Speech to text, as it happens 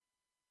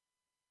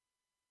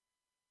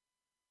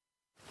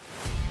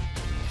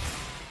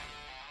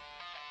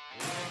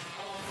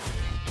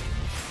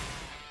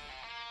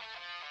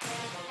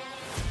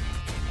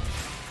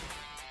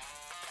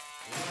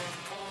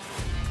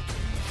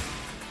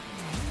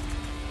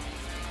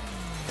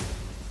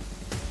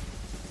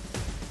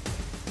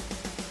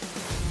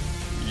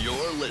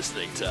You're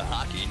listening to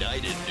Hockey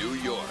Night in New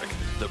York,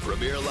 the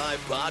premier live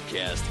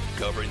podcast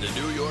covering the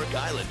New York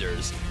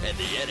Islanders and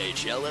the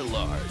NHL at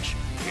large.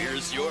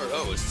 Here's your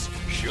hosts,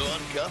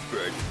 Sean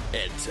Cuthbert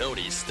and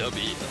Tony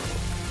Stabile.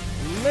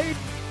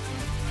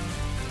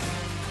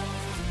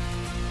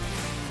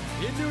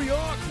 In New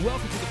York,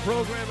 welcome to the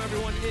program,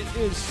 everyone. It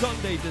is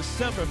Sunday,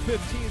 December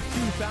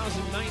 15th,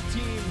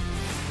 2019.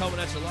 Coming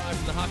at you live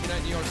from the Hockey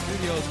Night New York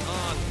studios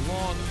on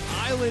Long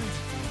Island.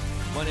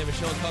 My name is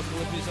Sean Cuthbert.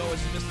 With me, as always,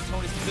 is Mr.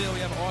 Tony Stabile. We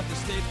have Arthur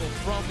Staple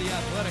from The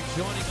Athletic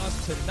joining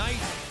us tonight.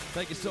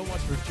 Thank you so much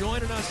for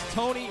joining us.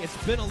 Tony, it's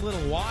been a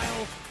little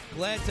while.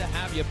 Glad to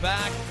have you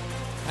back.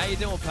 How you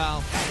doing,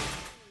 pal?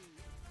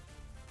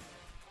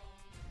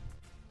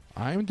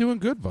 I'm doing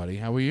good, buddy.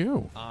 How are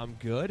you? I'm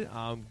good.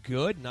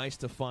 Nice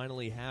to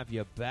finally have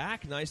you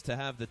back. Nice to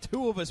have the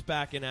two of us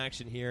back in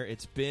action here.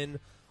 It's been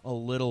a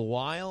little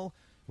while.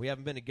 We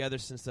haven't been together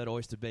since that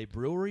Oyster Bay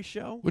Brewery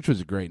show. Which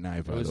was a great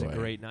night, by the way. It was a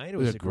great night. It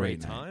was a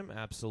great time.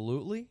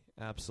 Absolutely.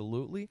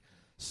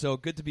 So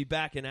good to be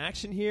back in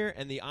action here.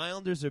 And the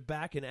Islanders are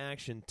back in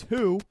action,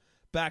 too.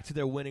 Back to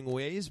their winning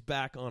ways.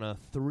 Back on a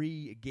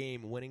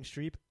 3-game winning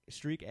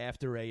streak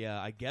after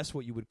I guess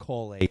what you would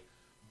call a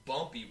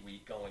bumpy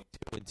week going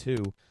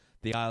 2-2.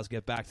 The Isles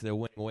get back to their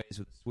winning ways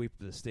with a sweep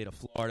of the state of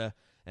Florida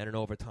and an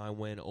overtime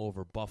win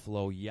over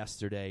Buffalo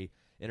yesterday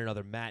in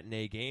another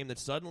matinee game that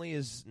suddenly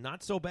is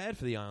not so bad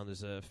for the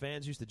Islanders.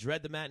 Fans used to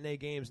dread the matinee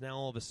games. Now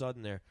all of a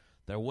sudden they're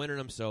winning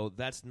them, so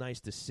that's nice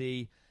to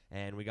see.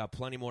 And we got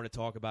plenty more to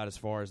talk about as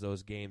far as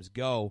those games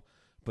go.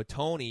 But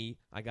Tony,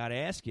 I got to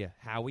ask you,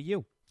 how are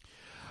you?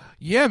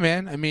 Yeah,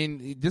 man. I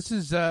mean, this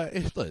is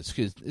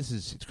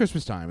it's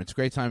Christmas time. It's a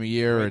great time of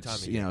year.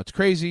 It's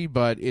crazy,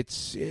 but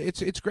it's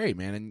great,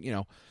 man.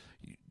 And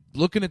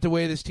looking at the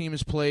way this team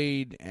has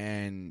played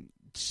and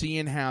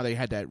seeing how they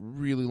had that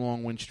really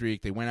long win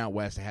streak, they went out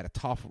west. They had a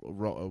tough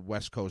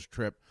West Coast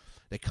trip.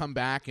 They come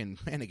back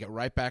and man, they get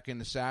right back in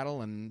the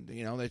saddle, and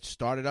they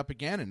started up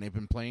again, and they've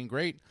been playing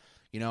great.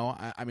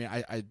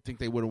 I think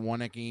they would have won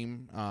that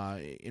game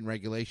in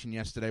regulation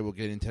yesterday. We'll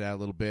get into that a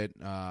little bit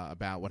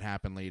about what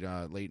happened late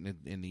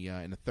in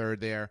the third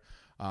there,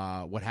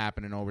 what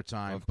happened in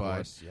overtime. Of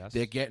course, yes.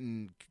 They're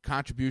getting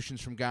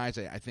contributions from guys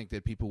I think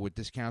that people were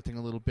discounting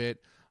a little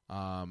bit,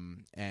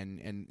 and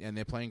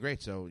they're playing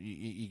great. So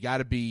you got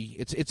to be.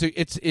 It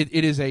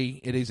is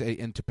a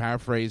and to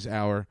paraphrase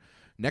our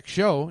next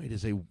show, it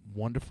is a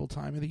wonderful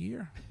time of the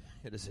year.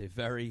 It is a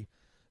very,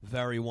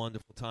 very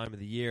wonderful time of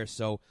the year.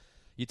 So.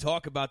 You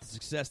talk about the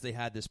success they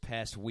had this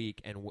past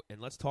week, and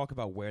let's talk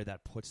about where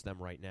that puts them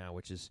right now,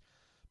 which is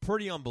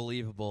pretty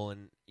unbelievable.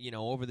 And,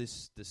 over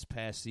this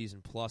past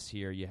season plus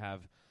here, you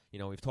have,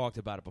 we've talked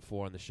about it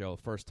before on the show,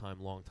 first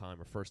time, long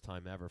time, or first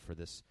time ever for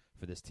this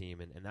team,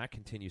 and that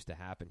continues to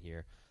happen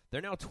here.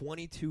 They're now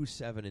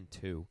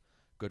 22-7-2,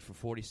 good for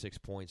 46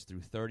 points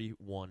through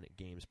 31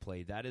 games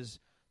played. That is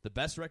the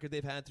best record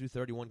they've had through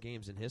 31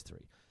 games in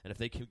history. And if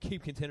they can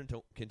keep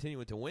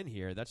continuing to win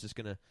here, that's just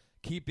going to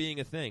keep being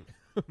a thing.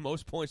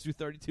 Most points through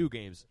 32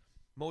 games.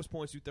 Most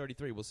points through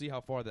 33. We'll see how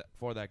far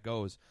that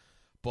goes.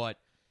 But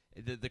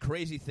the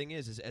crazy thing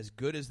is as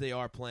good as they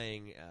are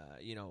playing,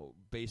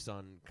 based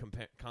on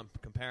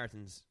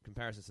comparisons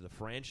to the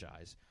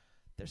franchise,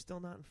 they're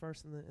still not in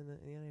first in the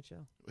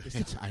NHL.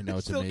 I know,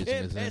 it's amazing,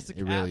 isn't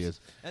it? It really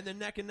is. And they're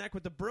neck and neck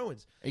with the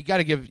Bruins. You got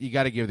to give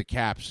the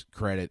Caps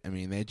credit. I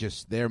mean,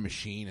 they're a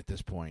machine at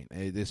this point.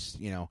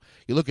 You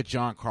look at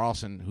John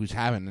Carlson, who's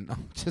having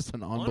just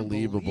an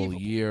unbelievable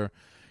year.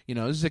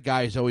 This is a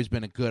guy who's always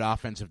been a good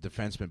offensive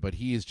defenseman, but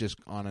he is just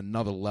on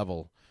another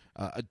level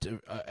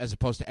as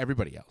opposed to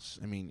everybody else.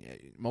 I mean,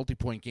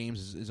 multi-point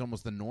games is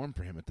almost the norm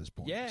for him at this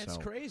point. Yeah, it's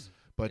crazy.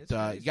 But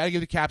you got to give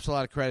the Caps a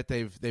lot of credit.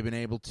 They've been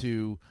able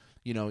to.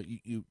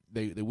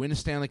 They win the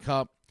Stanley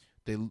Cup.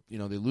 They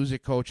lose their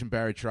coach in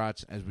Barry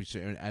Trotz,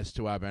 as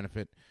to our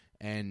benefit,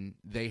 and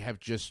they have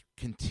just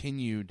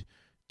continued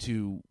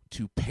to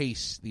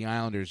pace the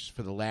Islanders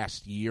for the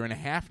last year and a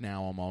half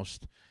now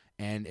almost.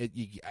 And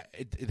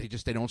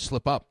they don't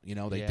slip up.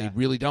 They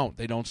really don't.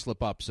 They don't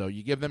slip up. So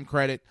you give them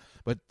credit,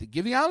 but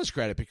give the Islanders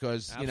credit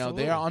because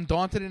they are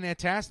undaunted in their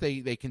task.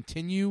 They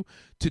continue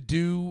to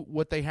do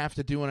what they have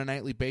to do on a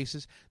nightly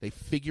basis. They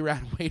figure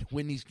out a way to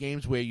win these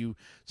games where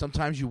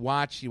sometimes you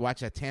watch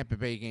that Tampa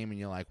Bay game and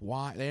you're like,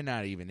 why they're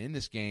not even in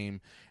this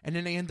game, and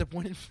then they end up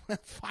winning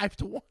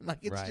 5-1. Like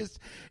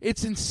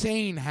it's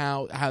insane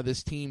how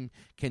this team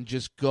can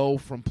just go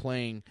from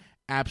playing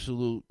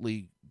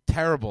absolutely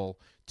terrible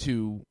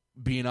to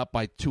being up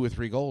by 2 or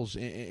 3 goals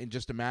in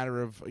just a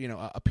matter of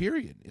a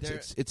period.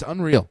 It's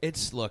unreal.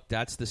 Look,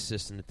 that's the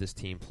system that this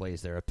team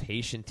plays. They're a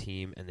patient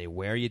team, and they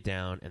wear you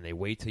down, and they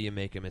wait till you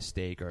make a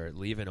mistake or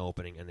leave an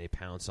opening, and they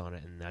pounce on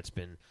it. And that's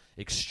been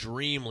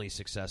extremely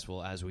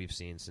successful, as we've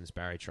seen since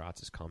Barry Trotz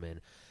has come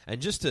in.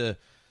 And just to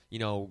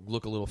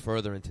look a little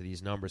further into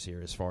these numbers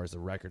here, as far as the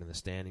record and the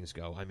standings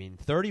go, I mean,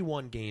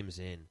 31 games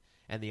in,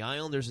 and the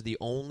Islanders are the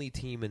only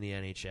team in the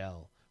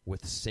NHL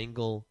with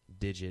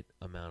single-digit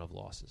amount of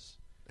losses.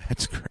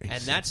 That's crazy.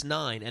 And that's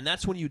 9, and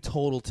that's when you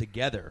total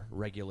together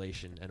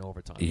regulation and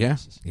overtime. Yeah,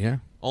 losses. yeah.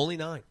 Only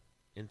 9.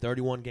 in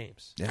 31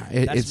 games. Yeah,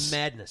 That's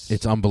madness.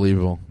 It's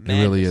unbelievable. Madness.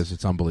 It really is.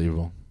 It's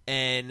unbelievable.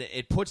 And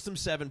it puts them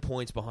 7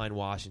 points behind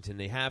Washington.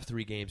 They have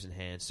 3 games in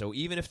hand. So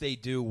even if they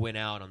do win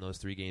out on those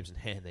 3 games in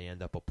hand, they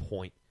end up a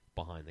point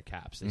behind the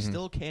Caps. They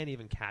still can't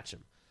even catch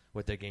them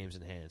with their games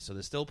in hand. So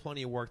there's still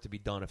plenty of work to be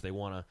done if they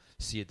want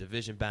to see a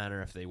division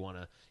banner, if they want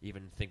to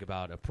even think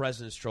about a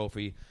President's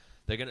Trophy.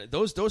 They're gonna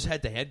those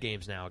head-to-head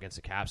games now against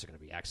the Caps are going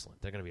to be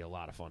excellent. They're going to be a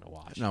lot of fun to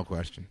watch. No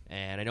question.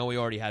 And I know we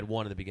already had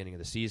one at the beginning of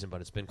the season, but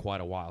it's been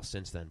quite a while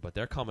since then. But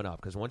they're coming up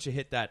because once you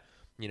hit that,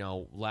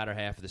 latter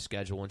half of the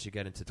schedule, once you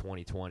get into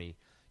 2020,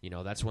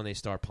 that's when they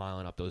start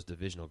piling up those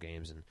divisional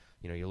games. And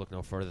you look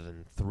no further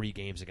than 3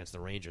 games against the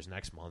Rangers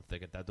next month.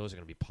 Those are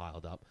going to be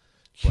piled up.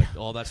 But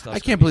all that stuff. I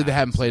can't believe they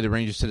haven't played the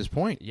Rangers to this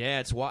point. Yeah,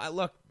 it's why.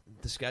 Look,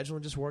 the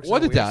scheduling just works.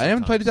 What did that? They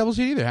haven't played the Devils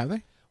yet either, have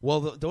they? Well,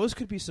 those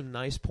could be some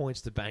nice points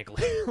to bank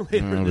later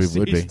in the would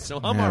season. Be. So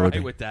I'm all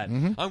right with that.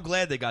 Mm-hmm. I'm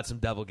glad they got some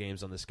Devil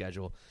games on the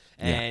schedule.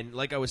 And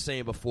like I was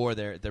saying before,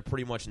 they're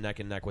pretty much neck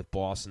and neck with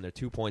Boston. They're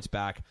 2 points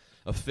back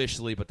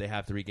officially, but they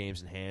have 3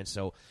 games in hand.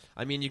 So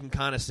I mean, you can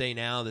kind of say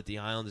now that the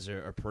Islanders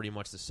are pretty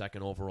much the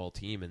second overall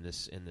team in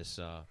this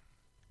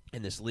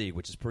league,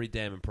 which is pretty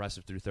damn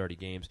impressive through 30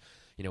 games.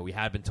 We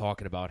had been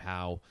talking about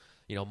how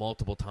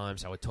multiple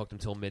times how it took them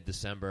till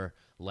mid-December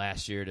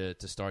last year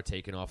to start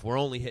taking off. We're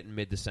only hitting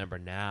mid-December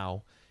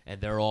now,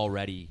 and they're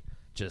already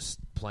just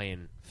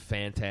playing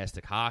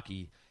fantastic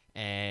hockey.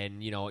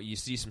 And, you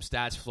see some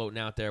stats floating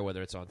out there,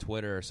 whether it's on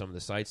Twitter or some of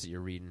the sites that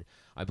you're reading.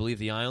 I believe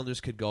the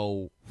Islanders could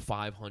go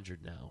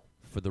 500 now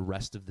for the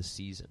rest of the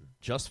season.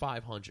 Just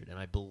 500. And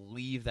I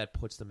believe that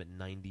puts them at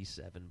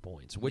 97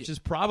 points, which is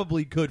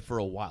probably good for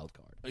a wild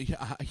card.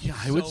 Yeah,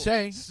 I would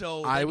say.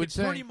 So I they would could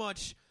say. pretty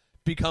much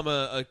become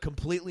a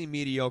completely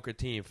mediocre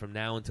team from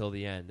now until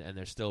the end, and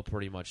they're still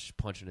pretty much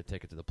punching a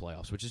ticket to the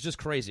playoffs, which is just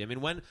crazy. I mean,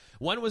 when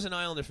was an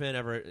Islander fan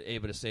ever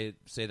able to say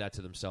that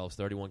to themselves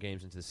 31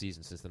 games into the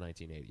season since the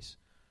 1980s?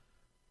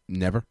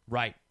 Never.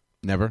 Right.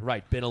 Never.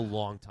 Right. Been a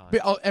long time.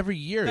 But, every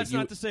year. That's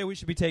not to say we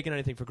should be taking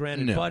anything for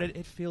granted, No. but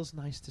it feels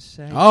nice to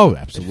say. Oh,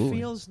 absolutely. It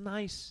feels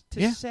nice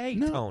to say,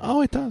 no. Tony. Oh,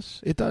 it does.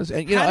 It does.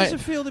 And, How does it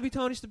feel to be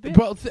Tony Stabile?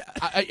 Well,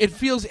 it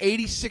feels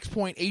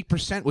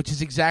 86.8%, which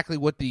is exactly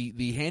what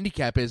the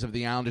handicap is of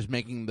the Islanders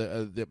making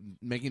the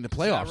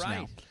playoffs right?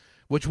 now,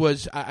 which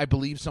was I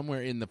believe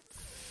somewhere in the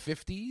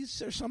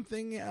 50s or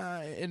something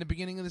in the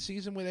beginning of the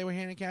season where they were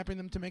handicapping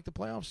them to make the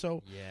playoffs.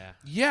 So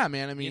yeah,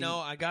 man. I mean,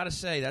 I gotta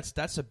say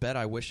that's a bet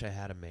I wish I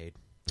had made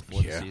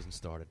before the season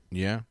started.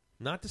 Yeah.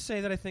 Not to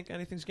say that I think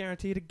anything's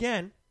guaranteed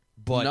again.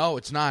 But no,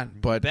 it's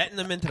not. But betting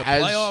them into the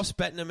playoffs,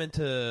 betting them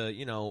into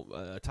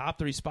a top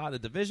 3 spot in the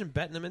division,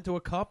 betting them into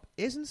a cup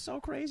isn't so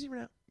crazy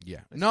right now. Yeah,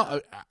 no,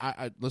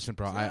 I listen,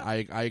 bro.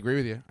 I agree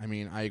with you. I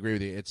mean, I agree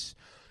with you.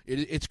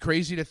 It's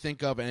crazy to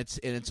think of, and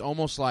it's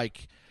almost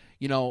like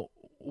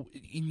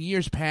in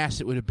years past,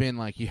 it would have been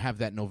like you have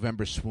that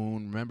November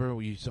swoon. Remember,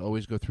 we used to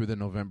always go through the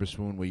November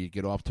swoon where you'd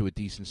get off to a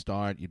decent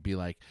start. You'd be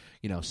like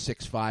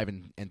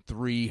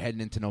 6-5-3 heading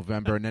into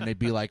November, and then they'd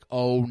be like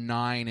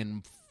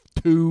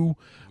 0-9-2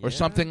 or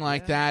something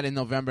like that in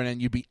November, and then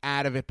you'd be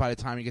out of it by the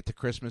time you get to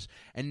Christmas.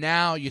 And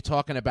now you're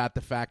talking about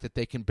the fact that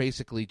they can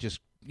basically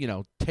just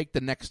take the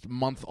next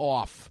month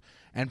off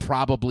and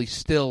probably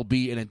still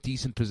be in a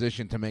decent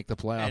position to make the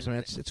playoffs. And I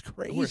mean, it's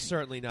crazy. We're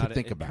certainly not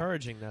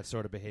encouraging that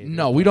sort of behavior.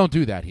 No, we don't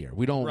do that here.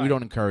 We don't. Right. We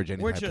don't encourage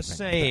anything. We're just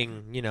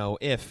saying,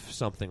 if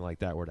something like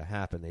that were to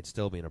happen, they'd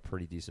still be in a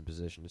pretty decent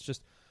position. It's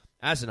just,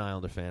 as an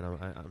Islander fan,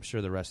 I'm sure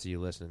the rest of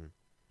you listening,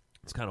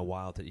 it's kind of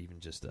wild to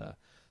even just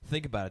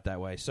think about it that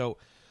way. So,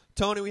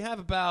 Tony, we have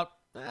about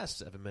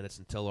 7 minutes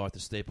until Arthur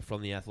Staple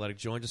from The Athletic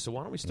joins us. So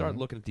why don't we start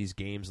looking at these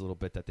games a little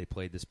bit that they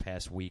played this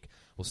past week.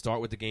 We'll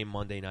start with the game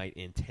Monday night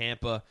in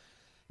Tampa.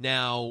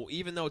 Now,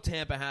 even though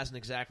Tampa hasn't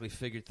exactly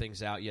figured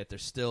things out yet, they're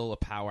still a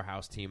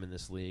powerhouse team in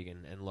this league.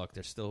 And look,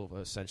 there's still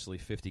essentially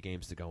 50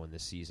 games to go in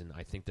this season.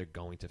 I think they're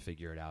going to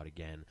figure it out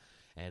again,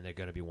 and they're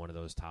going to be one of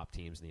those top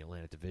teams in the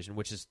Atlantic Division,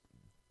 which is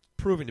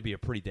proving to be a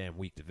pretty damn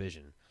weak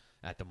division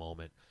at the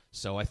moment.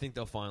 So I think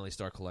they'll finally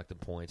start collecting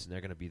points, and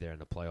they're going to be there in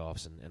the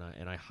playoffs.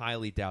 And I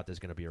highly doubt there's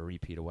going to be a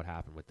repeat of what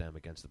happened with them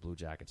against the Blue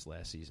Jackets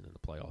last season in the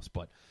playoffs.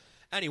 But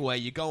anyway,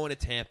 you go into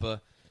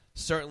Tampa.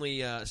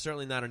 Certainly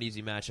not an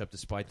easy matchup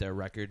despite their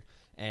record.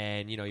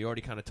 And, you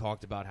already kind of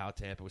talked about how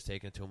Tampa was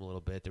taking it to them a little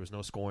bit. There was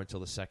no score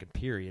until the second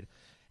period.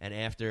 And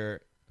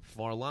after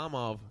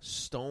Varlamov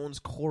stones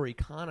Corey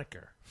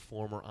Conacher,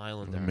 former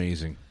Islander,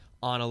 amazing,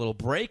 on a little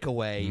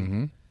breakaway.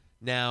 Mm-hmm.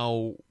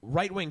 Now,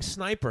 right-wing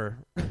sniper,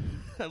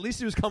 at least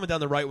he was coming down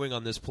the right wing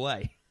on this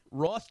play.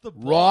 Ross the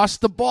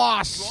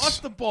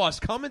boss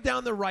coming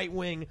down the right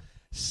wing,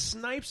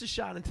 snipes a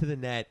shot into the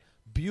net.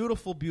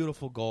 Beautiful,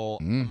 beautiful goal.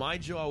 My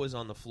jaw was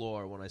on the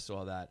floor when I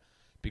saw that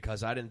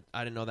because I didn't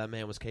know that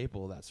man was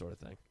capable of that sort of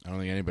thing. I don't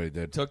think anybody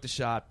did. Took the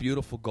shot,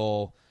 beautiful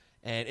goal.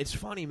 And it's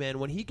funny, man,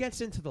 when he gets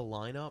into the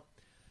lineup,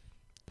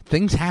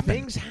 things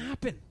happen.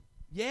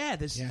 Yeah,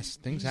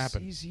 things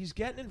happen. He's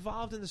getting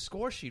involved in the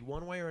score sheet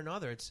one way or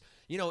another. It's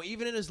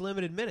even in his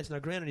limited minutes. Now,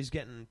 granted, he's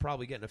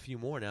probably getting a few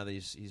more now that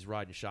he's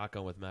riding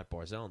shotgun with Matt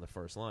Barzal in the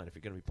first line. If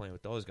you're going to be playing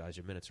with those guys,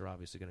 your minutes are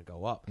obviously going to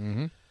go up.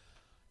 Mm-hmm.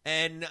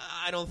 And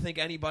I don't think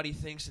anybody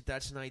thinks that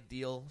that's an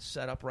ideal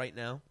setup right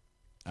now.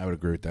 I would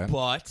agree with that.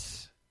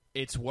 But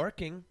it's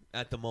working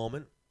at the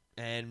moment,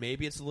 and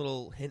maybe it's a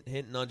little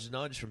hint, nudge,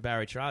 nudge from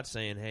Barry Trotz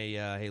saying,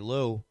 "Hey,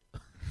 Lou,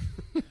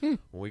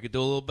 we could do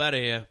a little better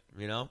here.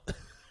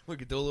 We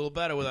could do a little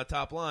better with our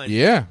top line."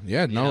 Yeah,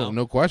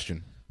 no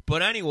question.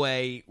 But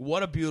anyway,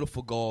 what a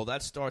beautiful goal.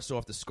 That starts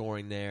off the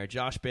scoring there.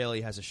 Josh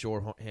Bailey has a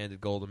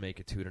short-handed goal to make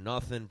it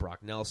 2-0.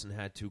 Brock Nelson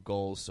had 2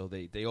 goals, so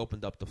they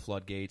opened up the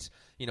floodgates.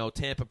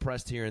 Tampa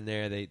pressed here and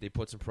there. They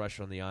put some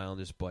pressure on the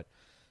Islanders, but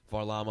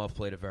Varlamov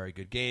played a very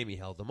good game. He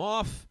held them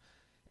off.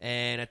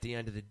 And at the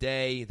end of the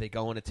day, they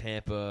go into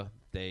Tampa.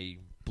 They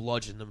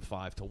bludgeon them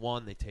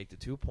 5-1. They take the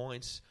 2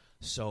 points.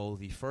 So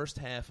the first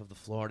half of the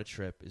Florida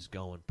trip is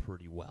going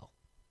pretty well.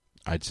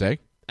 I'd say.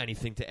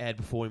 Anything to add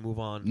before we move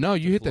on? No,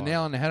 you hit Florida? the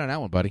nail on the head on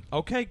that one, buddy.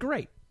 Okay,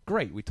 great.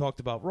 We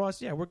talked about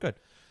Ross. Yeah, we're good.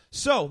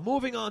 So,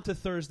 moving on to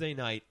Thursday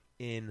night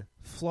in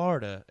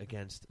Florida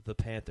against the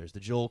Panthers,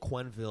 the Joel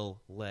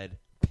Quenneville-led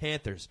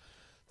Panthers.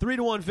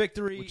 3-1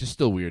 victory. Which is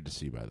still weird to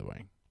see, by the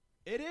way.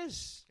 It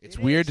is. It's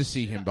weird to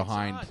see him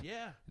behind. It's odd,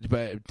 yeah.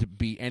 But to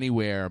be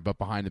anywhere but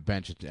behind the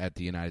bench at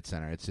the United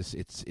Center,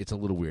 it's a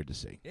little weird to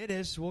see. It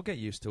is. We'll get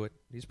used to it.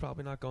 He's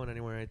probably not going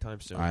anywhere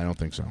anytime soon. I don't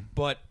think so.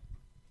 But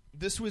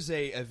this was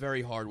a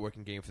very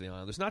hard-working game for the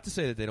Islanders. Not to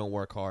say that they don't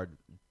work hard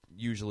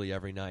usually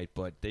every night,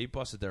 but they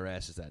busted their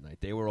asses that night.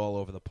 They were all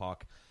over the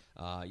puck,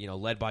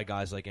 led by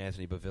guys like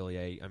Anthony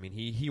Beauvillier. I mean,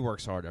 he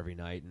works hard every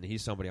night, and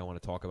he's somebody I want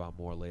to talk about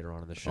more later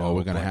on in the show. Oh,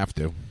 we're going to have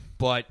to.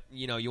 But,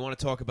 you want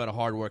to talk about a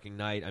hard-working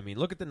night. I mean,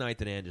 look at the night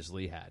that Anders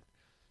Lee had.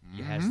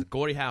 He has the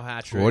Gordie Howe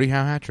hat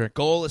trick.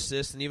 Goal,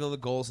 assist, and even though the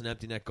goal's an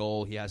empty net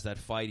goal, he has that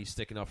fight. He's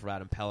sticking up for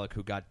Adam Pelech,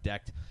 who got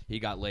decked. He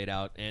got laid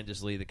out.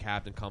 Anders Lee, the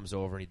captain, comes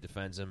over and he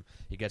defends him.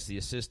 He gets the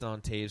assist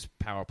on Taves'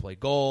 power play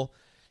goal.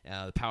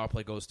 The power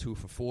play goes 2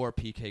 for 4.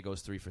 PK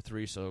goes 3 for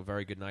 3, so a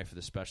very good night for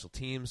the special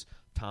teams.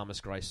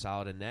 Thomas Greiss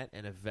solid in net,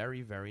 and a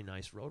very, very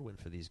nice road win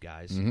for these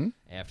guys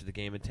after the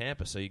game in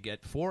Tampa. So you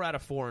get 4 out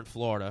of 4 in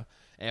Florida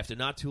after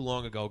not too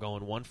long ago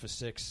going 1 for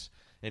 6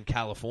 in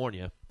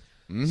California.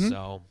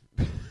 So,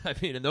 I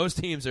mean, and those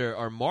teams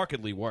are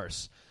markedly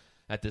worse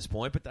at this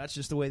point, but that's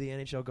just the way the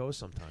NHL goes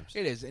sometimes.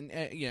 It is, and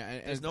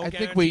there's no I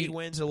guaranteed think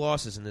wins or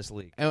losses in this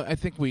league. I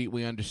think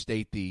we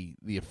understate the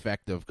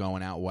effect of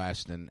going out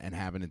west and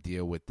having to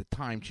deal with the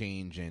time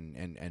change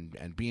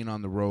and being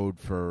on the road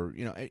for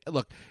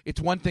look,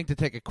 it's one thing to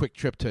take a quick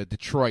trip to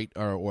Detroit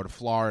or to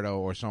Florida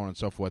or so on and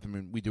so forth. I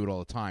mean, we do it all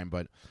the time,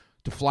 but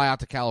to fly out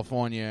to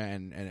California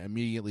and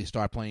immediately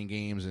start playing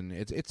games, and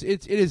it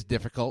is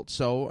difficult.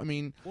 So I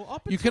mean,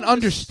 you can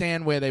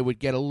understand where they would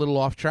get a little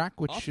off track,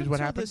 which is what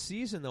happened this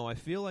season. Though I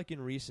feel like in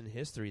recent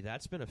history,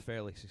 that's been a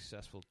fairly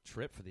successful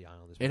trip for the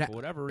Islanders. But for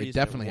whatever reason, it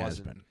definitely has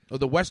been. Oh,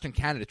 the Western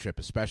Canada trip,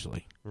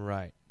 especially.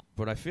 Right.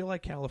 But I feel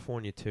like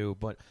California, too.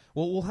 But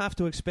we'll have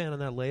to expand on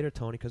that later,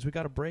 Tony, because we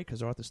got a break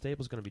because Arthur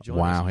Staple's going to be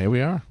joining us. Wow, here we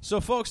are. So,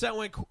 folks, that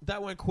went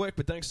quick,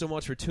 but thanks so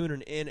much for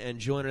tuning in and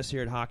joining us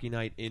here at Hockey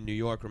Night in New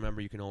York.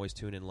 Remember, you can always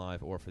tune in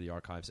live or for the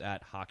archives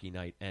at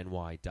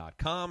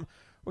HockeyNightNY.com.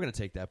 We're going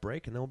to take that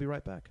break, and then we'll be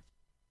right back.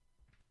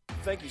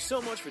 Thank you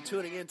so much for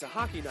tuning in to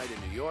Hockey Night in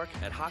New York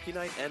at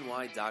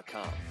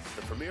HockeyNightNY.com,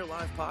 the premier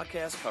live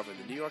podcast covering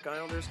the New York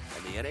Islanders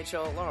and the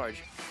NHL at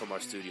large from our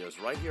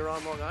studios right here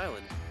on Long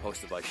Island,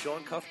 hosted by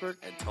Sean Cuthbert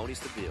and Tony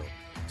Stabile.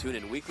 Tune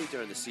in weekly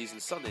during the season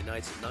Sunday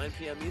nights at 9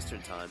 p.m.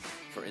 Eastern Time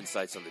for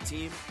insights on the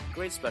team,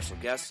 great special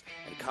guests,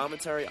 and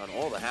commentary on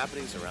all the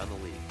happenings around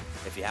the league.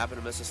 If you happen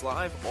to miss us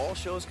live, all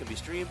shows can be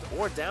streamed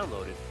or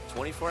downloaded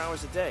 24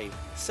 hours a day,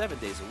 7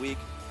 days a week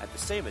at the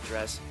same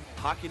address,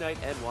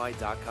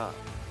 HockeyNightNY.com.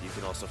 You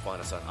can also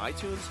find us on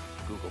iTunes,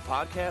 Google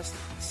Podcasts,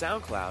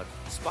 SoundCloud,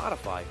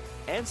 Spotify,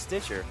 and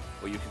Stitcher,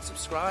 where you can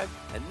subscribe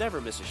and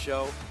never miss a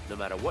show, no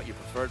matter what your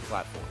preferred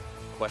platform.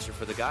 Question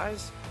for the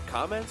guys?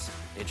 Comments?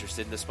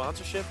 Interested in a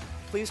sponsorship?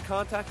 Please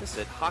contact us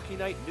at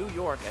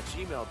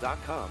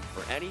HockeyNightNewYork@gmail.com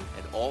for any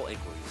and all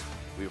inquiries.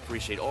 We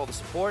appreciate all the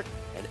support,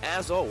 and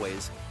as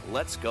always,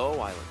 let's go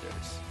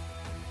Islanders.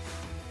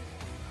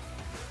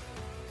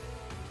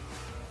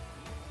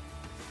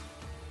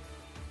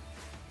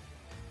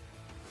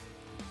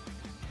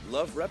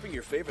 Love repping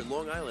your favorite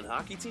Long Island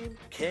hockey team?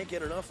 Can't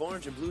get enough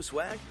orange and blue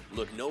swag?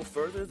 Look no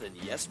further than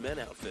Yes Men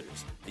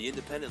Outfitters, the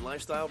independent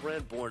lifestyle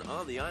brand born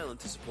on the island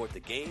to support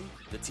the game,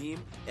 the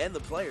team, and the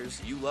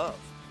players you love.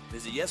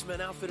 Visit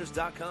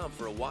YesMenOutfitters.com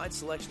for a wide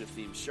selection of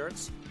themed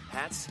shirts,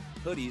 hats,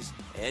 hoodies,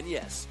 and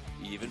yes,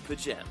 even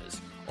pajamas.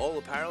 All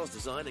apparel is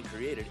designed and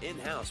created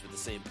in-house with the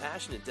same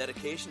passion and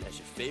dedication as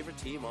your favorite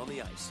team on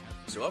the ice.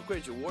 So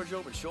upgrade your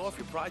wardrobe and show off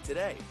your pride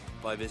today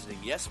by visiting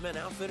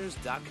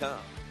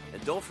YesMenOutfitters.com.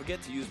 And don't forget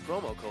to use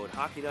promo code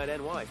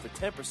HockeyNightNY for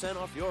 10%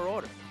 off your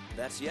order.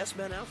 That's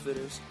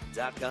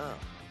YesMenOutfitters.com.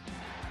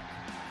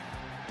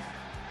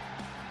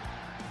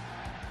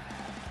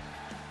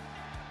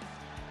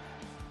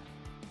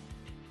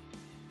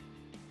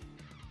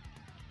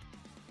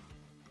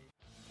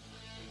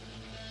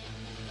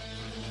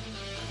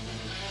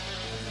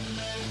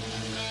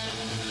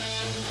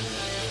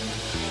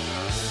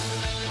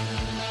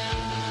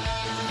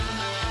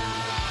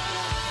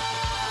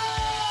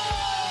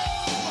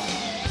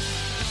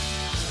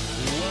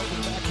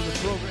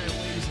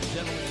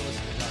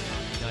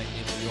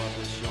 in New York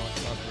with Sean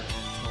Cuthbert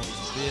and Tony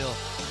Steele.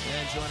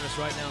 And joining us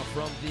right now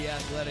from The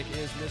Athletic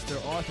is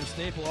Mr. Arthur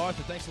Staple.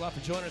 Arthur, thanks a lot for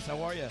joining us.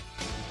 How are you?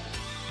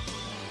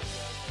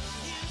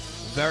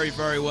 Very,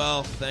 very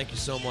well. Thank you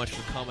so much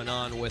for coming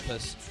on with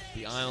us.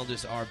 The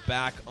Islanders are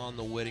back on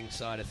the winning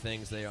side of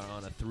things. They are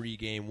on a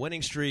 3-game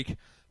winning streak,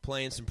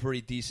 playing some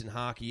pretty decent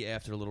hockey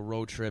after a little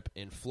road trip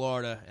in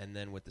Florida, and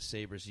then with the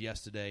Sabres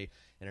yesterday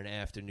in an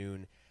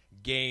afternoon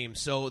game.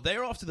 So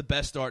they're off to the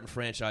best start in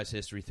franchise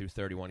history through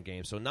 31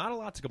 games. So not a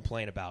lot to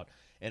complain about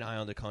in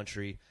Islander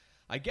country.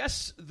 I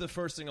guess the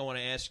first thing I want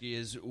to ask you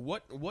is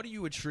what do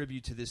you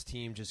attribute to this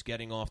team just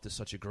getting off to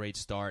such a great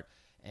start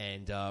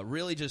and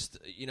really just,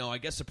 I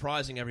guess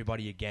surprising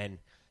everybody again,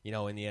 in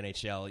the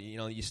NHL.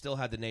 You still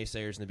had the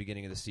naysayers in the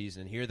beginning of the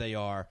season, and here they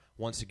are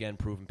once again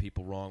proving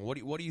people wrong.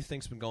 What do you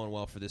think's been going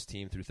well for this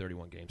team through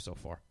 31 games so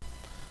far?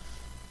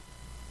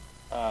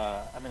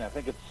 I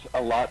think it's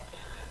a lot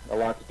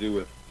to do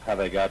with how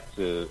they got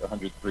to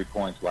 103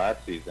 points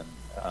last season.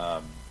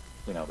 The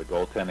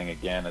goaltending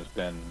again has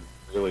been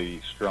really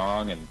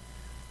strong, and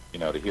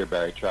to hear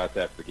Barry Trotz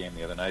after the game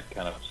the other night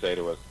kind of say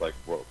to us like,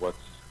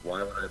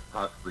 why would I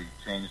possibly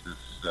change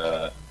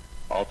this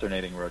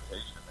alternating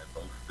rotation? They've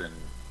both been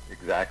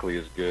exactly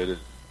as good as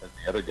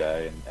the other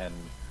guy, and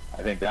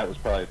I think that was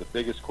probably the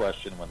biggest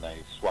question when they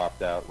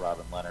swapped out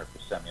Robin Leonard for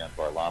Semyon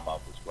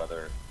Varlamov, was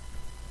whether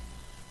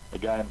a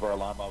guy in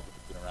Varlamov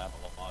who's been around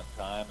a long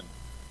time and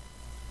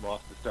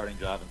lost the starting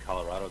job in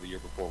Colorado the year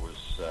before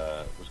was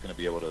going to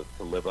be able to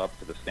live up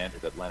to the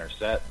standard that Leonard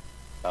set,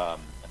 and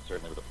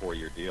certainly with a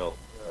 4-year deal,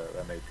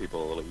 that made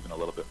people even a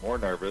little bit more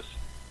nervous.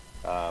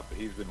 But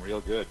he's been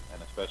real good,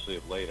 and especially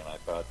of late. And I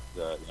thought,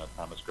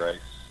 Thomas Greiss,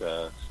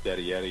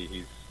 Steady Eddie,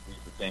 he's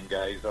the same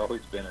guy he's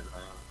always been, even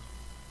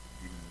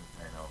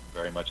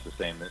very much the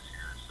same this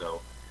year.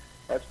 So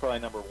that's probably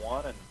number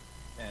one.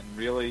 And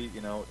really,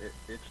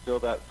 it's still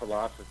that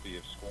philosophy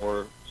of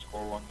score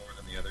one more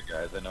than the other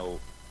guys. I know,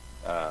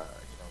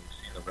 we've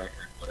seen the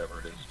record, whatever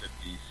it is,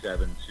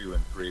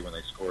 57-2-3 when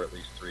they score at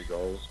least 3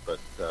 goals. But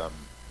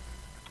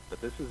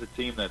this is a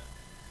team that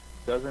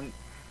doesn't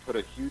put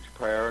a huge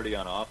priority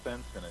on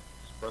offense, and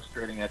it's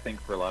frustrating, I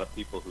think, for a lot of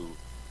people who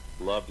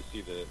love to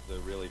see the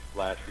really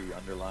flashy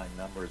underlying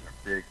numbers and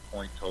big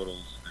point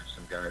totals. There's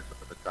some guys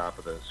up at the top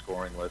of the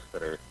scoring list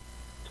that are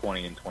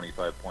 20 and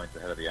 25 points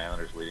ahead of the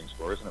Islanders' leading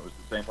scorers, and it was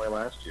the same way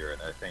last year.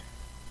 And I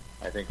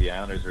think the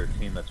Islanders are a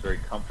team that's very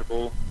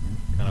comfortable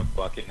kind of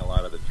bucking a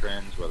lot of the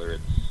trends, whether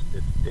it's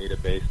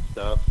data-based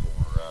stuff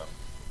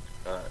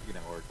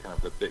or kind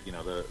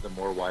of the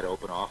more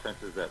wide-open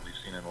offenses that we've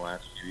seen in the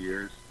last few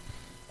years.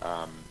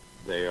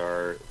 They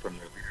are, from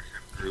their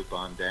leadership group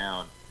on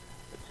down,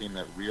 a team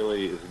that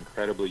really is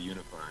incredibly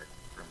unified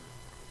from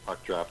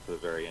puck drop to the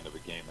very end of a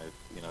game.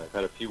 They've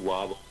had a few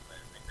wobbles. I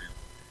think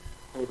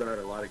they've pulled out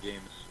a lot of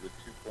games with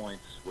 2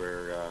 points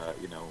where, I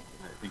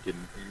think in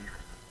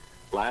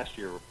last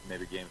year,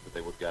 maybe games that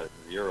they would have got at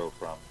 0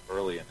 from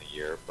early in the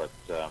year, but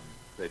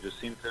they just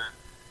seem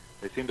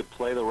to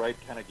play the right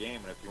kind of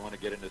game. And if you want to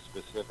get into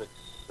specifics,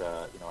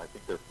 I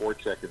think their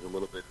forecheck is a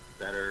little bit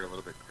better, a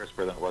little bit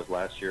crisper than it was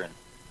last year, and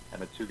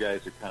the two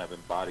guys who kind of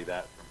embody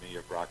that for me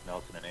are Brock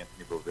Nelson and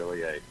Anthony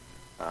Beauvillier.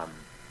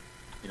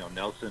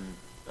 Nelson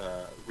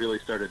really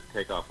started to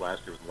take off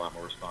last year with a lot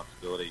more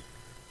responsibility.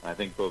 And I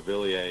think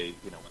Beauvillier,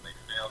 when they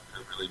failed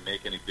to really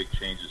make any big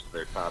changes to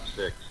their top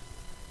 6,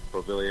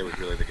 Beauvillier was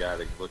really the guy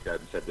that you looked at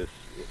and said,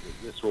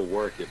 this will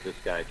work if this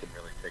guy can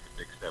really take a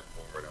big step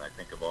forward. And I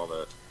think of all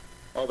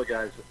the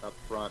guys up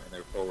front in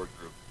their forward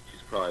group,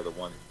 he's probably the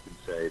one who can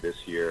say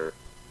this year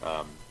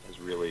has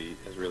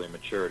really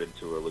matured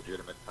into a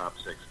legitimate top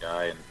 6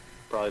 guy, and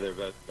probably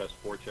their best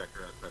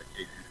forechecker outside of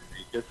Casey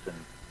Cizikas,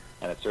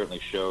 and it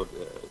certainly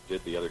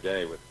did the other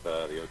day with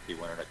the OT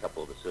winner and a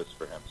couple of assists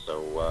for him.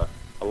 So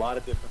a lot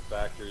of different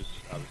factors.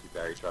 Obviously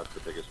Barry Trotz the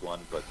biggest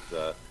one, but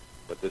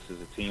this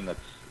is a team that's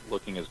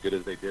looking as good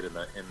as they did in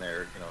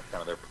their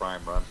kind of their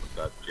prime run from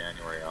about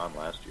January on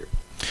last year.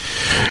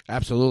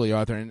 Absolutely,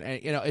 Arthur, and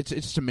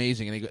it's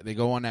amazing. And they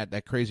go on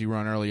that crazy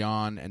run early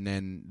on, and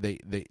then they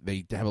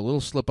have a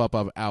little slip up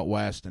of out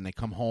west, and they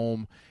come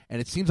home, and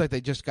it seems like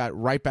they just got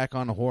right back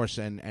on the horse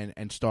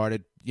and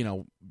started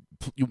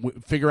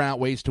figure out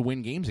ways to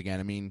win games again.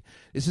 I mean,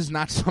 this is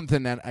not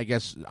something that I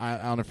guess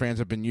Islander fans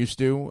have been used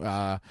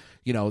to.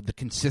 The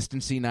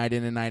consistency night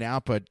in and night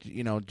out, but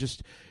you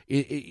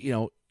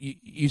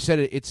said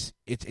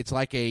it's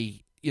like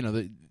the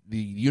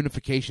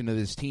unification of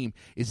this team.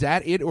 Is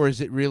that it, or is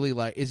it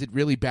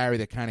really Barry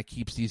that kind of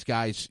keeps these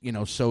guys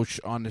so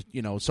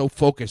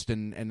focused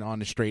and on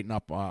the straighten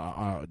up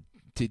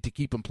to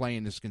keep them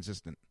playing this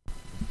consistent?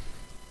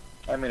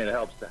 I mean, it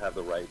helps to have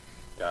the right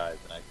guys,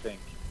 and I think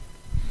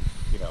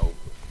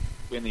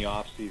in the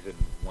off season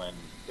when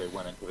they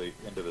went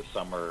into the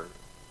summer,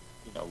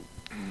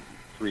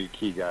 3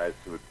 key guys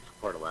who were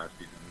part of last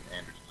season,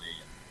 Anders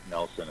Lee and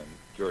Nelson and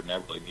Jordan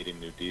Eberle, needing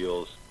new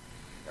deals,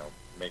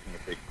 making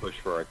a big push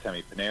for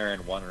Artemi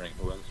Panarin, wondering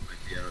who else might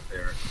be out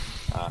there,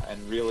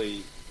 and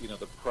really,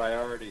 the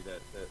priority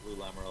that Lou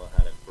Lamoriello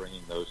had in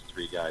bringing those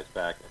 3 guys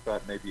back. I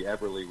thought maybe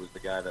Eberle was the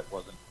guy that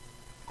wasn't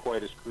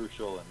quite as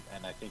crucial,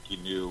 and I think you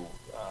knew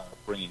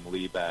bringing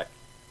Lee back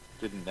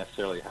didn't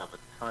necessarily have a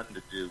ton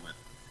to do with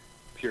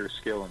pure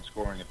skill and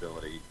scoring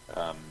ability,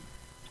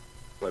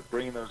 but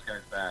bringing those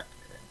guys back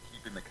and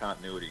keeping the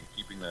continuity,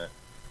 keeping the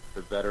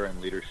veteran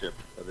leadership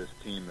of this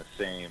team the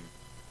same,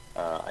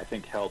 I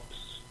think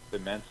helps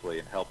immensely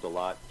and helped a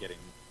lot getting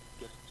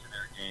to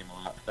their game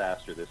a lot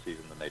faster this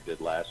season than they did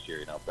last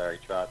year. Barry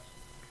Trotz,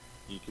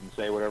 you can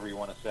say whatever you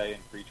want to say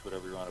and preach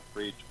whatever you want to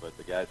preach, but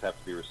the guys have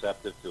to be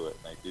receptive to it,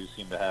 and they do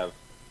seem to have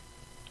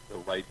the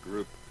right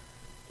group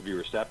to be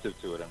receptive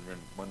to it. And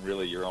when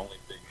really your only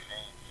big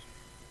change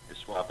is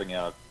swapping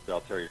out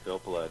Valtteri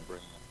Filppula and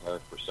bringing in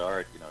Derek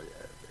Brassard,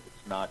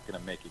 it's not going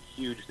to make a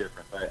huge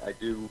difference. I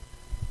do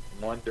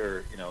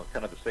wonder,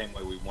 kind of the same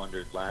way we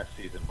wondered last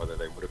season whether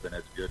they would have been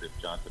as good if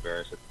John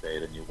Tavares had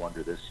stayed, and you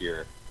wonder this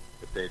year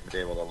if they'd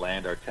been able to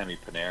land Artemi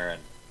Panarin,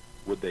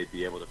 would they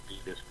be able to be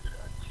this good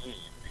a team?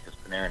 Because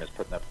Panarin is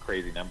putting up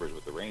crazy numbers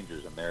with the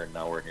Rangers, and they're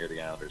nowhere near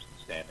the Islanders in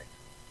the standings.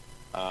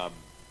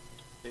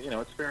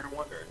 It's fair to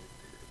wonder.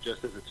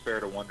 Just as it's fair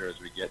to wonder as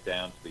we get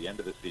down to the end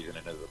of the season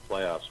and into the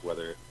playoffs,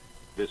 whether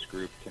this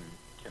group can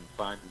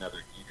find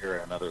another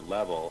gear, another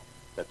level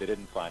that they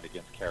didn't find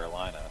against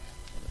Carolina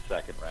in the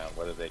second round,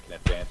 whether they can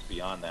advance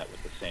beyond that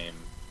with the same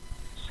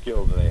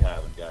skill that they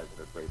have in guys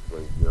that are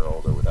basically a year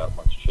older without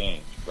much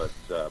change. But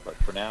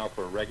for now,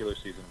 for a regular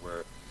season,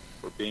 we're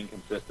being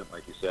consistent,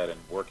 like you said, and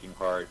working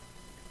hard,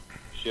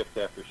 shift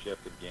after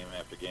shift and game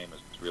after game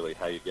is really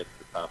how you get to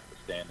the top of the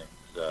standings.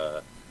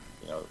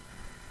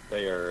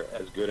 They are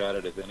as good at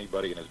it as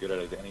anybody and as good at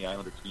it as any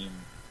Islander team,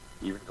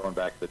 even going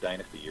back to the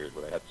dynasty years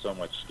where they had so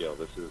much skill.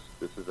 This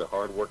is a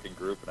hard-working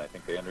group, and I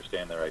think they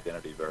understand their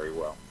identity very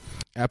well.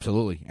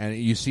 Absolutely, and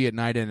you see it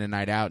night in and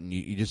night out, and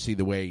you just see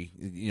the way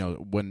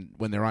when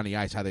they're on the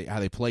ice how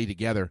they play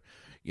together.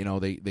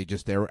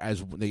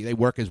 They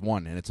work as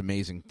one, and it's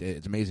amazing.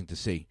 It's amazing to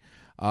see.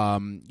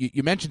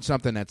 You mentioned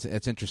something that's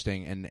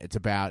interesting, and it's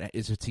about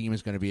is the team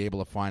is going to be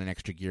able to find an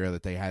extra gear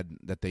that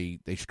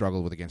they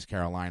struggled with against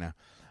Carolina.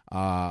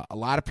 A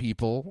lot of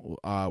people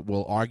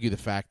will argue the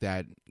fact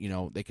that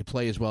they could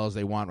play as well as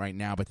they want right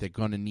now, but they're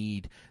going to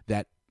need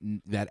that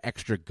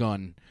extra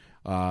gun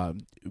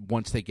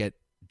once they get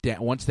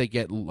down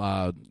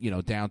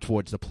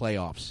towards the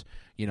playoffs.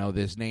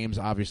 There's names,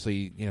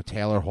 obviously,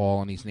 Taylor Hall,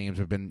 and these names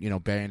have been,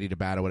 bandied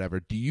about or whatever.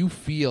 Do you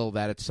feel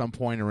that at some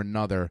point or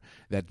another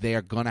that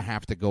they're going to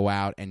have to go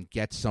out and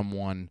get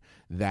someone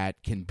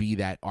that can be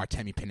that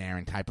Artemi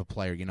Panarin type of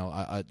player,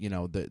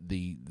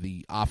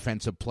 the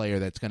offensive player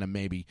that's going to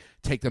maybe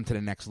take them to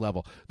the next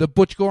level? The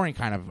Butch Goring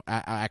kind of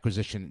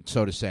acquisition,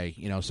 so to say,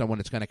 someone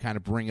that's going to kind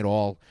of bring it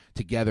all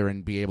together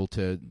and be able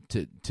to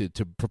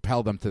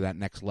propel them to that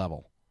next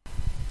level.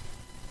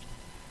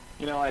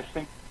 I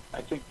think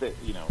that,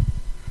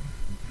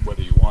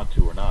 whether you want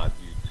to or not,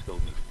 you still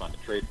need to find a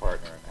trade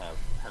partner and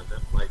have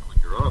them like what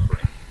you're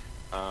offering.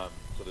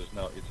 So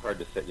it's hard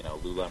to say,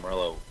 Lou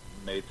Lamoriello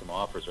made some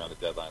offers around the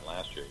deadline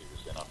last year. He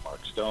was in on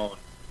Mark Stone.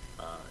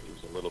 He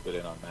was a little bit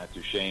in on Matt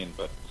Duchene,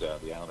 but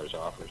the Islanders'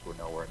 offers were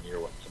nowhere near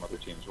what some other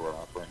teams were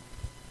offering.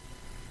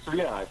 So,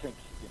 yeah, I think,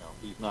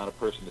 he's not a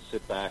person to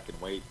sit back and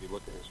wait. You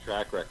look at his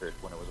track record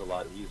when it was a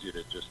lot easier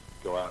to just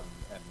go out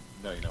and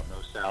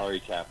no salary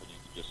cap, and you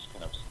could just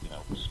kind of,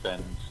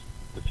 spend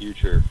the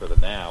future for the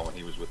now. When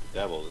he was with the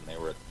Devils and they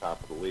were at the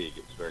top of the league,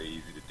 it was very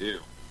easy to do.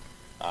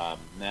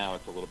 Now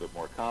it's a little bit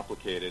more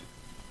complicated,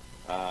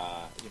 and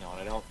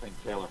I don't think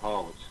Taylor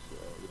Hall, which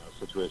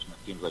a situation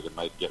that seems like it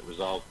might get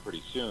resolved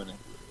pretty soon,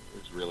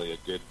 is really a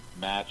good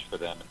match for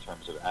them in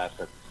terms of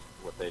assets,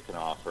 what they can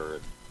offer,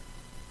 and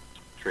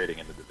trading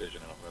in the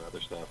division and all that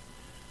other stuff.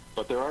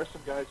 But there are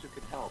some guys who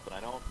can help, and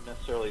I don't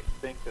necessarily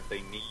think that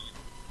they need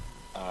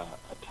a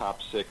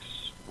top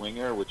six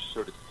winger, which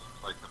sort of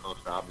like the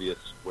most obvious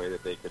way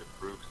that they could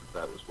improve, since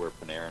that was where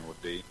Panarin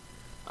would be.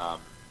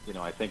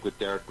 I think with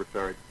Derek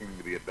Brassard seeming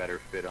to be a better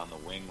fit on the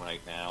wing right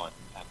now, and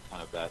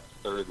kind of that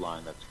third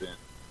line that's been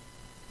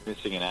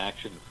missing in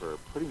action for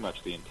pretty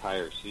much the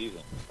entire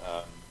season.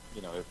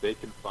 If they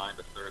can find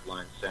a third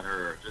line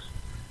center or just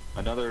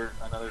another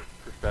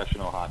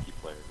professional hockey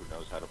player who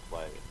knows how to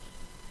play,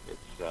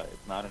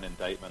 it's not an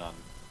indictment on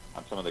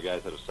some of the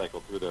guys that have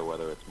cycled through there,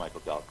 whether it's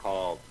Michael Dal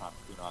Coll, Tom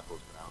Kuhnhackl has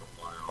been out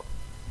a while,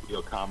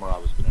 Leo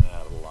Komarov has been in and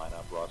out of the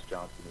lineup, Ross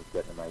Johnson is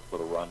getting a nice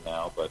little run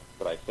now, but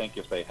I think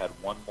if they had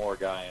one more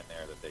guy in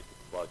there that they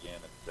could plug in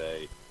and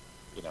say,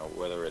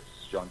 whether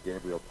it's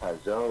Jean-Gabriel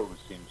Pageau, who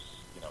seems,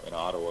 in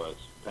Ottawa as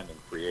pending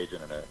free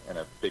agent and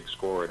a big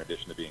scorer in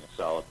addition to being a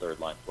solid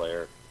third-line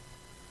player.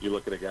 You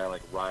look at a guy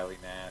like Riley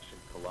Nash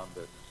in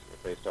Columbus,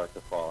 if they start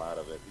to fall out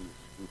of it,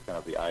 he's kind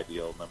of the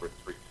ideal number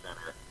 3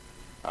 center.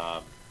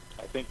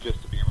 I think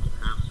just to be able to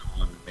have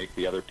someone make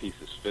the other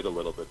pieces fit a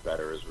little bit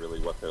better is really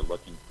what they're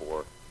looking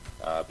for,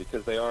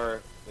 because they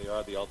are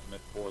the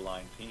ultimate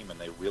 4-line team, and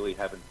they really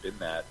haven't been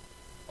that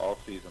all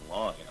season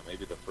long.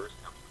 Maybe the first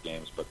couple of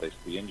games, but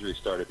the injury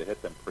started to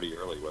hit them pretty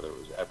early, whether it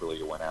was Eberle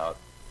who went out,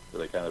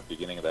 really kind of the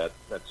beginning of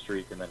that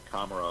streak, and then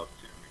Komarov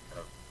to kind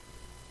of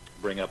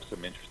bring up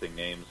some interesting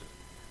names,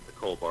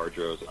 Nicole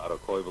Bardros and Otto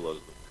Koivulos,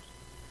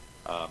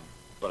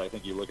 But I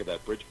think you look at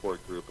that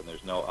Bridgeport group, and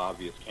there's no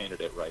obvious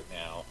candidate right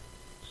now.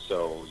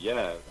 So,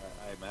 yeah,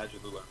 I imagine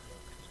Lou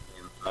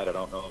I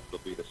don't know if it'll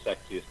be the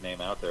sexiest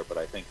name out there, but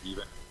I think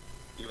even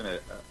a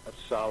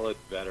solid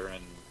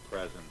veteran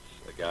presence,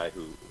 a guy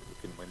who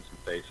can win some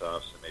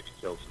face-offs and maybe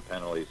kill some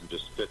penalties and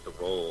just fit the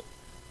role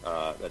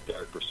that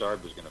Derek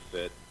Brassard was going to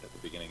fit at the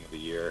beginning of the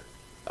year,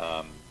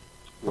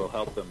 will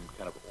help them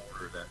kind of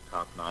order that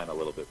top nine a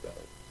little bit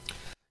better.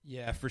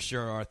 Yeah, for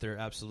sure, Arthur,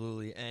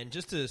 absolutely. And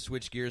just to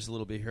switch gears a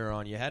little bit here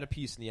on, you had a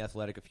piece in The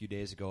Athletic a few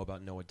days ago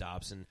about Noah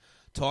Dobson,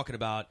 talking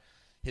about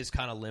his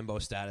kind of limbo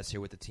status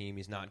here with the team.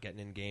 He's not getting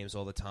in games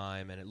all the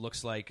time, and it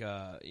looks like,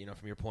 from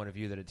your point of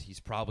view, that he's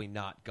probably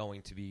not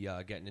going to be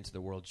getting into the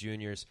World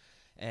Juniors.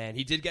 And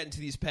he did get into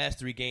these past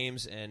 3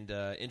 games, and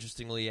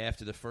interestingly,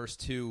 after the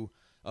first 2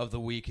 of the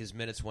week, his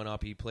minutes went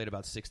up. He played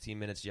about 16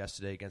 minutes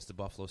yesterday against the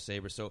Buffalo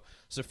Sabres. So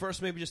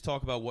first, maybe just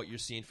talk about what you're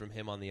seeing from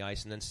him on the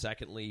ice, and then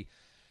secondly,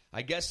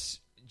 I guess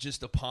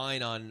just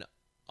opine on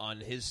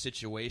his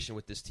situation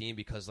with this team,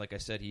 because, like I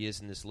said, he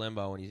is in this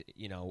limbo, and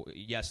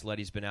yes,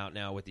 Leddy's been out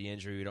now with the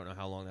injury. We don't know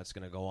how long that's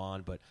going to go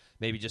on, but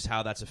maybe just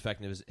how that's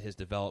affecting his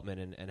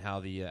development and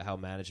how how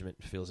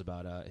management feels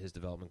about his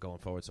development going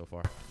forward so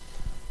far.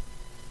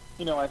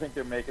 I think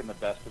they're making the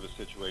best of a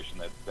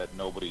situation that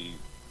nobody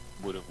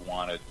would have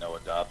wanted Noah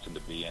Dobson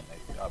to be in.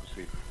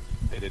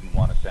 They didn't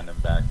want to send him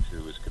back to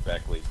his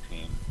Quebec League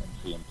team and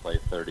see him play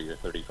 30 or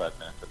 35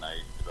 minutes a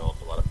night,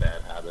 develop a lot of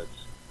bad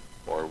habits,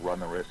 or run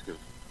the risk of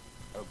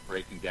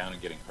breaking down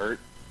and getting hurt.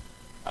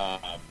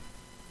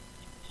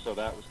 So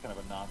that was kind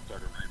of a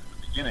non-starter right from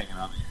the beginning, and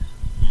obviously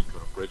he's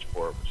going to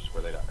Bridgeport, which is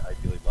where they'd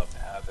ideally love to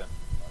have him,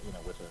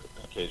 with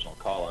an occasional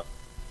call-up.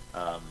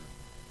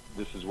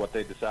 This is what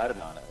they decided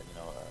on.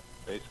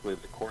 Basically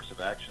the course of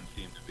action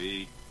seemed to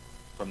be,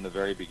 from the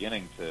very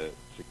beginning, to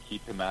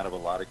keep him out of a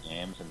lot of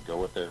games and go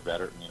with their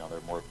veteran,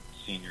 their more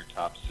senior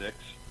top 6,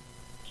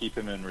 keep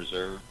him in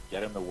reserve,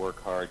 get him to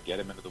work hard, get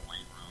him into the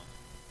weight room,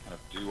 kind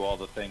of do all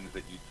the things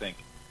that you'd think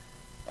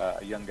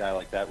a young guy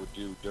like that would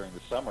do during the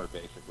summer,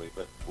 basically,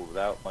 but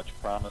without much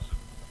promise of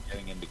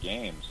getting into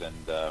games.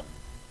 And,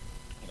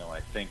 I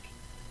think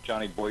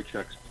Johnny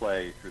Boychuk's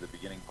play through the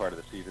beginning part of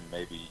the season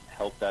maybe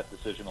helped that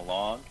decision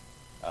along.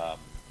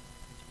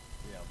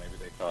 Maybe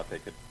they thought they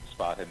could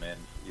spot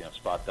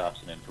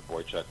Dobson in for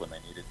Boychuk when they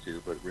needed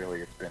to, but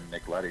really it's been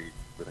Nick Leddy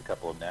with a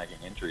couple of nagging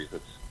injuries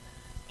that's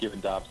given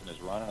Dobson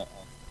his run. And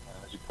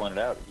as you pointed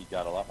out, he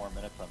got a lot more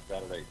minutes on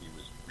Saturday. He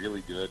was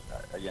really good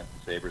against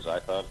the Sabres, I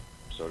thought.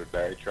 So did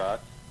Barry Trotz.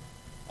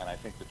 And I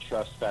think the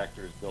trust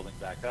factor is building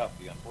back up.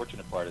 The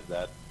unfortunate part is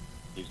that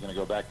he's going to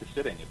go back to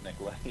sitting if Nick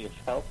Leddy is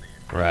healthy.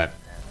 Right.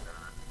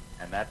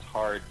 And that's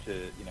hard to,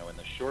 in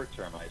the short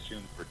term, I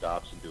assume, for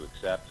Dobson to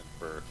accept and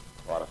for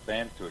a lot of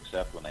fans to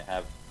accept when they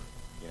have,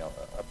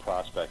 a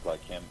prospect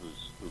like him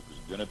who's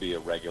going to be a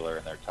regular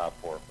in their top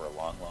 4 for a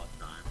long, long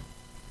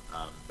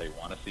time. They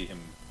want to see him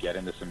get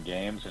into some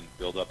games and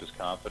build up his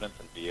confidence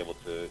and be able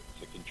to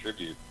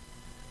contribute.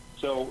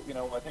 So,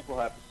 I think we'll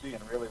have to see.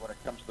 And really, when it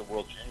comes to the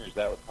World Juniors,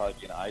 that would probably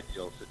be an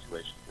ideal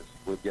situation because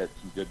we'll get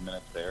some good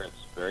minutes there.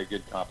 It's very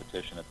good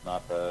competition. It's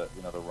not the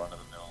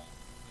run-of-the-mill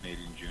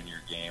Canadian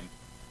junior game,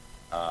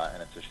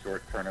 and it's a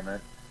short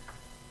tournament.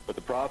 But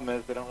the problem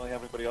is they don't really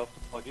have anybody else to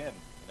plug in.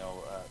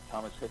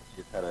 Thomas Hickey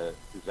has had a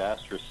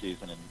disastrous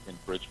season in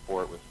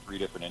Bridgeport with 3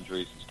 different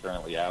injuries. He's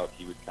currently out.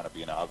 He would kind of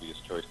be an obvious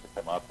choice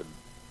to come up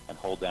and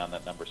hold down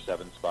that number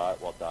 7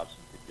 spot while Dobson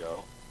could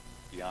go.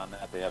 Beyond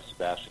that, they have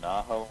Sebastian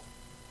Aho,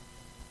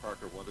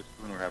 Parker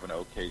Witherspoon, who are having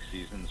okay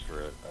seasons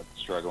for a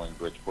struggling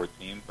Bridgeport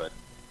team. But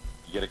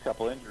you get a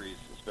couple injuries,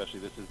 especially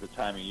this is the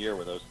time of year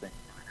where those things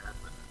can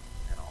happen.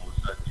 And all of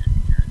a sudden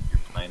you're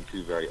playing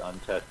 2 very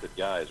untested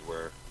guys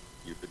where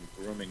you've been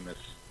grooming this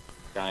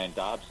guy in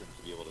Dobson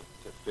to be able to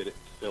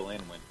fill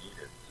in when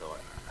needed. So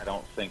I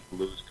don't think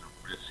Lou's going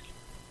to risk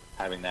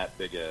having that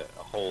big a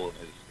hole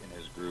in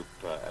his group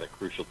at a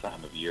crucial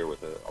time of year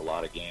with a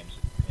lot of games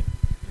in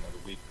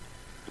the week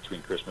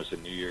between Christmas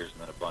and New Year's,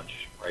 and then a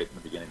bunch right in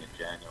the beginning of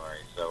January.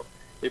 So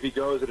if he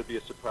goes, it'll be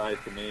a surprise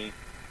to me.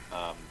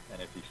 And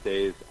if he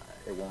stays,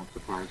 it won't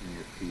surprise me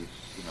if he's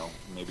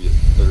maybe at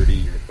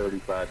 30 or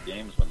 35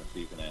 games when the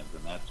season ends,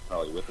 and that's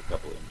probably with a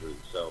couple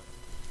injuries. So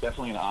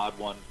definitely an odd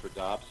one for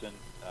Dobson,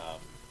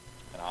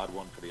 an odd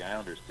one for the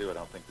Islanders too. I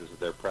don't think this is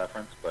their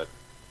preference, but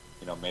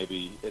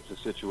maybe it's a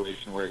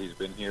situation where he's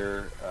been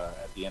here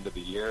at the end of the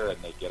year and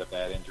they get a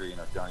bad injury.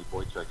 Johnny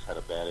Boychuk's had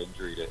a bad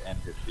injury to end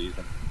his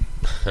season.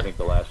 I think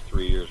the last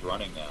 3 years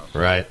running now. So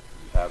right.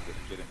 You have this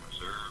kid in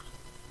reserve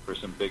for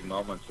some big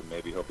moments, and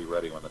maybe he'll be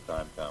ready when the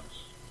time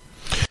comes.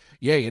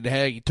 Yeah,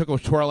 he took a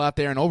twirl out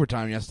there in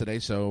overtime yesterday,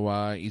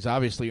 so he's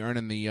obviously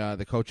earning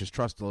the coach's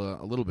trust a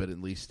little bit at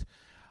least.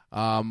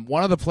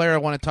 One other player I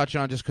want to touch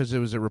on, just because there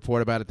was a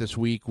report about it this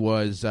week,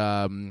 was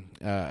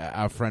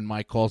our friend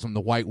Mike calls him the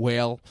White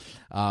Whale.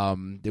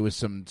 There was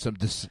some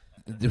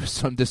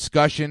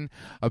discussion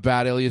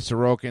about Ilya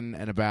Sorokin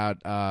and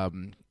about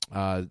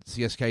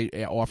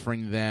CSK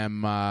offering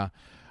them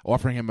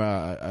offering him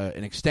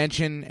an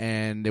extension,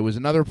 and there was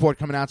another report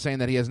coming out saying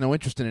that he has no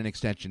interest in an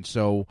extension.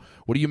 So,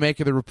 what do you make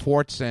of the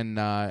reports? And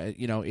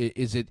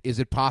is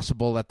it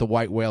possible that the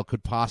White Whale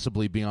could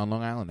possibly be on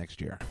Long Island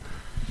next year?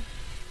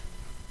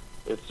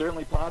 It's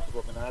certainly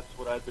possible. I mean, that's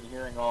what I've been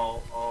hearing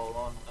all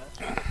along last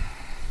year.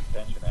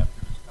 Extension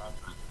after his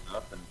contract is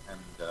up, and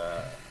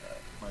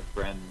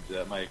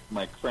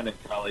my friend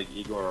and colleague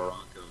Igor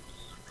Aranko,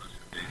 who's a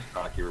Russian-based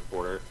hockey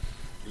reporter,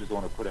 he was the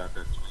one who put out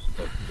that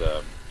tweet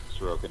that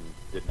Sorokin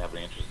didn't have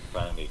any interest in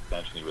signing the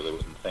extension. He really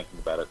wasn't thinking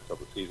about it until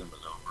the season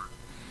was over,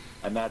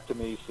 and that to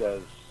me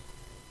says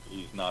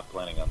he's not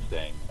planning on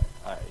staying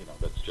there.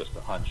 That's just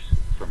a hunch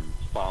from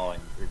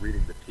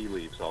reading the tea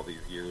leaves all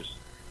these years,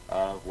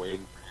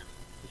 waiting for him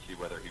to see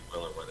whether he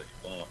will or whether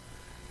he won't.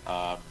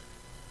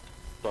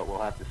 But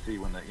we'll have to see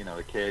when the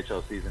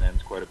KHL season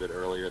ends quite a bit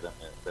earlier than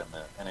the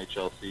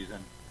NHL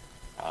season.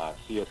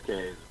 CSK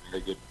is a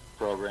very good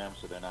program,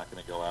 so they're not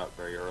going to go out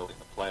very early in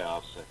the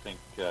playoffs. I think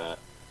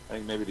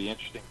maybe the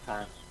interesting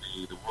time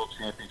will be the World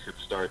Championship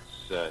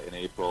starts in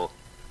April.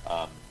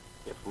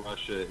 If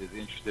Russia is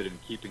interested in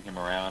keeping him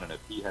around, and if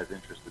he has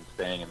interest in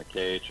staying in the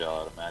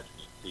KHL, I'd imagine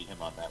you'd see him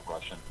on that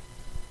Russian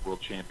World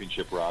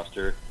Championship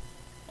roster.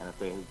 And if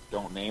they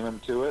don't name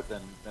him to it,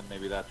 then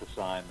maybe that's a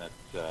sign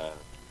that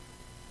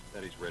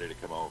he's ready to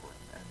come over.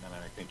 And then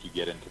I think you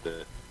get into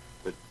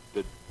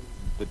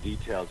the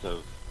details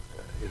of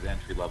his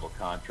entry-level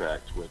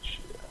contract, which,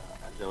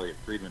 as Elliot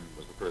Friedman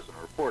was the person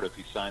to report, if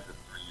he signs a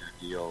 3-year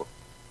deal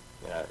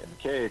in the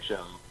KHL, he's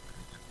 27,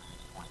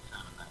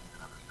 then he's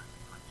another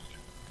 7-year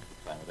deal. He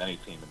can sign with any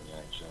team in the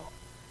NHL.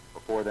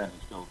 Before then,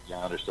 the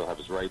Islanders still have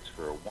his rights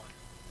for a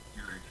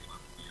 1-year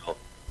entry-level deal,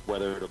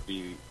 whether it'll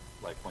be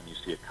like when you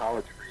see a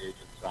college free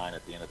agent sign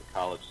at the end of the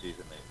college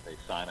season, they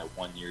sign a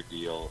 1-year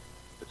deal.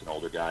 It's an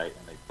older guy,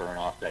 and they burn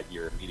off that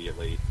year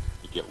immediately.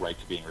 You get right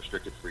to being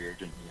restricted free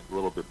agent. You get a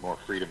little bit more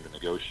freedom to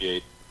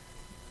negotiate.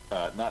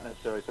 Not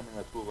necessarily something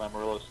that's Lou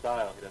Lamoriello's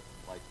style. He doesn't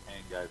like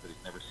paying guys that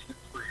he's never seen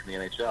free in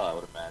the NHL, I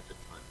would imagine.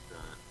 But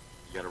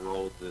you got to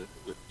roll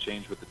with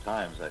change with the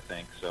times, I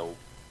think. So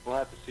we'll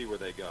have to see where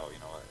they go.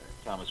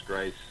 Thomas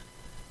Greiss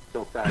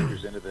still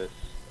factors into this.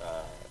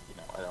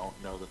 I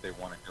don't know that they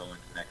want to go into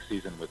next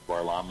season with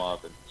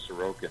Varlamov and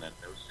Sorokin and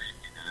no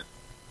safety net.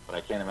 But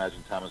I can't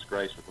imagine Thomas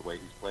Greiss, with the way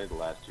he's played the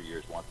last 2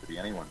 years, wants to be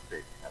anyone's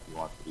safety net. He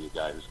wants to be a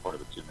guy who's part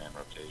of a 2-man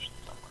rotation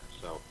somewhere.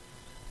 So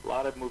a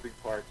lot of moving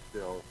parts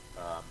still.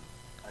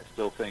 I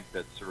still think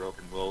that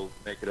Sorokin will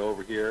make it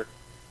over here.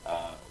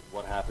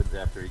 What happens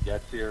after he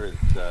gets here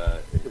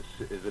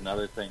is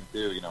another thing,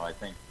 too. I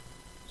think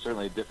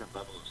certainly a different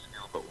level of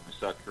skill. But when we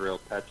saw Kirill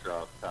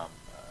Petrov come,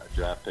 a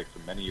draft pick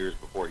from many years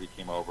before he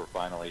came over,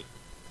 finally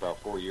about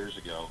 4 years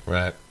ago,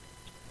 right,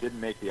 didn't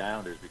make the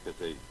Islanders because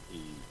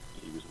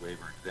he was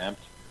waiver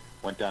exempt,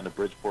 went down to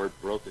Bridgeport,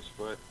 broke his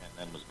foot, and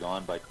then was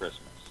gone by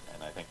Christmas.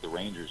 And I think the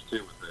Rangers,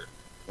 too, with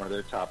one of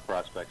their top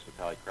prospects,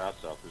 Vitaly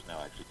Kravtsov, who's now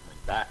actually coming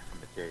back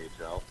from the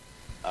KHL,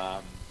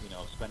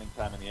 spending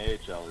time in the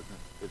AHL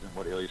isn't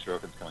what Ilya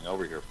Sorokin's coming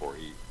over here for.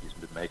 He's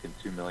been making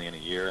 $2 million a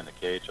year in the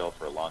KHL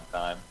for a long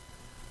time.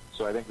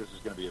 So I think this is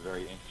going to be a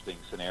very interesting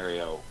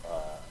scenario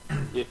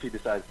if he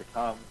decides to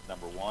come,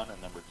 number one,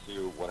 and number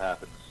two, what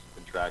happens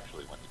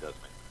contractually when he does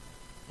make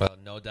it. Well,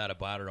 no doubt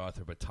about it,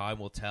 Arthur, but time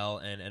will tell.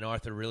 And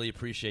Arthur, really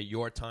appreciate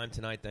your time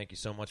tonight. Thank you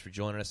so much for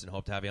joining us, and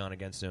hope to have you on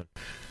again soon.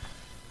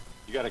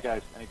 You got it,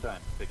 guys.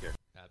 Anytime. Take care.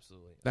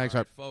 Absolutely. Thanks,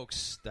 All right,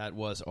 folks. That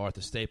was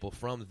Arthur Staple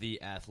from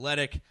The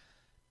Athletic.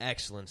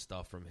 Excellent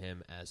stuff from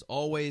him, as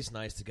always.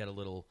 Nice to get a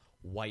little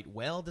White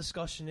Whale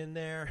discussion in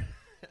there.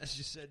 As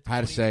you said,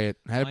 How to say it.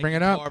 How to bring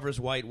it up. Carver's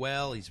White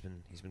Whale. He's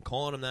been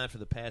calling him that for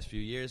the past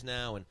few years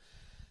now, and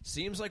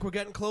seems like we're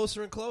getting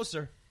closer and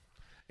closer.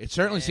 It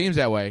certainly seems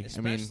that way.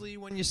 Especially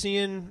when you're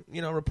seeing,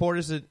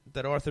 reporters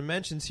that Arthur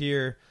mentions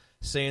here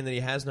saying that he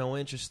has no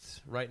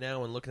interest right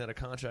now in looking at a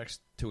contract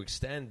to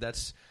extend.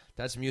 That's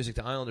music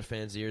to Islander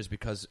fans' ears,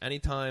 because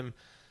anytime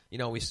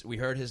we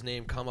heard his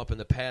name come up in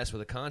the past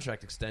with a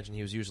contract extension,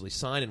 he was usually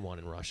signing one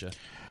in Russia.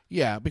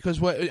 Yeah, because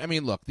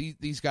look,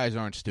 these guys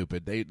aren't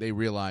stupid. They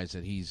realize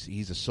that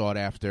he's a sought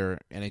after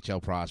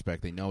NHL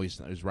prospect. They know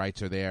his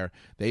rights are there.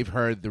 They've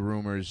heard the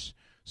rumors.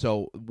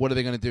 So what are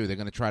they going to do? They're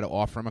going to try to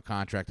offer him a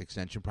contract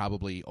extension,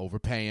 probably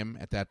overpay him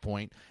at that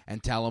point,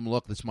 and tell him,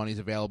 look, this money's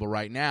available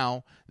right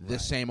now.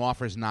 This same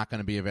offer is not going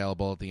to be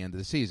available at the end of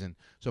the season.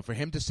 So for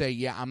him to say,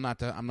 yeah, I'm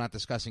not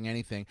discussing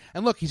anything,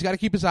 and look, he's got to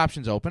keep his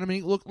options open.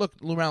 Look,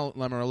 Lou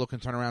Lamoriello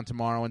can turn around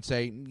tomorrow and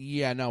say,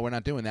 yeah, no, we're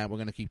not doing that. We're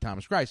going to keep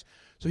Thomas Greiss.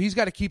 So he's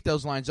got to keep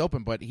those lines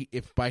open. But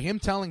if by him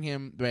telling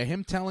them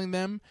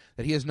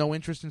that he has no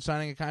interest in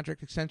signing a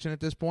contract extension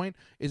at this point,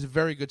 is a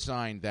very good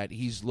sign that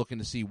he's looking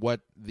to see what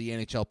the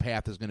NHL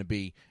path is going to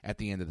be at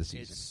the end of the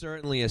season. It's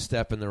certainly a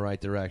step in the right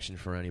direction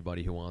for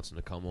anybody who wants him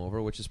to come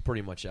over, which is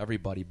pretty much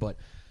everybody. But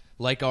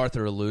like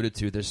Arthur alluded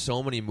to, there's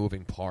so many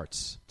moving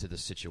parts to the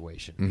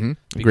situation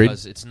Agreed.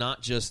 because it's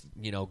not just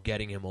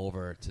getting him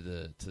over to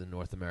the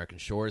North American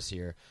shores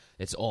here.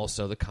 It's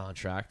also the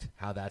contract,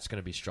 how that's going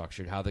to be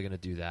structured, how they're going to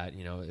do that.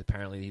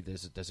 Apparently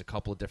there's a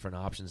couple of different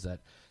options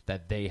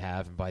that they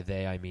have, and by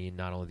they I mean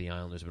not only the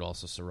Islanders but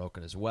also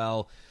Sorokin as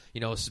well.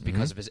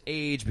 Because of his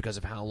age, because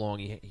of how long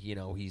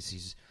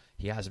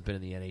he hasn't been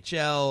in the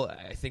NHL.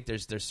 I think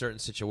there's certain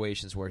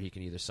situations where he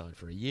can either sign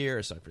for a year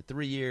or sign for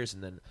 3 years,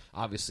 and then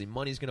obviously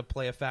money's going to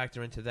play a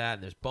factor into that,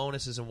 and there's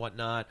bonuses and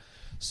whatnot.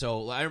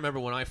 So I remember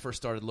when I first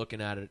started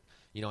looking at it,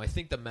 I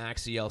think the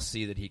max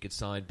ELC that he could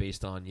sign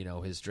based on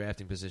his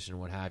drafting position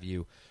and what have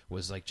you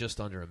was like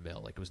just under $1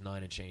 million, like it was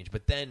 9 and change.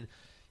 But then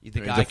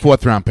the guy, he's a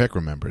fourth-round pick,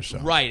 remember? So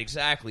right,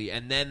 exactly,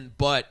 and then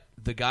but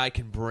the guy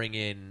can bring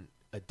in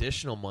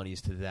additional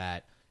monies to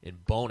that in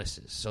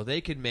bonuses. So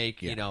they could make,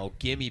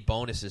 gimme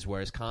bonuses where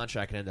his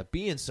contract can end up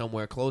being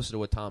somewhere closer to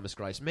what Thomas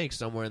Greiss makes,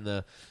 somewhere in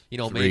the,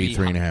 maybe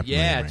 $3.5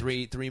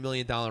 million $3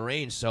 million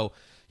range. So,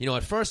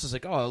 at first it's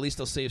like, at least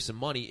they'll save some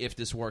money if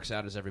this works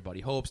out as everybody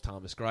hopes.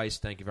 Thomas Greiss,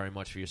 thank you very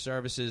much for your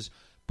services,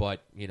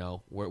 but,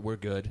 we're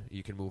good.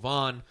 You can move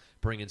on,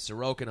 bring in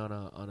Sorokin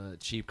on a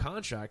cheap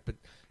contract. But,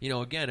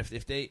 again,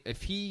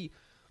 if he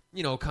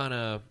kind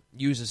of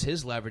uses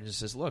his leverage and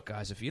says, look,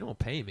 guys, if you don't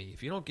pay me,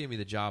 if you don't give me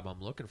the job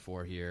I'm looking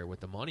for here with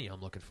the money I'm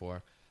looking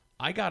for,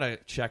 I got a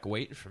check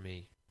waiting for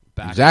me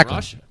back in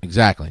Russia.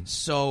 Exactly.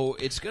 So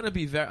it's going to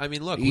be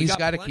look, he's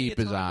got to keep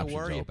his options to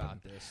worry open.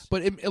 about this.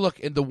 But look,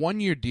 the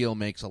 1-year deal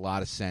makes a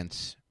lot of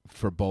sense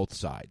for both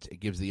sides.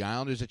 It gives the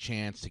Islanders a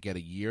chance to get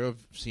a year of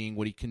seeing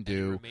what he can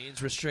do. And he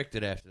remains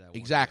restricted after that.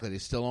 Exactly. They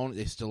still own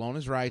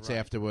his rights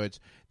afterwards.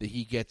 That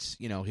he gets,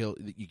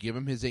 you give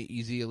him his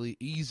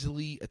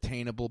easily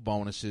attainable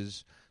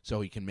bonuses,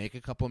 so he can make a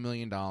couple $1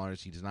 million.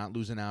 He's not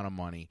losing out on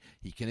money.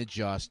 He can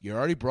adjust. You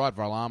already brought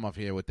Varlamov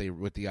here with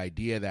the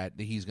idea that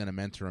he's going to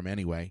mentor him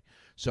anyway.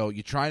 So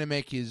you're trying to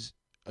make his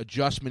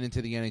adjustment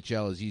into the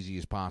NHL as easy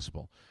as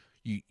possible.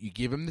 You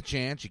give him the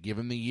chance, you give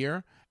him the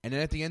year, and then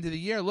at the end of the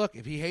year, look,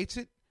 if he hates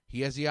it,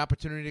 he has the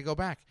opportunity to go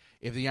back.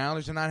 If the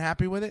Islanders are not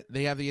happy with it,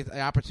 they have the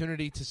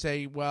opportunity to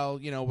say, well,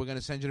 we're going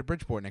to send you to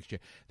Bridgeport next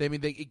year.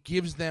 It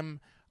gives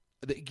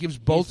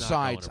both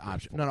sides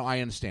options. No,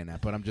 I understand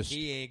that, but I'm just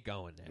he ain't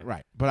going there,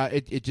 right? But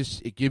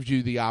it gives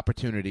you the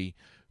opportunity.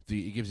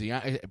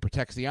 It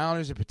protects the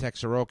Islanders, it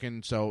protects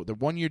Sorokin. So the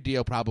 1-year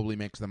deal probably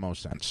makes the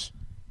most sense.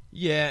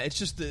 Yeah, it's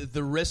just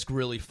the risk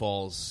really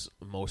falls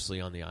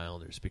mostly on the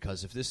Islanders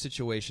because if this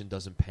situation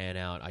doesn't pan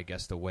out, I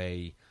guess the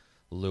way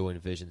Lou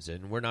envisions it,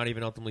 and we're not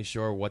even ultimately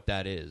sure what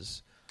that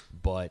is,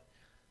 but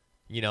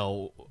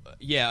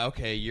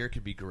a year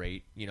could be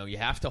great. You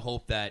have to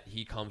hope that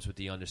he comes with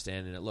the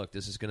understanding that, look,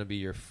 this is going to be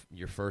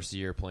your first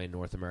year playing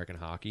North American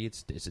hockey.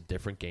 It's a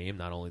different game,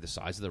 not only the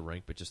size of the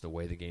rink, but just the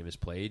way the game is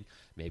played.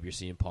 Maybe you're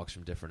seeing pucks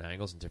from different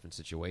angles and different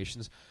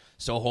situations.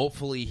 So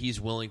hopefully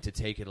he's willing to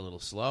take it a little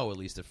slow, at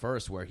least at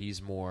first, where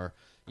he's more,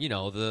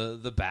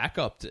 the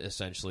backup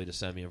essentially to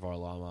Semyon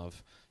Varlamov,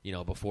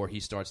 before he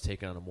starts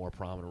taking on a more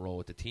prominent role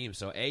with the team.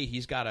 So A,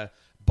 he's got to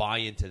buy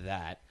into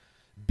that.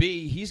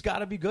 B, he's got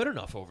to be good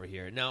enough over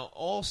here. Now,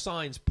 all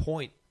signs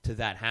point to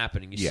that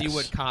happening. You see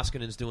what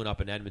Koskinen's doing up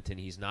in Edmonton.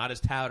 He's not as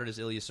touted as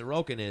Ilya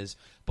Sorokin is,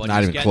 but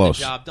he's getting the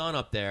job done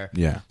up there.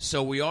 Yeah.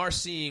 So we are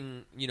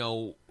seeing,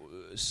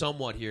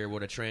 somewhat here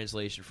what a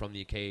translation from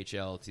the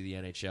KHL to the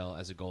NHL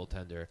as a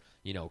goaltender,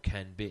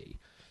 can be.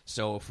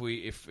 So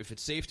if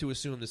it's safe to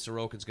assume that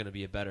Sorokin's going to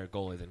be a better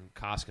goalie than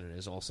Koskinen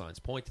is, all signs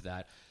point to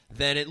that,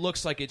 then it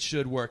looks like it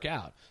should work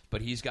out.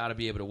 But he's got to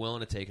be able to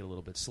willing to take it a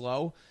little bit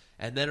slow.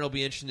 And then it'll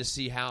be interesting to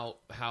see how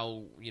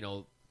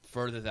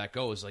further that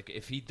goes. Like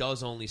if he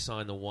does only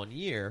sign the 1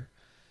 year,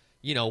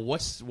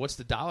 what's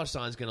the dollar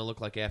signs going to look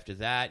like after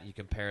that? You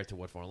compare it to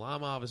what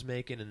Varlamov is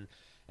making,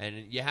 and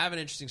you have an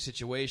interesting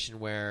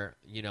situation where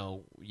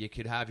you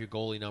could have your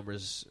goalie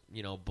numbers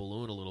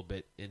balloon a little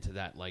bit into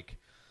that, like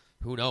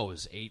who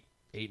knows,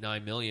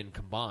 8-9 million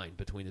combined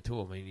between the two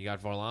of them. I mean, you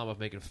got Varlamov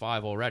making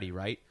 5 already,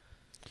 right?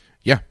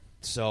 Yeah.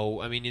 So,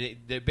 I mean,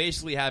 they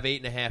basically have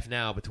 8.5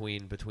 now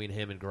between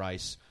him and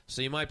Greiss.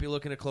 So you might be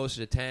looking at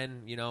closer to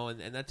 10,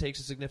 and that takes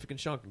a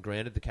significant chunk. And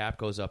granted, the cap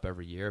goes up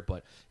every year,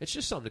 but it's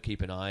just something to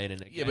keep an eye on.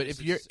 And again, but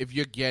if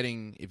you're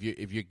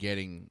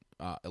getting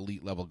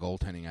elite level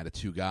goaltending out of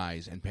 2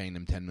 guys and paying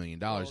them $10 million,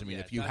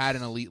 if you had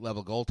an elite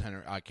level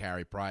goaltender,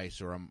 Carey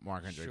Price or a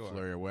Marc-Andre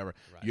Fleury or whoever,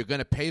 you're going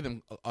to pay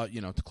them,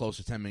 to close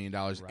to $10 million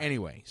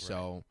anyway. Right.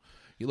 So.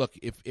 Look,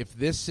 if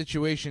this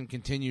situation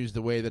continues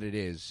the way that it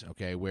is,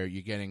 okay, where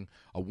you're getting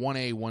a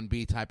 1A,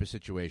 1B type of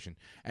situation,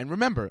 and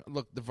remember,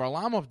 look, the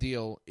Varlamov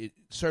deal, it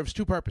serves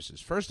 2 purposes.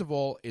 First of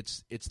all,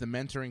 it's the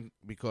mentoring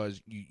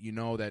because you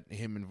know that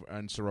him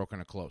and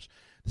Sorokin are close.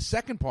 The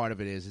second part of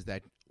it is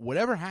that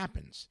whatever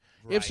happens,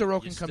 if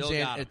Sorokin comes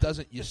in, it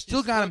doesn't. You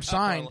still got him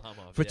signed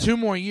for 2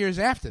 more years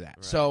after that.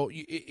 Right. So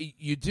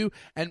you do,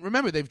 and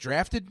remember they've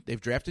drafted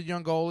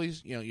young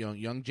goalies.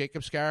 Young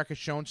Jacob Skarek has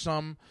shown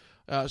some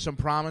some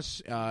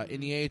promise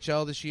in the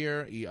AHL this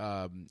year. He,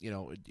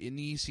 in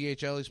the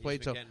ECHL he's played.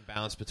 He's been getting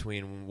bounced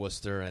between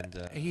Worcester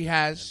and he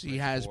has,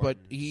 but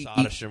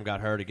Soderstrom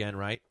got hurt again,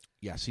 right?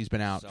 Yes, he's been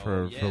out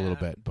for a little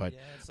bit, but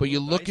you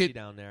look at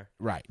down there,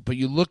 right. But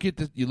you look at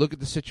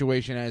the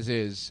situation as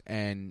is,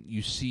 and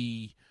you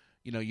see,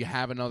 you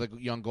have another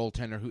young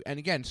goaltender who, and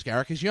again,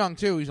 Skarek is young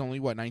too. He's only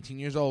 19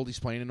 years old. He's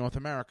playing in North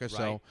America,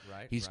 so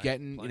he's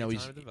getting,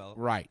 he's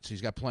right. So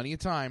he's got plenty of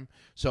time.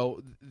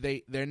 So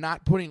they're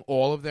not putting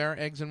all of their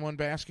eggs in one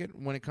basket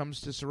when it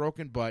comes to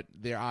Sorokin, but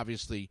they're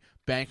obviously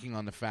banking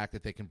on the fact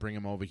that they can bring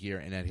him over here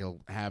and that he'll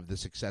have the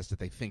success that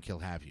they think he'll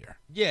have here.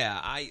 Yeah,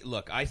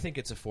 I think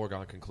it's a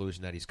foregone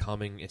conclusion that he's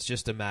coming. It's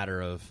just a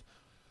matter of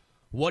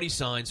what he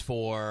signs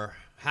for,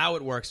 how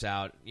it works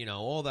out,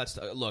 all that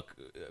stuff. Look,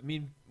 I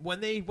mean, when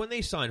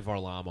they signed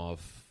Varlamov,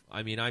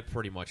 I mean, I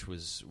pretty much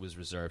was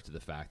reserved to the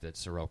fact that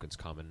Sorokin's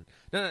coming.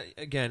 Now,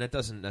 again, that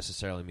doesn't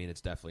necessarily mean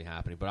it's definitely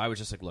happening, but I was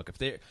just like, look,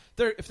 if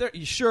they're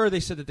sure, they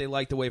said that they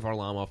liked the way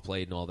Varlamov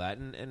played and all that,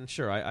 and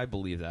sure, I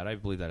believe that. I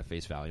believe that at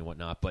face value and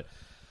whatnot, but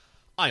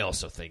I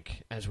also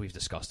think, as we've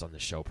discussed on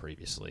this show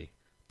previously,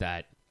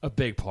 that a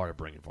big part of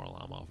bringing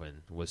Varlamov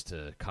in was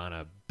to kind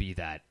of be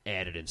that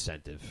added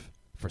incentive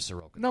for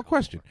Sorokin. No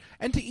question.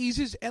 And to ease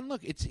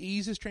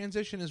his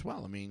transition as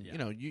well. I mean,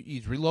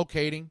 he's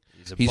relocating.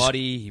 He's a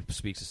buddy. He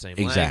speaks the same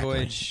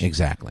language.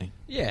 Exactly.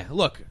 Yeah,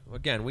 look,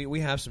 again,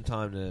 we have some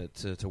time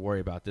to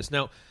worry about this.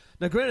 Now,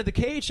 granted, the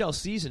KHL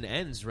season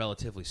ends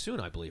relatively soon,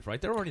 I believe, right?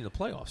 They're already in the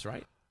playoffs,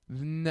 right?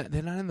 No,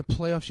 they're not in the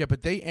playoffs yet,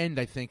 but they end,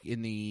 I think,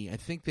 I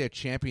think their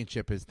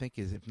championship is,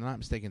 if I'm not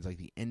mistaken, it's like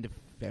the end of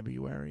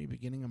February,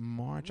 beginning of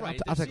March. Right.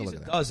 I'll take a look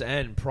at that. It does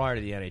end prior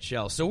to the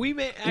NHL, so we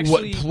may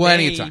actually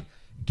of time.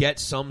 Get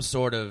some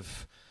sort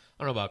of,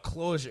 I don't know about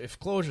closure, if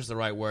closure is the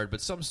right word,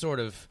 but some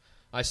sort of,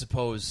 I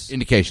suppose,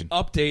 indication.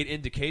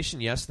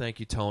 Yes, thank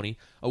you, Tony,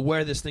 of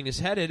where this thing is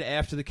headed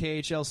after the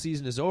KHL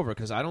season is over,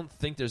 because I don't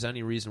think there's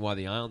any reason why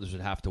the Islanders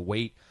would have to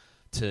wait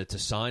to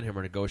sign him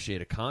or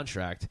negotiate a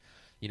contract.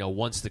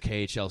 Once the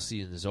KHL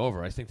season is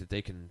over, I think that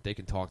they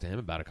can talk to him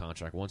about a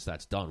contract once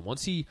that's done.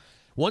 Once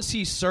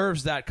he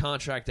serves that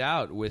contract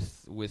out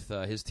with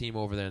his team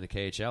over there in the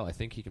KHL, I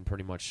think he can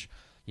pretty much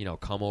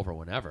come over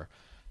whenever.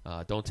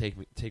 Don't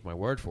take my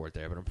word for it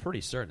there, but I'm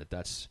pretty certain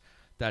that's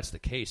the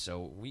case.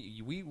 So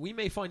we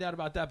may find out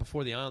about that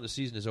before the Islanders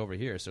season is over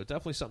here. So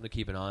definitely something to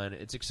keep an eye on.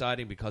 It's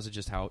exciting because of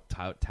just how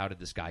touted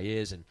this guy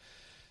is, and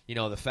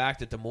the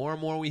fact that the more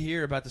and more we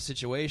hear about the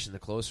situation, the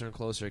closer and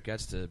closer it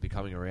gets to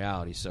becoming a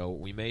reality. So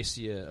we may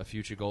see a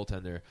future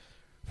goaltender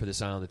for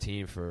this Islander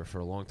team for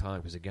a long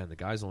time, because, again, the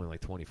guy's only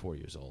like 24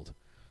 years old.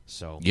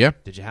 So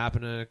did you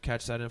happen to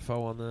catch that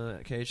info on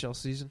the KHL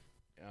season?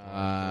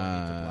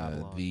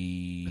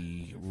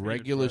 The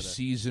regular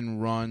season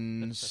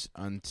runs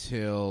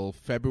until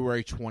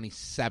February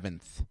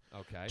 27th,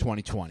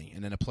 2020.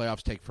 And then the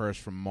playoffs take first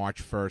from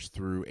March 1st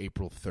through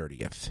April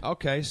 30th.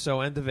 Okay,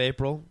 so end of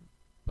April.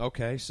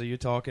 Okay, so you're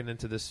talking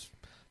into this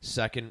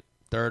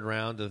third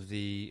round of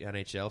the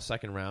NHL,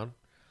 second round.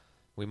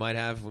 We might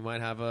have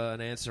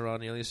an answer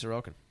on Ilya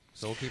Sorokin.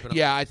 So we'll keep it up.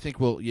 Yeah, I think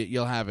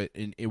you'll have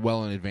it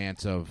well in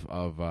advance of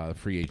the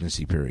free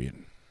agency period.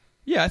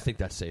 Yeah, I think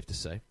that's safe to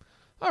say.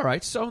 All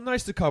right, so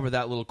nice to cover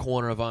that little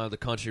corner of the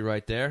country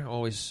right there.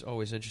 Always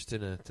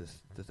interesting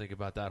to think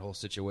about that whole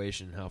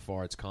situation, how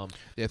far it's come.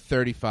 They're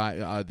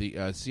 35. The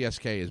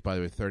CSK is, by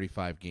the way,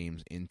 35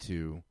 games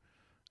into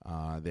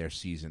their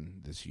season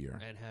this year.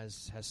 And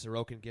has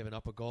Sorokin given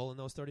up a goal in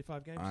those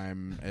 35 games?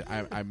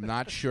 I'm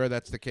not sure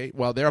that's the case.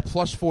 Well, they're a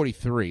plus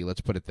 43.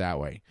 Let's put it that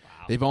way.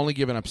 Wow. They've only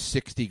given up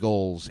 60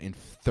 goals in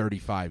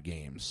 35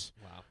 games.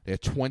 Wow. They're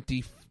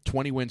 20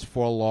 wins,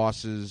 4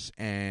 losses,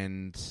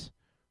 and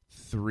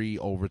 3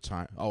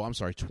 overtime. Oh, I'm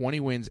sorry.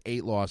 20 wins,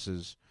 8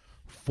 losses,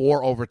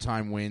 4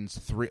 overtime wins,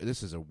 3.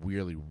 This is a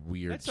really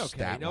weird stat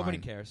line. Nobody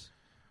cares.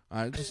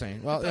 I'm just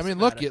saying. Well, I mean,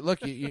 look,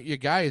 your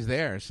guy is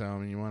there, so I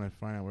mean, you want to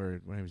find out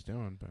what he was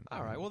doing. But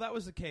all right, well, that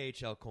was the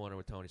KHL corner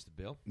with Tony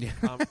Stabile. Yeah,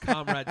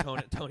 comrade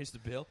Tony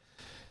Stabile.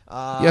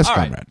 Yes,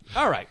 comrade.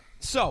 All right,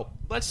 so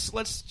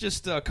let's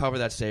just cover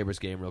that Sabres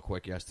game real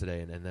quick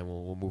yesterday, and then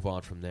we'll move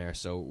on from there.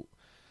 So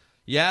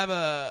we got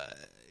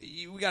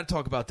to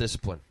talk about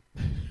discipline.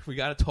 We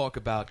got to talk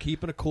about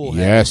keeping a cool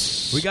head.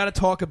 Yes. We got to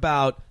talk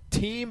about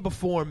team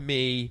before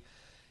me.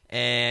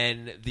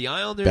 And the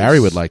Islanders, Barry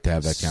would like to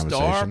have that conversation.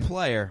 Star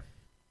player,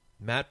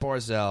 Matt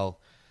Barzal,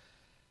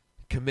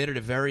 committed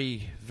a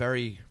very,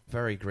 very,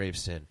 very grave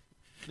sin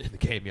in the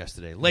game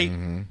yesterday. Late,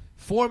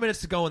 4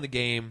 minutes to go in the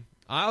game.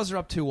 Isles are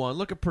up 2-1,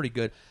 looking pretty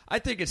good. I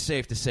think it's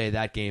safe to say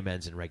that game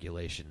ends in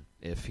regulation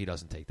if he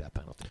doesn't take that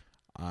penalty.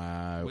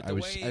 I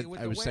was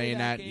saying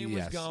that.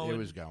 Yes, it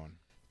was going.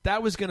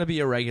 That was going to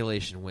be a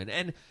regulation win.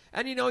 And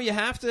you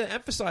have to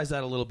emphasize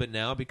that a little bit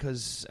now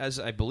because, as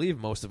I believe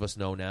most of us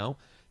know now,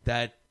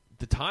 that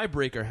the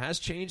tiebreaker has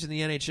changed in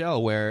the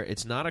NHL where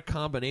it's not a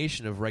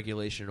combination of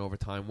regulation and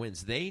overtime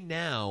wins. They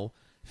now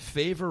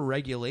favor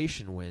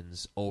regulation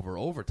wins over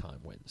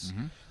overtime wins.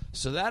 Mm-hmm.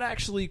 So that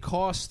actually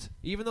cost,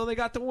 even though they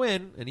got the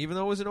win, and even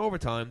though it was in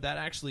overtime, that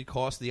actually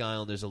cost the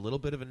Islanders a little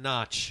bit of a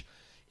notch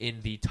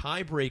in the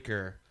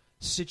tiebreaker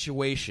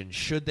situation,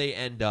 should they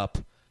end up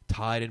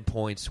tied in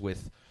points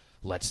with,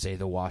 let's say,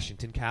 the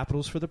Washington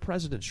Capitals for the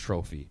President's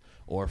Trophy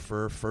or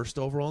for first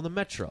overall in the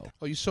Metro.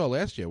 Oh, you saw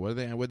last year. What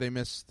did they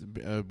miss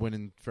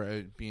winning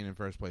for being in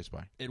first place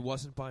by? It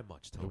wasn't by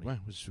much, Tony.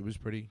 It was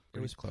pretty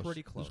close.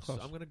 Pretty close.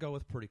 I'm going to go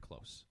with pretty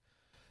close.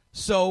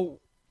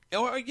 So,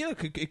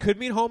 it could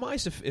mean home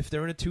ice if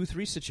they're in a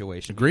 2-3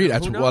 situation. Agreed.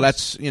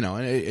 That's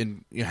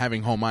and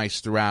having home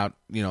ice throughout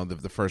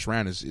the first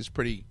round is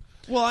pretty.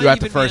 Well, throughout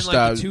the first the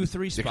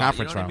 2-3 spot. conference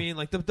you know what round. I mean?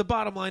 Like the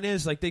bottom line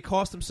is, like, they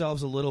cost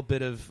themselves a little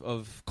bit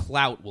of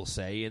clout, we'll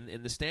say,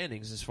 in the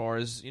standings as far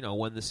as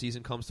when the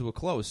season comes to a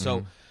close.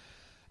 So,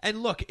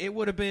 and look, it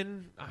would have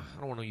been, I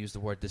don't want to use the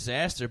word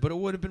disaster, but it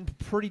would have been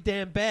pretty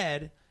damn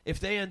bad if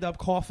they end up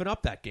coughing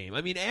up that game.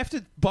 I mean,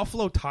 after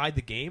Buffalo tied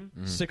the game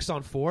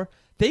 6-4,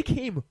 they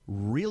came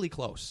really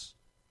close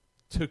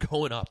to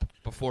going up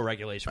before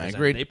regulation was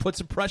agreed. They put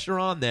some pressure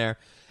on there,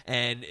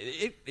 and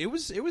it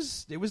was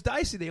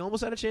dicey. They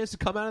almost had a chance to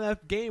come out of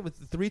that game with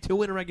the 3-2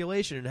 win in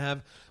regulation and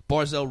have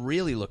Barzal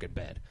really looking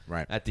bad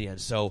at the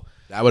end. So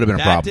that would have been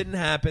a problem. That didn't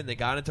happen. They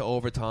got into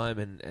overtime,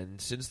 and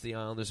since the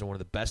Islanders are one of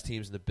the best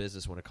teams in the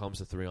business when it comes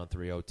to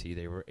 3-on-3 OT,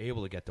 they were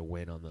able to get the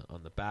win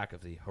on the back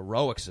of the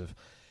heroics of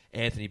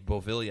Anthony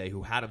Beauvillier,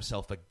 who had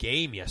himself a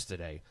game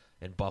yesterday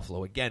in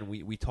Buffalo. Again,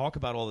 we talk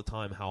about all the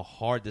time how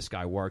hard this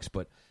guy works,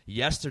 but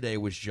yesterday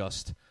was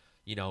just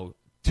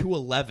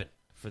 2-11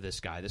 for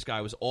this guy. This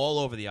guy was all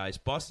over the ice,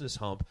 busting his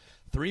hump.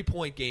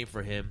 3-point game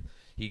for him.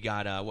 He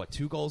got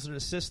 2 goals and an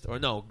assist, or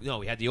no,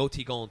 he had the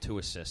OT goal and 2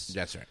 assists.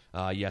 That's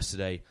right.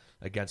 Yesterday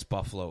against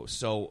Buffalo.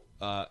 So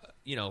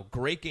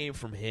great game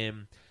from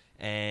him.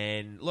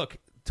 And look,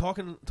 talk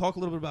a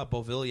little bit about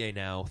Beauvillier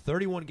now.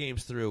 31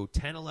 games through,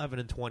 10, 11,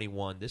 and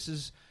 21.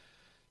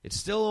 It's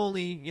still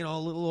only, a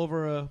little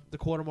over the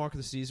quarter mark of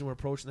the season. We're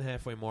approaching the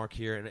halfway mark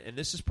here, and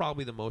this is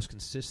probably the most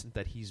consistent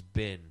that he's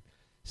been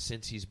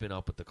since he's been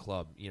up with the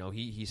club.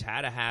 He's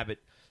had a habit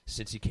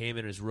since he came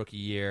in his rookie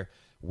year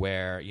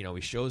where,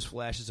 he shows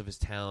flashes of his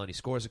talent. He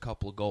scores a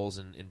couple of goals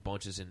in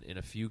bunches in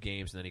a few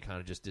games, and then he kind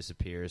of just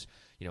disappears.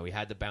 He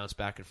had to bounce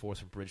back and forth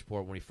from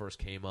Bridgeport when he first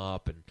came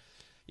up, and,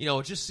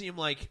 it just seemed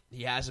like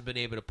he hasn't been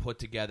able to put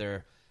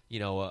together,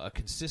 a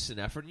consistent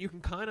effort. And you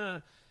can kind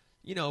of,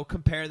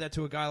 compare that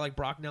to a guy like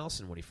Brock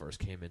Nelson when he first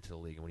came into the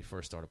league and when he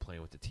first started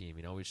playing with the team.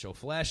 He'd show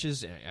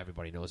flashes.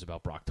 Everybody knows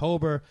about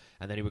Brocktober,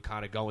 and then he would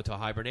kind of go into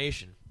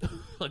hibernation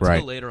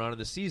until later on in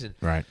the season.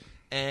 Right.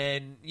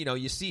 And,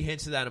 you see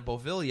hints of that in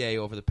Beauvillier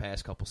over the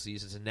past couple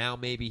seasons, and now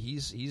maybe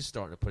he's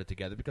starting to put it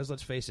together because,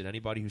 let's face it,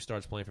 anybody who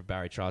starts playing for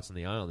Barry Trotz and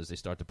the Islanders, they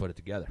start to put it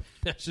together.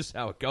 That's just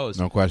how it goes.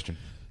 No question.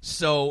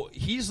 So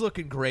he's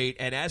looking great,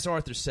 and as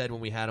Arthur said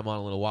when we had him on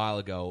a little while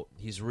ago,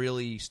 he's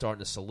really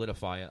starting to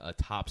solidify a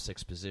top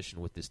 6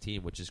 position with this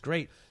team, which is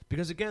great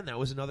because, again, that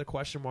was another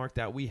question mark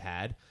that we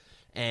had,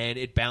 and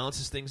it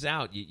balances things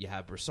out. You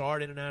have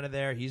Brassard in and out of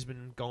there. He's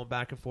been going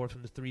back and forth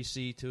from the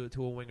 3C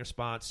to a winger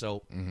spot,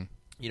 so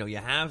you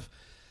have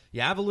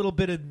a little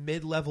bit of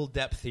mid-level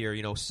depth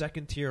here,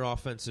 second-tier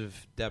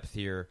offensive depth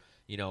here,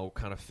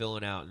 kind of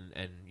filling out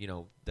and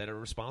that are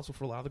responsible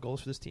for a lot of the goals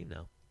for this team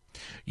now.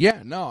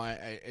 Yeah, no,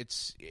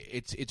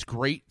 it's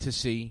great to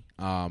see.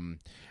 And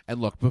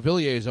look,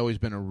 Beauvillier has always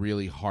been a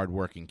really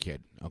hard-working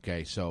kid.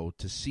 Okay, so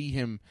to see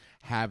him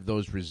have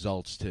those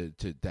results, to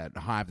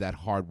have that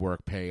hard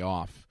work pay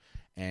off,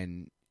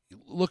 and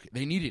look,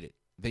 they needed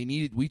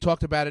it. We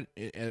talked about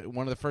it at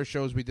one of the first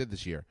shows we did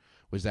this year.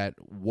 Was that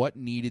what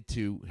needed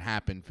to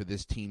happen for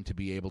this team to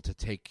be able to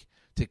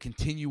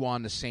continue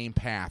on the same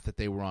path that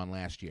they were on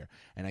last year?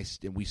 And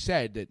we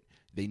said that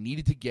they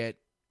needed to get.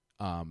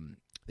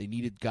 They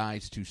needed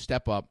guys to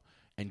step up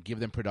and give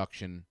them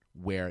production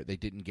where they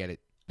didn't get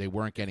it. They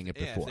weren't getting it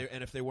before.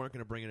 If they weren't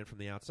going to bring it in from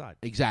the outside.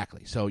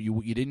 Exactly. So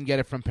you didn't get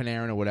it from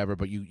Panarin or whatever,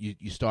 but you're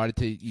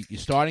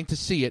starting to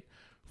see it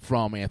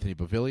from Anthony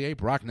Beauvillier.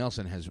 Brock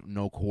Nelson has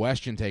no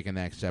question taken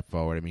that step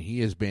forward. I mean, he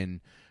has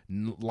been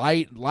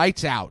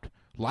lights out.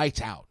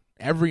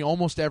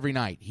 Almost every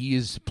night he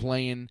is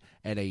playing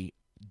at a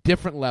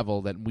different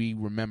level than we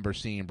remember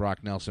seeing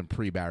Brock Nelson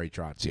pre-Barry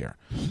Trotz here.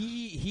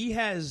 He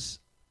has.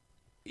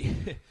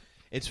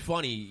 It's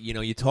funny,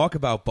 you talk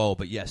about Bo,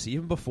 but yes,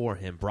 even before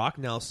him, Brock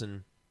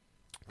Nelson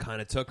kind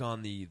of took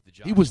on the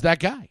job. He was that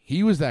guy.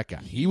 He was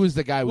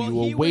the guy you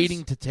were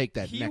waiting to take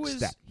that next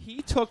step.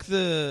 He took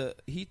the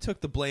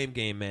blame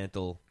game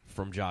mantle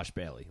from Josh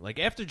Bailey. Like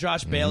after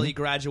Josh Bailey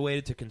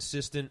graduated to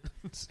consistent,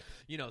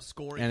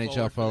 scoring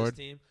NHL forward for this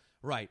team.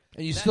 Right,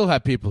 and you still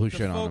have people who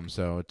shit on him.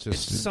 So it's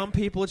just some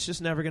people. It's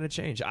just never going to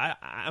change.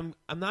 I'm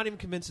not even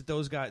convinced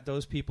that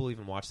those people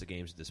even watch the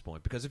games at this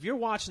point. Because if you're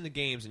watching the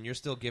games and you're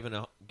still giving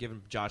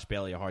Josh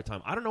Bailey a hard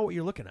time, I don't know what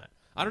you're looking at.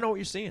 I don't know what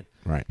you're seeing.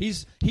 Right, he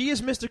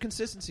is Mr.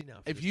 Consistency now.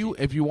 If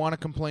you want to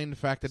complain the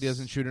fact that he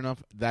doesn't shoot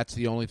enough, that's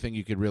the only thing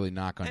you could really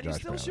knock on Josh Bailey.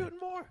 And he's still shooting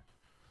more.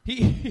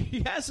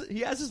 He has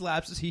his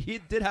lapses.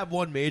 He did have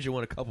one major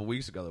one a couple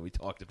weeks ago that we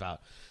talked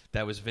about.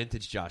 That was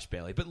vintage Josh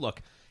Bailey. But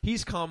look,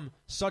 he's come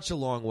such a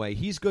long way.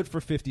 He's good for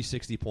 50,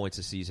 60 points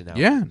a season now.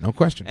 Yeah, no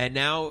question. And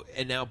now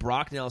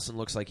Brock Nelson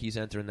looks like he's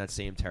entering that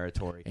same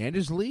territory.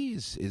 Anders Lee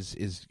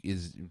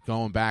is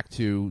going back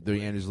to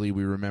the Anders Lee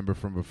we remember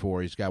from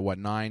before. He's got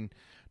 9,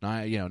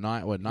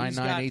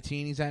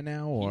 18 he's at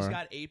now, or he's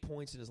got 8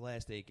 points in his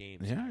last 8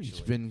 games. Yeah,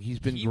 actually. he's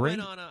been he great.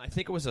 Went on I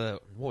think it was a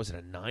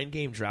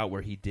 9-game drought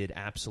where he did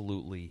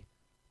absolutely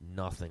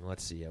nothing.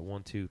 Let's see,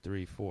 1, 2,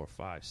 3, 4,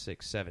 5,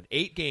 6, 7,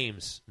 8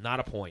 games, not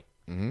a point.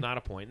 Not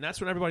a point. And that's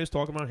when everybody was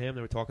talking about him.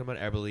 They were talking about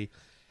Eberle.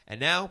 And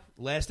now,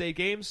 last 8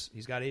 games,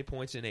 he's got 8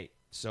 points in 8.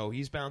 So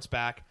he's bounced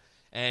back.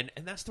 And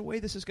that's the way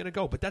this is going to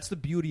go. But that's the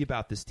beauty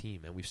about this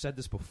team. And we've said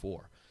this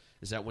before,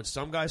 is that when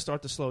some guys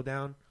start to slow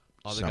down,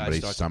 other guys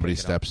start to somebody pick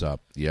it steps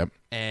up. Yep.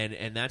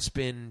 And that's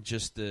been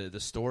just the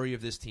story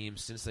of this team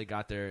since they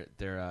got their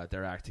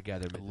act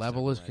together. The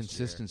level of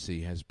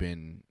consistency has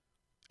been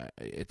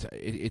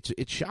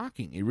it's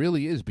shocking. It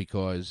really is,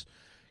 because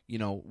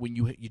when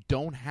you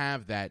don't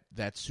have that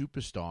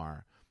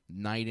superstar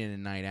night in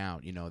and night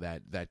out,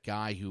 that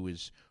guy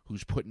who's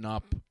putting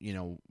up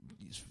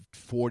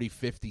 40,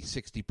 50,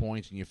 60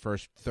 points in your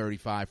first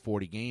 35,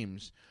 40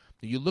 games.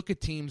 You look at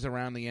teams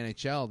around the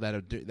NHL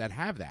that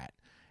have that.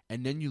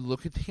 And then you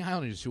look at the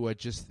Islanders, who are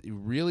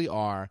really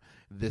are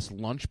this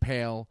lunch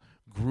pail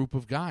group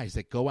of guys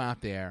that go out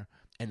there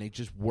and they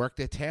just work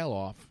their tail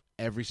off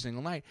every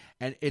single night.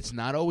 And it's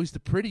not always the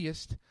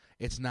prettiest.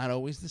 It's not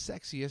always the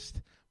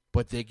sexiest,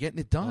 but they're getting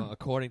it done.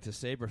 According to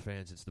Sabre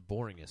fans, it's the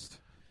boringest.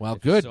 Well,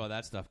 if good. You saw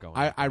that stuff going.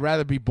 I'd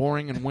rather be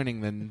boring and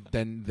winning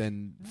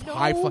than no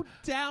high fly.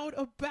 doubt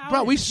about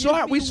Bro, it. we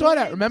saw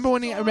that. Remember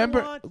when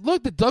Remember?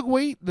 Look, the Doug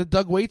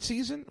Waite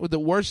season with the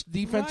worst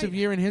defensive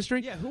year in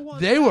history. Yeah, who won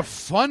They that? were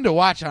fun to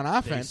watch on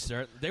offense.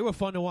 They were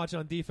fun to watch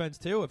on defense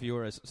too. If you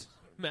were a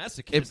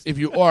masochist. If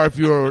you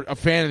were a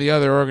fan of the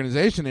other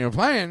organization they were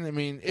playing, I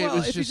mean, it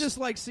was if you just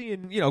like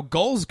seeing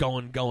goals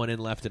going in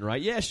left and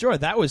right, yeah, sure,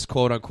 that was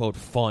quote unquote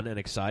fun and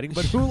exciting.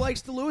 But who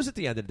likes to lose at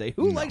the end of the day?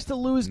 Who likes to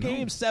lose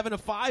games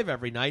 7-5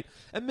 every night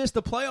and miss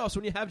the playoffs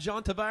when you have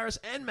John Tavares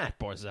and Matt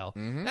Barzal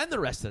and the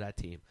rest of that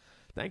team?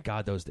 Thank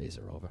God those days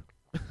are over.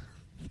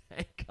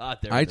 Thank God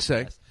they're. I'd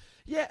say,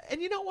 yeah,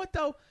 and you know what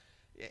though.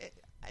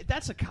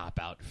 That's a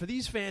cop-out. For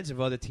these fans of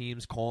other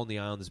teams calling the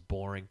Islanders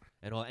boring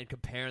and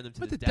comparing them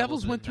to the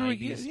Devils went through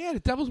 90s. Yeah,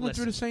 the Devils went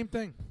through the same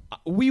thing.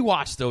 We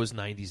watched those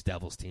 90s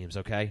Devils teams,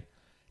 okay?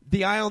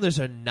 The Islanders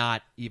are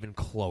not even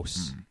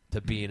close to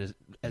being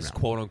as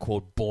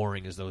quote-unquote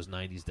boring as those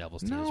 90s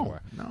Devils teams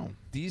were. No,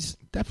 These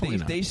definitely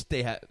not.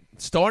 They have,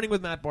 starting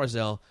with Matt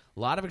Barzal, a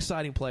lot of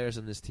exciting players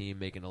in this team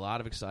making a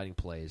lot of exciting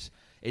plays.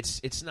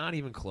 It's not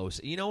even close.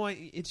 You know what?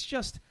 It's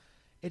just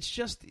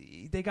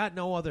they got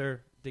no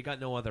other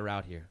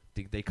out here.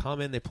 They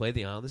come in, they play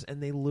the Islanders,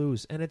 and they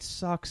lose. And it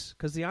sucks,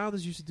 because the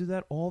Islanders used to do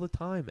that all the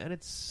time. And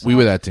it sucks. We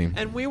were that team.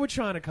 And we were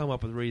trying to come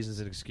up with reasons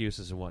and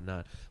excuses and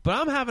whatnot. But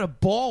I'm having a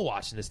ball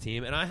watching this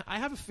team, and I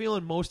have a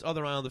feeling most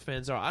other Islander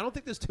fans are. I don't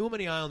think there's too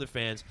many Islander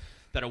fans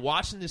that are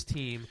watching this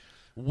team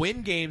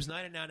win games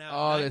night in, night out.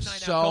 Oh, they're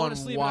so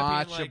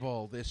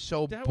unwatchable. They're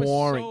so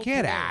boring.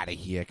 Get out of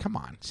here. Come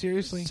on.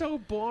 Seriously? It's so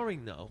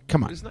boring, though.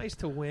 Come on. It's nice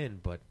to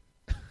win, but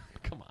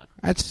come on.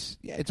 It's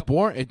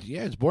boring.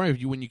 It's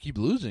boring when you keep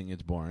losing.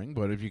 It's boring,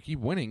 but if you keep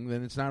winning,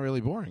 then it's not really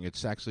boring.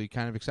 It's actually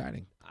kind of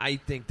exciting. I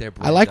think their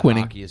I like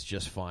winning. hockey is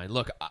just fine.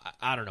 Look,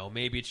 I don't know.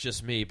 Maybe it's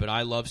just me, but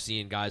I love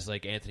seeing guys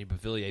like Anthony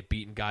Beauvillier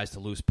beating guys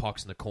to lose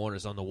pucks in the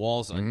corners on the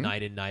walls on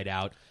night in, night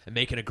out, and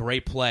making a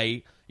great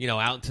play.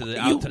 Out into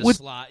the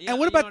slot. And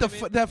what about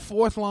that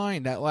fourth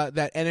line,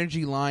 that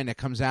energy line that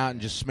comes out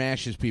and just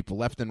smashes people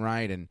left and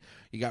right? And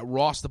you got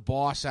Ross the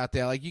Boss out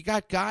there. Like, you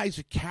got guys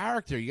with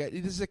character.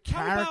 This is a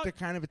character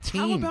kind of a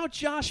team. How about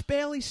Josh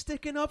Bailey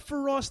sticking up for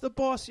Ross the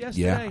Boss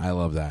yesterday? Yeah, I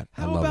love that.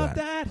 How about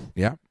that?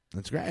 Yeah,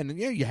 that's great. And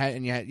you had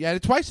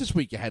it twice this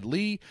week. You had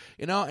Lee.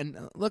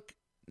 And look,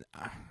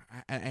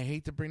 I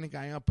hate to bring the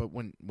guy up, but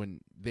when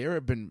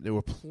there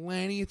were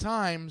plenty of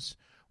times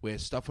where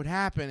stuff would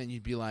happen, and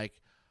you'd be like,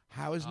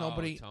 How is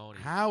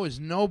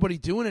nobody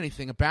doing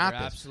anything about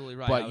You're this? Absolutely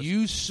right. But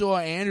you saw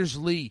Anders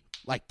Lee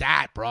like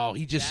that, bro.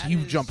 He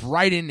jumped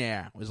right in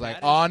there. It was like,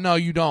 oh no,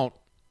 you don't.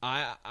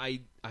 I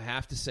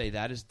have to say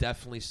that is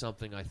definitely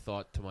something I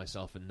thought to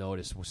myself and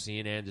noticed. We're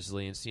seeing Anders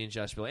Lee and seeing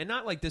Josh Bailey, and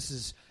not like this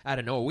is out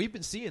of nowhere. We've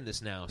been seeing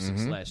this now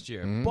since last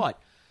year,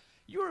 but.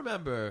 You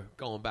remember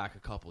going back a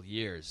couple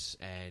years,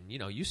 and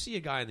you see a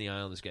guy in the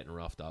Islanders getting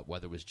roughed up,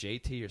 whether it was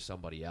JT or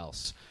somebody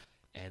else.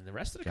 And the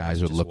rest of the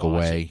guys would look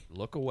away.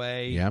 Look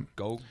away. Yep.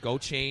 Go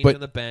change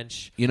on the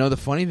bench. The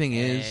funny thing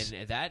is,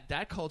 and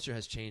that culture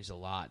has changed a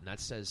lot, and that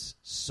says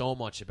so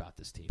much about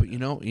this team. But you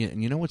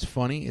know what's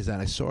funny is that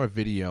I saw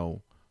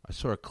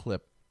a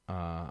clip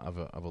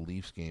of a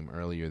Leafs game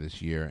earlier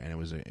this year, and it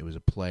was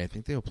a play. I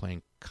think they were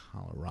playing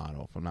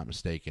Colorado, if I'm not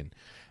mistaken,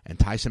 and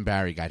Tyson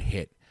Barrie got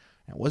hit.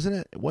 It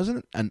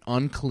wasn't an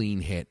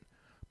unclean hit,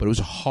 but it was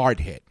a hard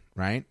hit.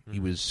 Right? Mm-hmm. He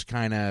was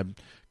kind of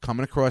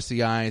coming across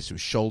the ice. It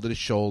was shoulder to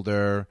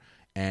shoulder,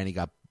 and he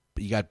got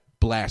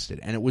blasted,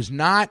 and it was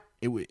not.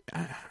 It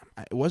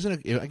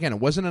wasn't. It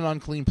wasn't an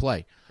unclean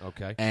play.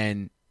 Okay.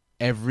 And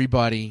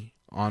everybody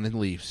on the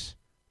Leafs,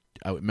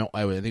 I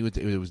think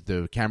it was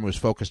the camera was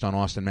focused on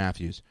Austin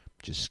Matthews,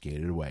 just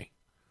skated away.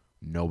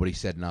 Nobody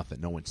said nothing.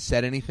 No one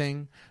said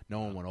anything. No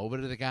one went over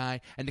to the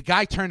guy. And the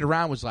guy turned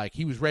around, was like,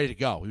 he was ready to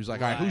go. He was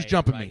like, all right, who's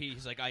jumping me?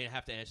 He's like, I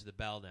have to answer the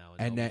bell now.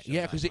 And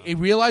because he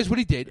realized what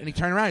he did, and he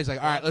turned around. He's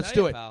like, all right, let's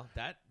do it. Pal,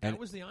 that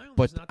was the Islanders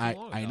but not too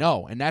long ago. I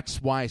know, and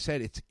that's why I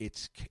said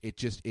it's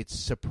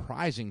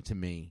surprising to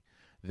me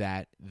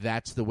that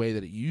that's the way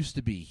that it used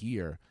to be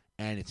here,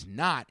 and it's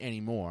not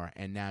anymore.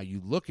 And now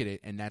you look at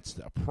it, and that's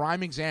a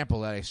prime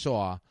example that I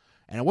saw,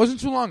 and it wasn't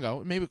too long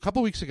ago, maybe a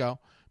couple weeks ago.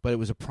 But it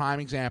was a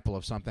prime example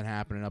of something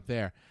happening up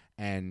there,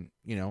 and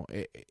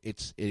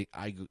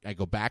I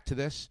go back to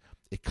this.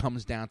 It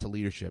comes down to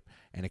leadership,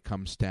 and it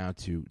comes down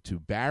to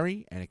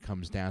Barry, and it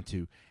comes down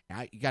to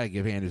you got to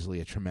give Anders Lee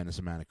a tremendous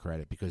amount of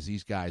credit because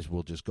these guys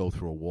will just go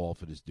through a wall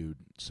for this dude.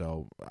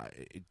 So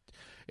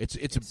it's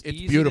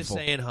easy beautiful.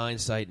 to say in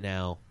hindsight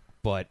now.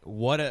 But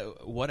what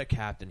a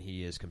captain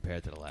he is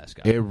compared to the last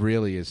guy. It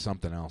really is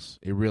something else.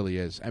 It really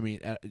is. I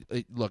mean,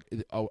 look,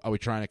 are we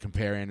trying to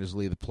compare Anders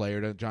Lee, the player,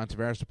 to John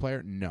Tavares, the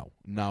player? No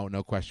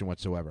question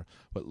whatsoever.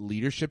 But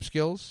leadership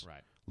skills,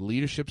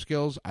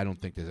 I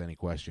don't think there's any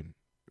question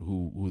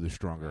who the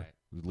stronger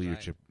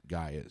leadership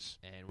guy is.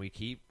 And we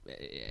keep,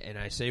 and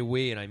I say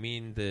we, and I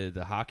mean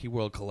the hockey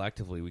world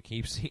collectively, we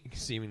keep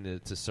seeming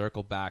to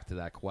circle back to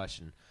that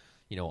question.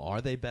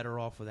 Are they better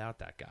off without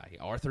that guy?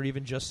 Arthur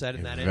even just said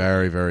in that interview.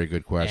 Very, very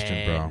good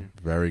question, bro.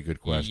 Very good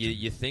question.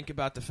 You think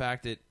about the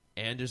fact that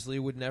Anders Lee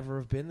would never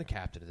have been the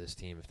captain of this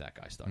team if that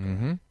guy stuck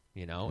around.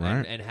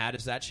 Right. And how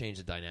does that change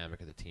the dynamic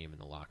of the team in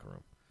the locker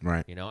room?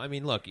 Right. I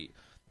mean, look,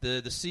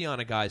 the C on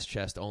a guy's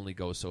chest only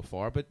goes so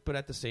far, but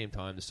at the same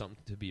time, there's something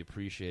to be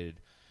appreciated.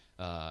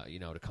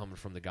 To coming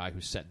from the guy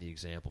who set the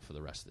example for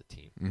the rest of the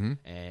team,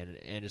 and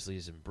Anders Lee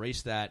has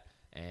embraced that.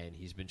 And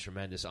he's been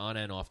tremendous on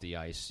and off the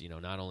ice,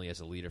 not only as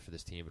a leader for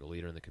this team, but a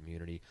leader in the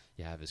community.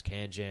 You have his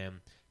Can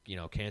Jam,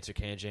 Cancer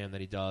Can Jam that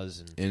he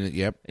does.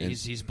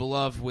 He's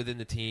beloved within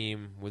the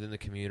team, within the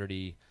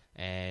community,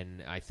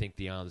 and I think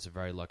the Islanders are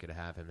very lucky to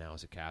have him now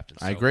as a captain.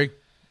 So, I agree.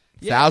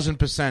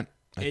 1,000%.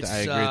 I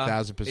agree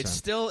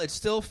 1,000%. It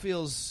still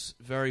feels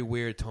very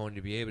weird, Tony,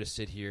 to be able to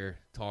sit here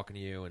talking to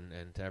you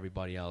and to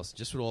everybody else,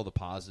 just with all the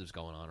positives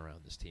going on around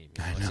this team.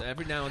 So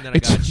every now and then I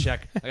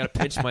got to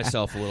pinch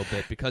myself a little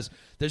bit because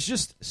there's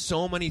just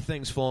so many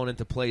things falling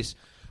into place.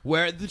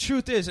 Where the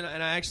truth is, and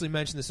I actually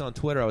mentioned this on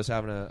Twitter, I was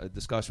having a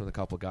discussion with a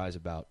couple of guys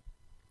about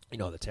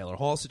the Taylor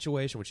Hall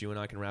situation, which you and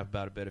I can rap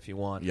about a bit if you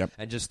want,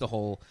 and just the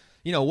whole,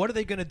 what are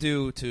they going to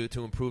do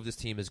to improve this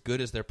team as good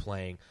as they're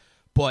playing?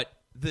 But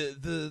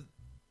the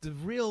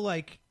real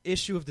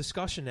issue of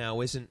discussion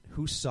now isn't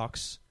who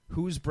sucks,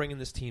 who's bringing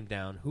this team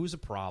down, who's a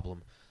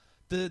problem.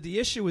 The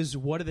issue is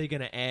what are they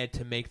going to add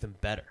to make them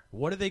better?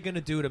 What are they going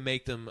to do to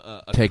make them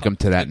take them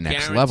to that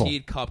next level,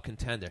 guaranteed cup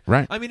contender?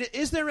 Right. I mean,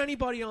 is there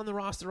anybody on the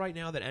roster right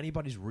now that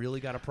anybody's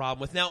really got a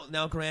problem with?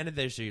 Now, granted,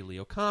 there's your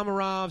Leo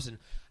Komarovs,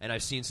 and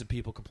I've seen some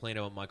people complain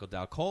about Michael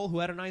Dal-Cole, who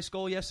had a nice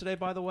goal yesterday,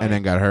 by the way, and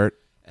then got hurt.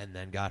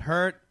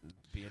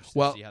 Be interested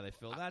to see how they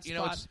fill that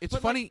spot. It's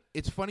funny.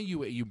 It's funny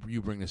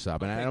you bring this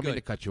up, and I don't mean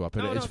to cut you up,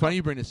 but it's funny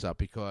you bring this up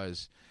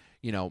because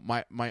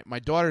my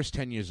daughter's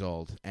 10 years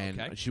old, and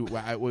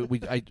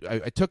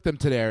I took them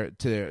to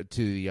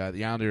the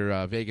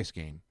Islander Vegas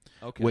game,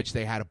 which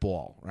they had a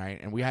ball, right?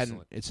 And we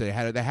hadn't. They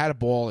had a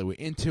ball. They were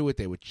into it.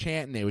 They were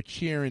chanting. They were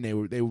cheering.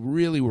 They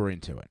really were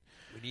into it.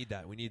 We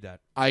need that.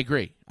 I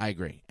agree.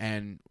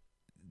 And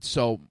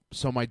so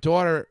my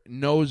daughter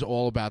knows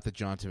all about the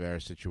John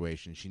Tavares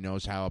situation. She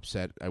knows how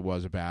upset I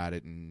was about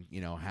it, and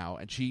how.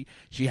 And she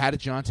had a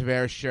John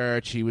Tavares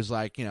shirt. She was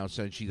like,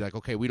 so she's like,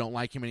 okay, we don't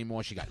like him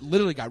anymore. She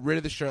literally got rid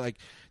of the shirt. Like,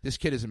 this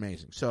kid is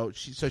amazing. So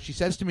she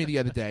says to me the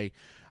other day,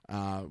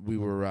 we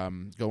were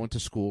going to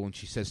school, and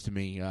she says to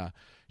me,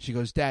 she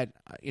goes, Dad,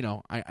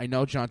 I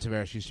know John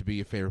Tavares used to be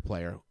your favorite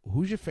player.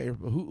 Who's your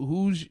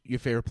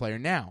favorite player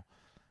now?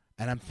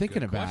 And I'm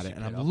thinking about it,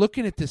 and I'm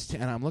looking at this,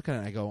 and I'm looking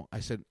at it,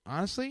 I said,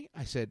 honestly,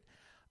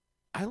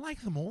 I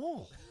like them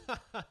all.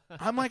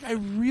 I'm like, I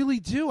really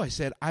do. I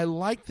said, I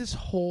like this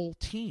whole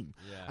team.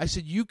 Yeah. I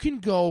said, you can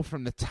go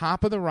from the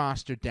top of the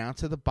roster down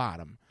to the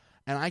bottom,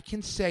 and I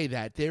can say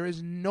that there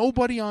is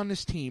nobody on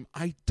this team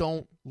I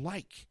don't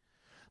like.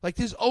 Like,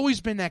 there's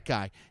always been that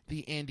guy,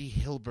 the Andy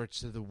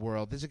Hilberts of the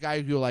world. There's a guy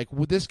who you're like,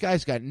 well, this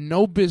guy's got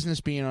no business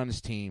being on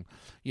his team.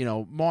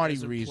 Marty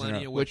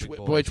Reasoner,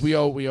 which we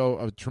owe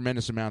a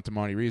tremendous amount to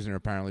Marty Reasoner,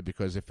 apparently,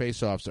 because the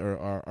face-offs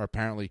are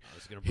apparently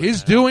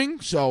his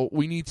doing. So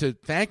we need to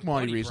thank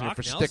Marty Reasoner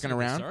for sticking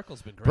around.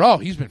 Bro,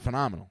 he's been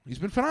phenomenal. He's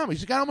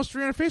got almost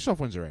 300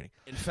 face-off wins already.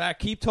 In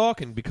fact, keep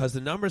talking, because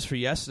the numbers for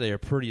yesterday are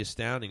pretty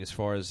astounding as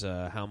far as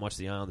how much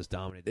the Islanders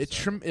dominated.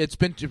 It's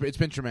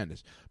been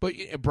tremendous. But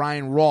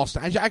Brian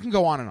Ralston, I can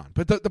go on and on.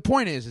 But the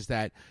point is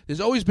that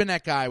there's always been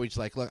that guy which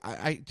like, look,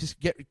 I just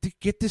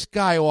get this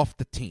guy off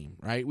the team,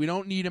 right? We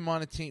don't need him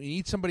on a team. We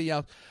need somebody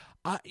else.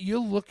 You're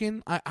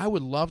looking. I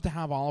would love to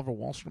have Oliver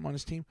Wahlstrom on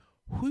his team.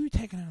 who are you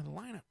taking out of the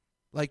lineup?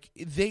 Like,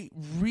 they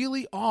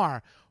really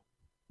are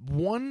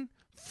 1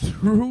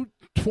 through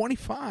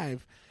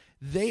 25.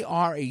 They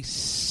are a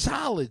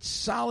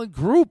solid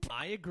group.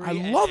 I agree.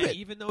 I love it.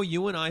 Even though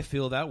you and I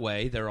feel that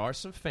way, there are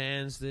some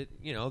fans that,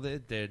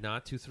 they're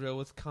not too thrilled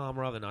with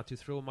Komarov. They're not too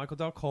thrilled with Michael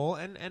Del Cole,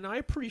 and I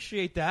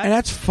appreciate that. And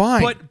that's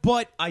fine.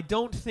 But I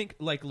don't think,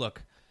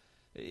 look,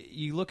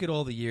 you look at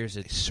all the years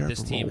that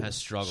this team has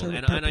struggled,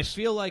 and I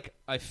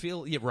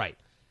feel, yeah, right.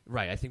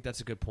 I think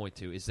that's a good point,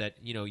 too, is that,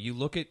 you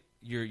look at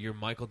your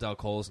Michael Del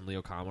Coles and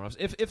Leo Komarovs.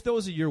 If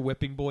those are your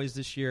whipping boys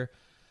this year,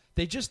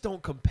 they just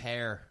don't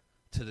compare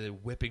to the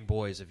whipping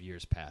boys of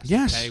years past.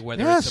 Yes. Okay?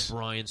 Whether it's a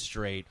Brian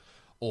Strait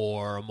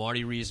or a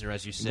Marty Reasoner,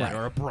 as you said,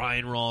 or a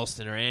Brian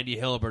Ralston or Andy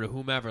Hilbert or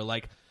whomever.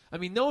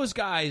 Those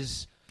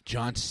guys.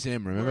 John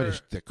Sim. Remember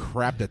the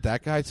crap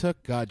that guy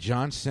took? God,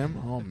 John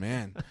Sim? Oh,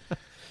 man.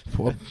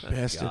 Poor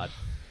bastard. God.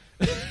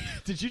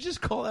 Did you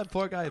just call that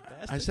poor guy a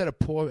bastard? I said a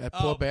poor bastard.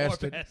 Poor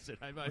bastard.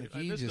 I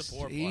missed the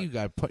poor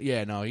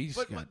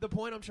part. But the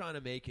point I'm trying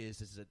to make is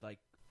that,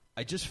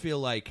 I just feel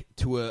like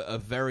to a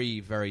very,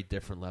 very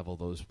different level,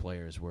 those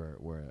players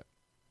were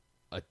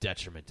a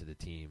detriment to the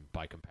team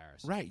by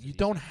comparison. Right. You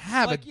don't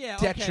have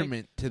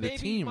detriment to the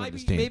team on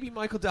this team. Maybe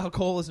Michael Del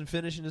Cole isn't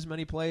finishing as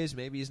many plays.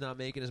 Maybe he's not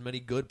making as many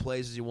good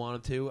plays as you want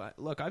him to.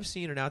 Look, I've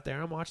seen it out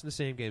there. I'm watching the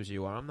same games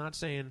you are. I'm not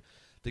saying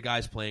the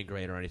guy's playing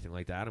great or anything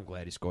like that. I'm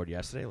glad he scored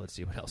yesterday. Let's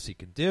see what else he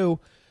can do.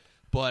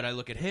 But I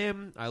look at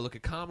him. I look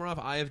at Komarov.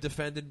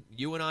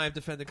 You and I have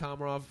defended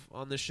Komarov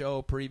on this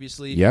show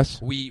previously.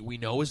 Yes. We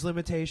know his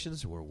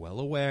limitations. We're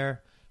well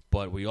aware.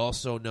 But we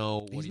also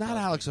know he's not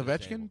Alex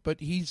Ovechkin, but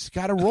he's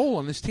got a role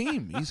on this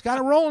team.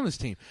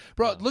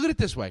 Bro. Look at it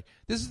this way.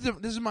 This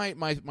is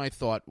my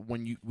thought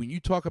when you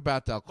talk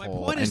about Del Cole.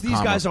 My point is these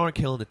Komarov. guys aren't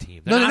killing the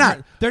team. They're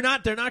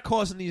not. They're not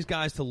causing these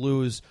guys to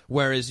lose.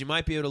 Whereas you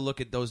might be able to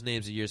look at those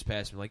names of years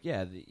past and be like,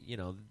 yeah,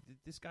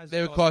 these guys.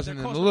 They were causing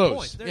them to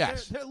lose.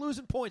 Points. They're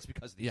losing points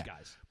because of these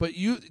guys. But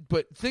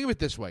think of it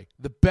this way: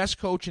 the best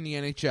coach in the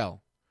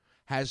NHL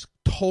has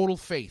total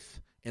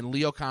faith in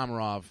Leo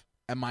Komarov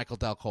and Michael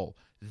Del Cole.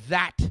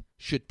 That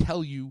should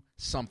tell you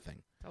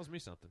something. Tells me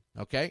something.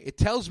 Okay? It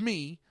tells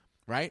me,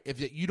 right,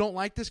 if you don't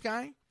like this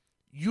guy,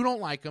 you don't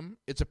like him,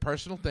 it's a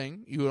personal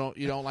thing. You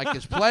don't like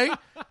his play,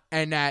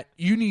 and that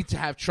you need to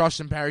have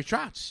trust in Barry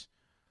Trotz.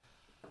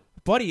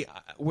 Buddy,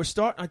 we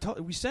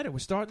said it. We're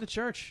starting the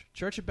church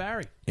of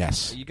Barry.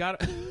 Yes. You got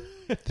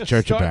the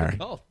Church of Barry.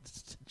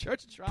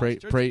 Church of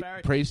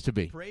Trotz. Praise to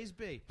be. Praise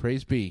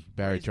be.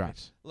 Barry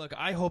Trotz. Look,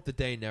 I hope the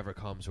day never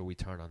comes where we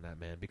turn on that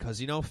man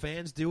because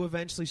fans do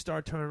eventually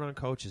start turning on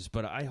coaches.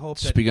 But I hope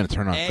that speaking of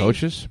turn on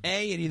coaches,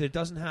 it either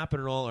doesn't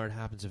happen at all or it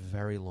happens a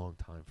very long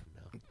time from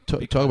now.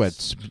 Talk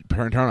about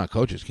turn on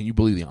coaches. Can you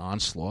believe the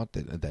onslaught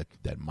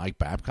that Mike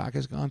Babcock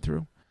has gone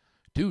through?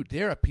 Dude,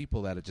 there are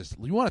people that are just.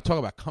 You want to talk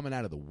about coming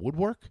out of the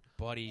woodwork,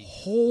 buddy?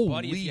 Holy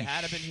buddy! If you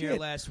had been shit. here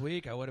last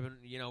week, I would have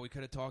been. We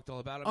could have talked all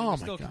about it. Oh we my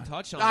still God! Can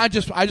touch on I it.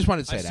 just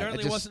wanted to say that.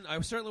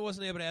 I certainly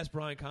wasn't able to ask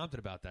Brian Compton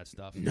about that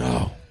stuff.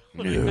 No,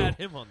 when we had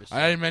him on the show.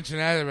 I didn't mention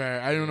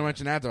that. I didn't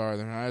mention that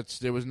either.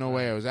 There was no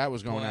way I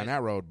was going down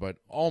that road. But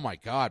oh my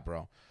God,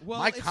 bro! Well,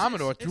 Mike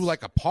Commodore threw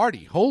like a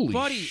party.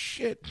 Holy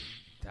shit!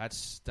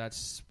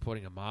 That's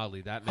putting it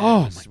mildly. That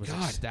man was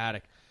God.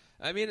 ecstatic.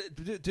 I mean,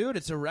 dude,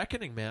 it's a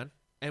reckoning, man.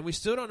 And we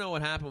still don't know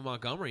what happened with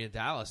Montgomery in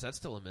Dallas. That's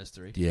still a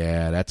mystery.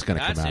 Yeah, that's going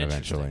to come out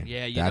eventually.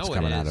 Yeah, that's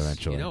coming out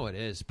eventually. You know it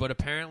is. But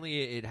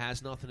apparently it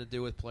has nothing to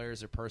do with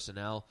players or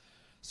personnel.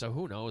 So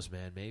who knows,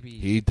 man?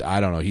 Maybe I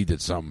don't know. He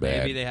did something bad.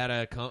 Maybe they had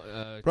a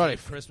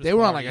Christmas. They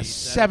were on like a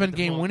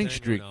 7-game winning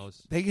streak.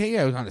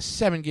 It was on a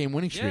 7-game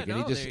winning streak, and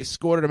he just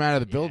escorted him out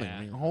of the building.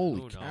 I mean,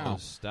 holy cow!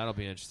 That'll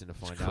be interesting to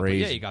find out. Crazy.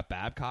 But yeah, you got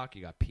Babcock,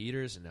 you got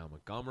Peters, and now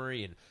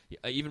Montgomery, and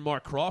even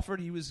Mark Crawford.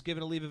 He was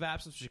given a leave of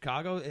absence for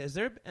Chicago. Has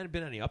there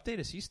been any update?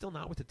 Is he still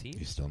not with the team?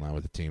 He's still not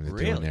with the team.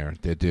 Really?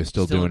 They're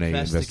still doing an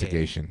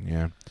investigation.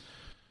 Yeah.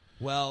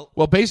 Well,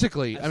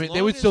 basically, I mean,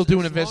 they would still do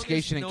an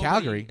investigation in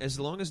Calgary. As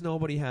long as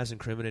nobody has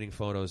incriminating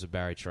photos of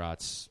Barry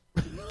Trotz,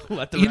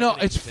 let the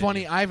it's continue.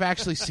 funny. I've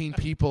actually seen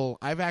people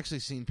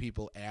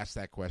ask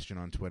that question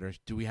on Twitter.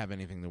 Do we have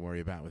anything to worry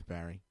about with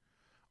Barry?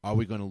 Are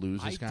we going to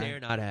lose this guy? I dare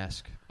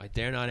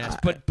not ask.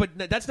 But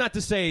that's not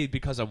to say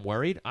because I'm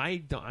worried.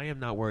 I am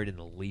not worried in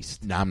the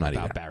least. No, I'm not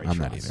about either. Barry I'm Trotz.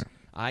 not either.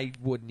 I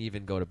wouldn't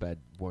even go to bed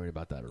worried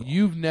about that at all.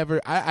 You've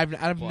never. I've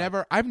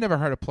never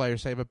heard a player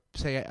say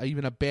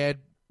even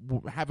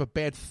have a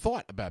bad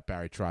thought about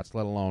Barry Trotz,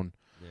 let alone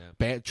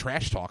bad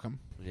trash talk him.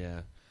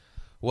 Yeah.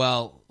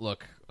 Well,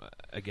 look,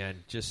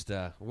 again, just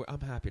I'm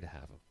happy to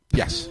have him.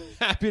 Yes.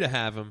 Happy to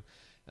have him.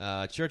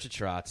 Church of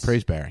Trotz.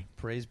 Praise Barry.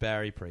 Praise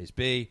Barry. Praise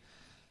be.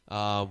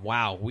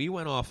 Wow, we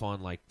went off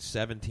on like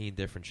 17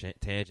 different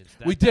tangents.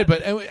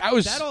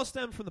 That all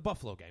stemmed from the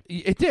Buffalo game.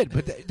 It did,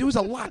 but there was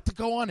a lot to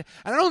go on.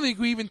 And I don't think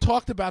we even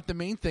talked about the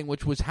main thing,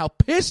 which was how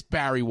pissed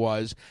Barry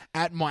was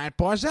at Matt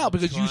Barzal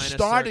because you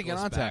started to get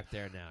onto that.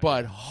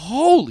 But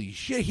holy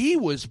shit, he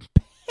was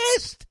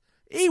pissed.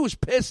 He was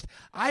pissed.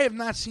 I have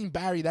not seen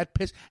Barry that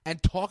pissed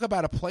and talk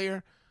about a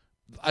player,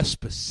 a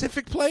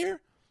specific player,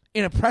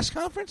 in a press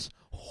conference.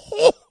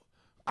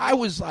 I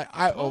was like,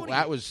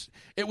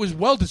 it was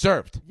well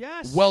deserved.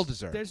 Yes. Well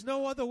deserved. There's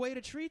no other way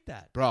to treat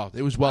that. Bro,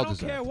 it was well I don't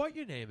deserved. care what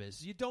your name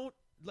is. You don't,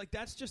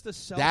 that's just a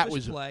selfish That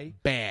was play.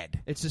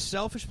 bad. It's a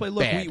selfish play.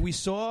 Look, Bad. we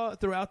saw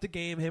throughout the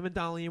game, him and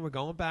Darlene were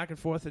going back and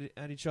forth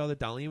at each other.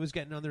 Darlene was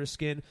getting under his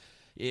skin.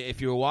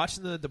 If you were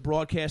watching the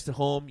broadcast at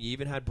home, you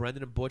even had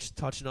Brendan and Butch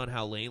touching on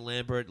how Lane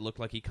Lambert looked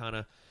like he kind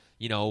of,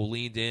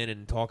 leaned in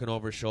and talking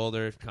over his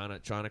shoulder, kind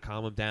of trying to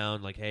calm him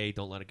down, like, hey,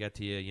 don't let it get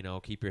to you,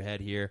 keep your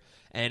head here.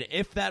 And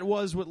if that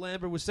was what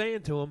Lambert was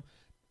saying to him,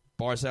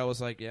 Barzal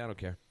was like, yeah, I don't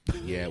care.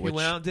 Yeah, he went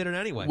out and did it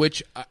anyway.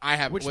 Which I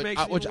have, Which makes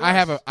it which even I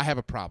have worse. I have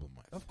a problem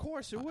with. Of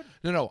course it would.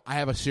 No, I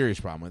have a serious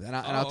problem with it, and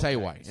I'll tell you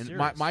okay. why. And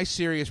Serious. my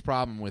serious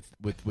problem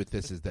with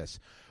this is this: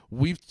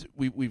 we've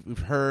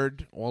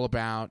heard all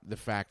about the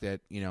fact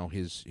that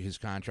his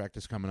contract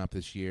is coming up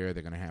this year.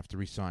 They're going to have to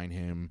re-sign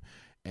him,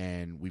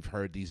 and we've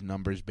heard these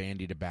numbers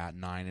bandied about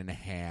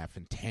 $9.5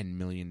 and $10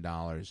 million.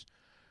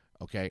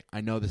 Okay,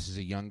 I know this is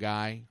a young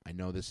guy. I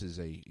know this is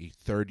a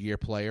third-year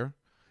player.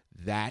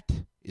 That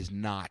is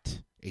not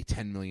a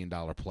 $10 million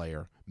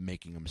player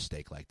making a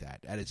mistake like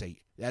that. That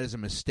is a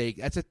mistake.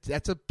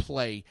 That's a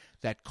play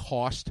that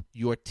cost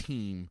your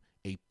team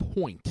a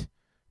point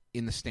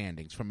in the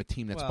standings from a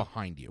team that's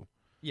behind you.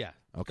 Yeah.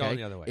 Okay. Going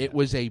the other way. It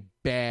was a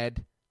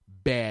bad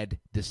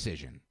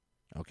decision.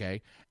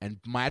 Okay. And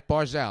Matt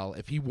Barzal,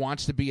 if he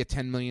wants to be a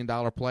 $10 million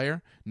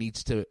player,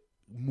 needs to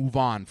move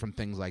on from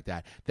things like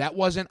that. That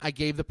wasn't I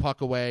gave the puck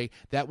away.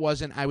 That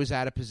wasn't I was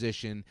out of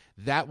position.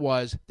 That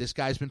was this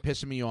guy's been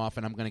pissing me off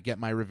and I'm going to get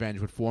my revenge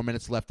with 4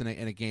 minutes left in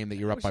a game that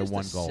you're up by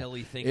one goal.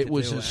 Silly thing It to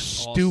was do, a and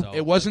stupid. also-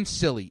 It wasn't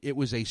silly. It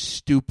was a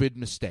stupid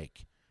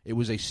mistake. It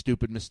was a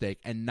stupid mistake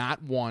and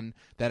not one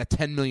that a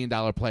 $10 million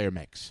player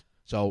makes.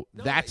 So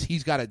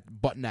he's got to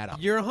button that up.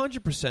 You're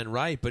 100%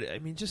 right, but I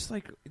mean, just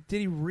like, did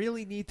he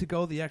really need to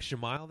go the extra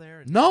mile there?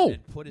 And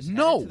put his head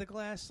into the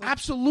glass? Like,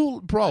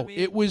 Absolutely, bro. I mean-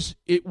 it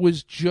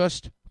was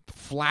just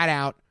flat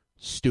out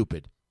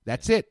stupid.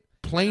 That's it,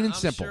 plain and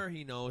simple. I'm sure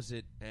he knows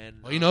it,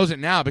 and Well, he knows it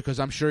now because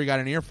I'm sure he got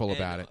an earful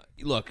about it.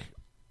 Look,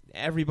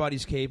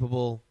 everybody's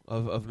capable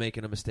of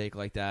making a mistake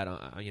like that.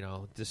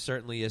 This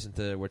certainly isn't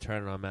the we're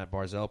turning on Matt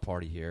Barzal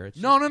party here. It's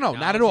No, just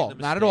not at acknowledging all, the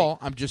not at mistake. all.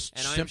 I'm just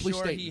And simply I'm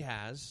sure stating. he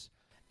has,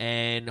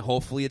 and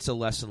hopefully it's a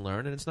lesson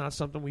learned, and it's not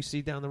something we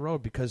see down the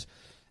road because,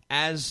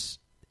 as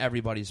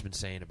everybody's been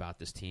saying about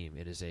this team,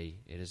 it is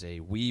a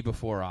we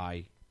before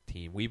I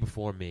team, we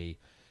before me.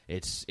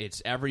 It's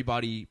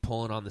everybody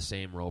pulling on the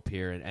same rope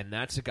here, and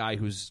that's a guy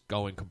who's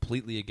going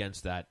completely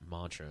against that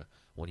mantra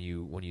when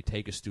you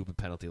take a stupid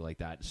penalty like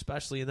that,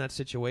 especially in that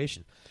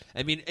situation.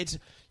 I mean, it's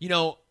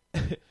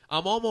I'm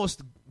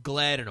almost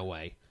glad in a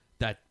way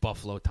that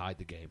Buffalo tied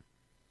the game.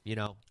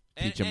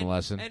 Teach him a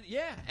lesson.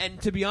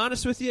 And to be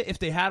honest with you, if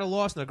they had a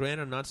loss, now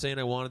granted, I'm not saying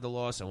I wanted the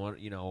loss. I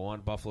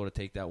want Buffalo to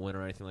take that win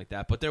or anything like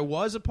that. But there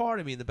was a part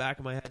of me in the back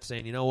of my head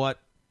saying, you know what?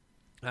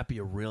 That'd be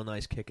a real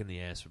nice kick in the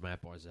ass for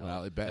Matt Barzal.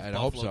 Well, if I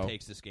hope Buffalo so.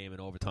 takes this game in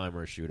overtime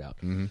or a shootout,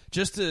 Mm-hmm.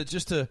 just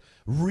to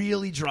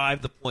really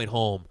drive the point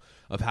home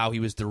of how he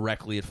was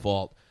directly at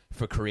fault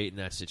for creating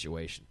that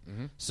situation.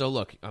 Mm-hmm. So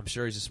look, I'm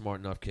sure he's a smart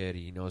enough kid.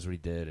 He knows what he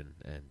did,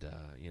 and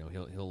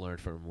he'll learn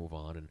from it and move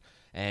on.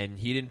 And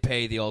he didn't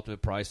pay the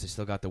ultimate price. They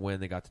still got the win.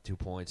 They got the 2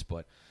 points,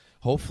 but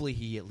hopefully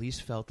he at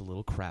least felt a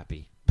little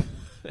crappy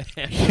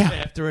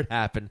after it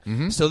happened,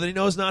 so that he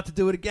knows not to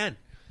do it again.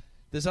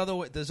 There's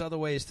other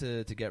ways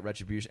to get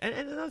retribution. And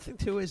another thing,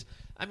 too, is,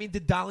 I mean,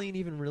 did Darlene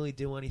even really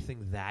do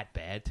anything that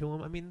bad to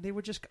him? I mean, they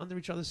were just under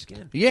each other's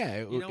skin.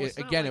 Yeah, it's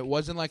not again, like- it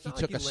wasn't like it's he not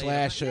took like a he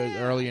laid him slash out. Yeah,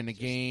 early in the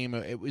just- game.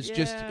 It was Yeah,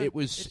 just, it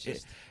was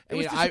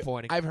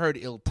disappointing. I've heard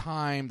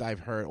ill-timed.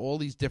 I've heard all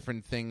these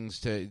different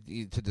things to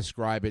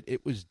describe it.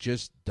 It was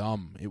just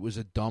dumb. It was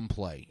a dumb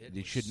play.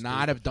 They should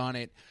not have done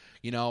it.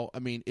 I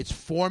mean, it's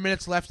 4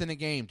 minutes left in the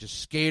game.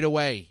 Just skate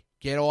away.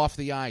 Get off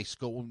the ice.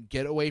 Go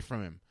get away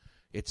from him.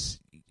 It's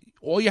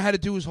all you had to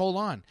do was hold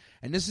on.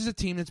 And this is a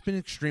team that's been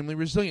extremely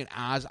resilient,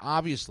 as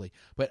obviously.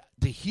 But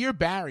to hear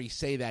Barry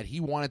say that he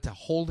wanted to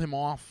hold him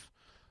off,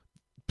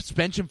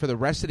 bench him for the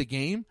rest of the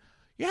game,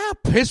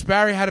 pissed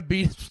Barry had to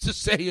be to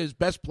say his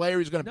best player.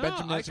 He's going to bench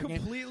him the rest of the game. I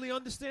completely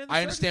understand the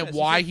I understand circumstances.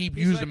 why He's he like-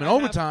 used he's him like, in I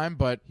have- overtime,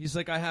 but He's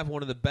like, I have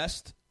one of the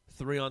best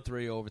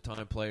 3-on-3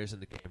 overtime players in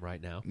the game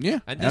right now. Yeah.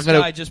 And And this I'm gonna-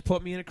 guy just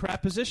put me in a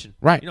crap position.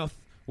 Right.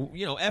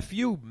 F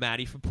you,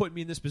 Matty, for putting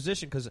me in this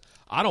position because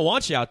I don't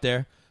want you out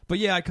there. But,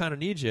 yeah, I kind of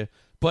need you.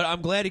 But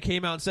I'm glad he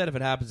came out and said if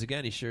it happens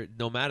again, he sure,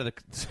 no matter the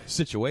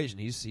situation,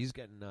 he's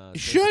getting he taken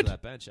should. to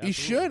that bench. He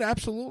should,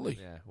 absolutely.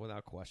 Yeah,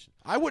 without question.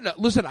 I wouldn't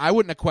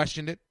have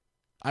questioned it.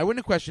 I wouldn't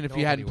have questioned if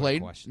he Nobody hadn't would have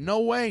played. questioned it.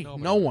 No way.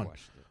 Nobody No would have one.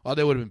 questioned it. Oh,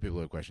 there would have been people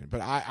who would question it,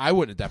 but I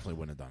definitely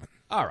wouldn't have done it.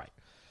 All right.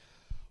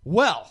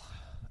 Well,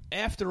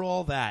 after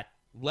all that,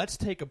 let's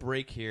take a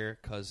break here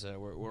because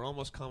we're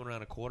almost coming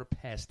around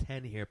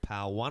 10:15 here,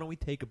 pal. Why don't we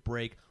take a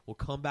break? We'll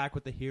come back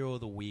with the Hero of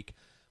the Week,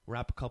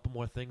 wrap a couple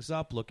more things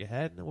up, look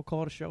ahead, and then we'll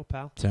call it a show,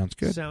 pal. Sounds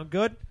good. Sound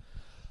good?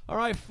 All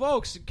right,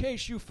 folks, in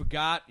case you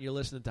forgot, you're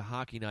listening to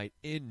Hockey Night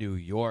in New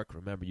York.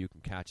 Remember, you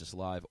can catch us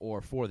live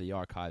or for the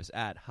archives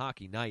at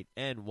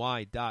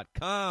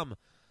HockeyNightNY.com.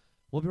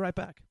 We'll be right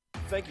back.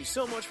 Thank you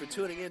so much for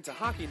tuning in to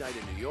Hockey Night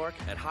in New York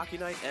at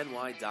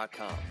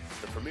HockeyNightNY.com,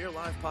 the premier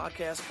live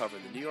podcast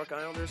covering the New York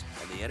Islanders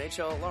and the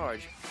NHL at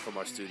large from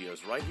our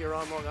studios right here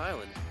on Long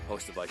Island,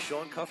 hosted by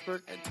Sean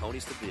Cuthbert and Tony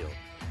Stabile.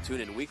 Tune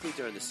in weekly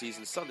during the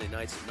season Sunday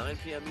nights at 9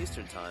 p.m.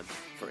 Eastern Time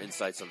for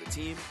insights on the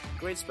team,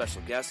 great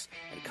special guests,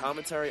 and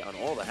commentary on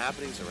all the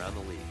happenings around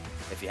the league.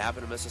 If you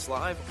happen to miss us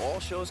live, all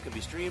shows can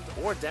be streamed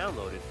or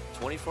downloaded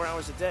 24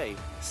 hours a day,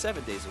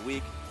 7 days a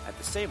week at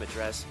the same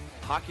address,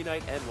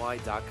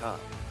 HockeyNightNY.com.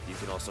 You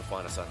can also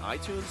find us on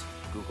iTunes,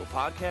 Google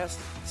Podcasts,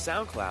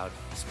 SoundCloud,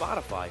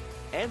 Spotify,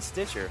 and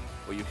Stitcher,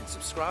 where you can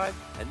subscribe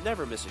and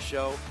never miss a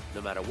show,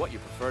 no matter what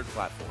your preferred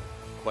platform.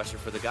 Question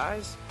for the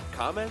guys?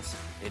 Comments?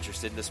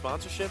 Interested in the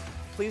sponsorship?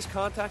 Please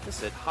contact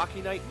us at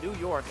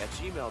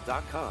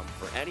HockeyNightNewYork@gmail.com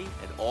for any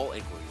and all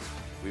inquiries.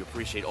 We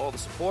appreciate all the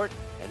support,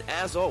 and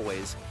as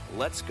always,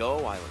 let's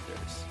go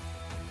Islanders.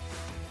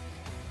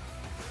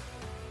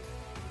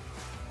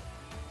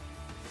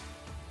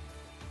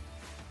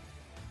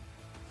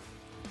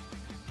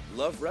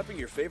 Love repping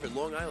your favorite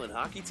Long Island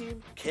hockey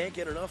team? Can't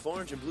get enough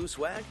orange and blue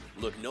swag?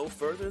 Look no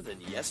further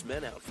than Yes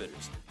Men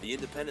Outfitters, the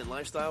independent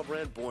lifestyle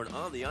brand born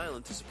on the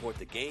island to support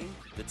the game,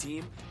 the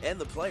team, and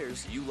the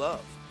players you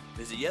love.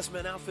 Visit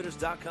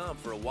YesMenOutfitters.com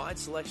for a wide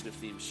selection of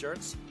themed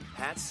shirts,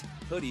 hats,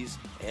 hoodies,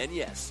 and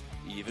yes,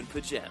 even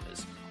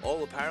pajamas.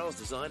 All apparel is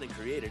designed and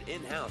created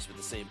in-house with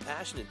the same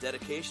passion and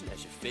dedication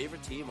as your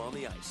favorite team on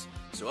the ice.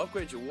 So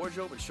upgrade your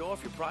wardrobe and show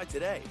off your pride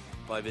today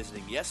by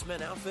visiting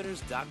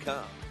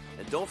YesMenOutfitters.com.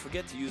 And don't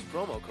forget to use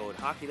promo code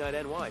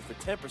HockeyNightNY for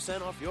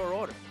 10% off your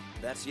order.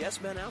 That's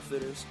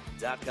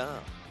YesMenOutfitters.com.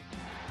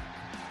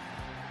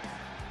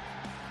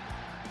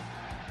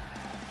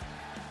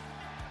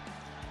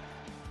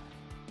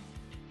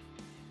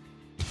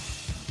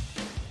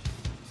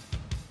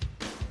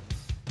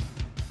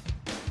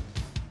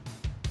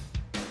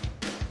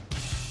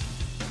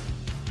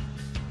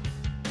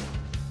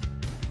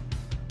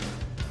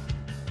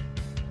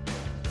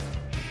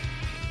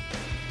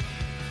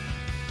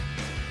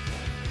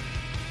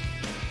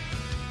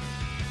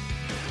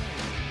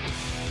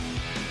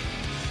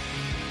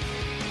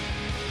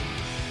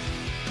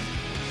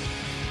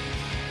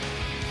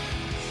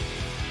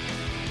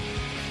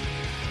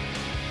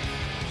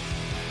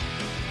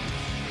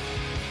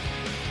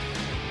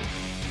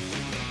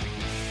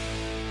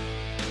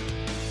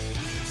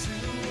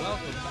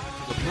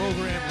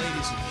 Program,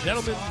 ladies and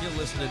gentlemen, you're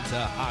listening to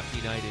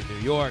Hockey Night in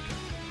New York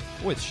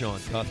with Sean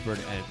Cuthbert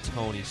and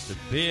Tony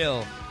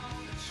Stabile.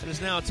 It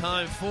is now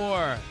time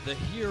for the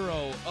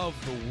Hero of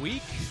the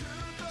Week.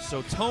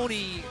 So,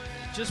 Tony,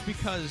 just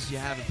because you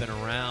haven't been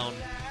around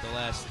the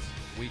last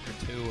week or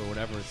two or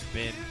whatever it's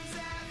been,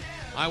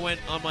 I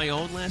went on my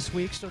own last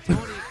week. So,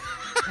 Tony,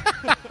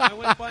 I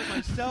went by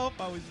myself.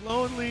 I was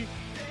lonely.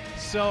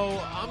 So,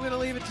 I'm going to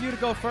leave it to you to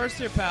go first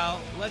here,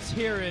 pal. Let's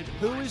hear it.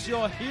 Who is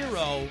your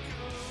hero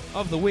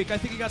of the week? I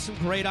think you got some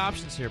great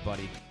options here,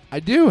 buddy. I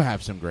do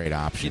have some great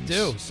options.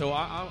 You do. So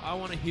I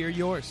want to hear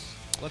yours.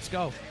 Let's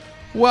go.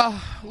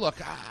 Well, look,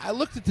 I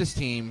looked at this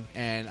team,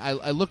 and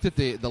I looked at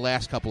the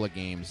last couple of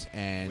games,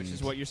 and which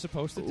is what you're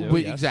supposed to do.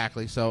 Yes.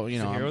 Exactly. So it's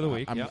the hero of the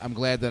week. I'm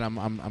glad that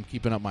I'm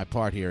keeping up my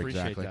part here.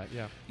 Appreciate exactly. That,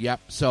 yeah. Yep.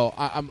 So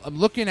I'm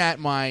looking at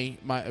my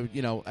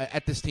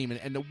at this team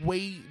and the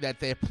way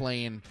that they're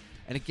playing.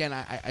 And again,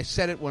 I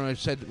said it when I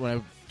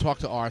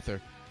talked to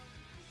Arthur.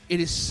 It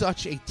is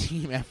such a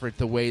team effort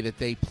the way that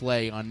they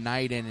play on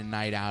night in and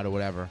night out or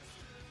whatever.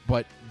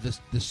 But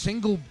the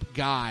single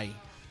guy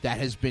that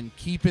has been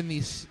keeping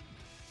this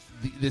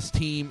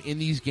team in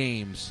these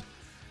games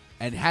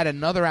and had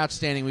another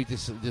outstanding week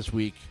this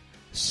week,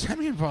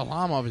 Semyon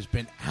Varlamov has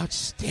been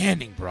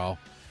outstanding, bro.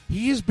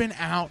 He has been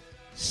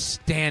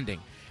outstanding.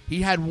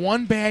 He had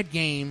one bad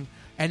game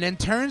and then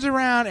turns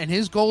around and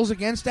his goals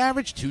against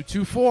average,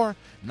 .224.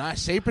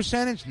 Save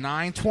percentage,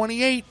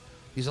 .928.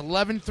 He's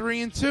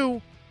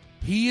 11-3-2.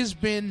 He has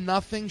been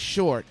nothing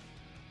short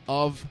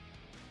of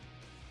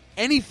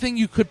anything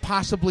you could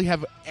possibly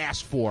have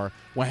asked for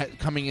when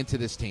coming into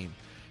this team.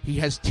 He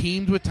has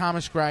teamed with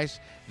Thomas Greiss.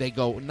 They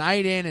go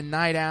night in and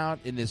night out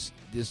in this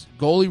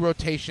goalie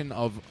rotation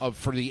of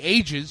for the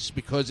ages,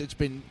 because it's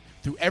been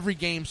through every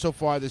game so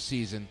far this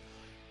season.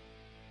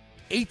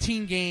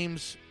 18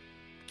 games.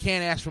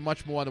 Can't ask for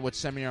much more than what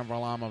Semyon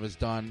Varlamov has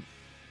done.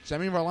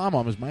 Semyon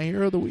Varlamov is my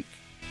hero of the week.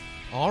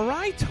 All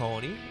right,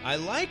 Tony. I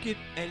like it.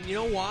 And you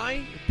know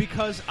why?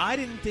 Because I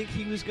didn't think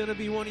he was going to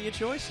be one of your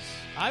choices.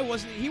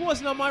 He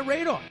wasn't on my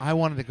radar. I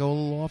wanted to go a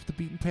little off the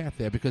beaten path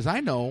there because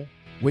I know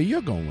where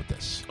you're going with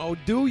this. Oh,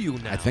 do you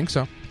now? I think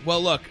so.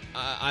 Well, look,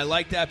 I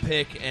like that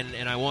pick,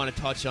 and I want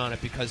to touch on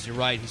it because you're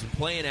right. He's been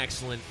playing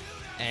excellent,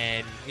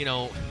 and, you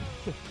know,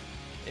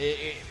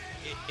 it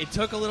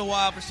took a little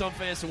while for some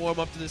fans to warm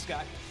up to this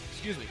guy.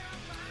 Excuse me.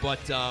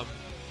 But,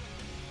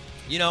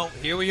 you know,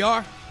 here we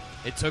are.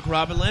 It took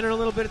Robin Leonard a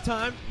little bit of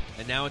time,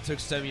 and now it took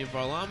Semyon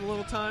Varlamov a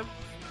little time,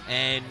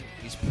 and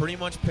he's pretty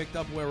much picked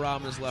up where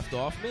Robin has left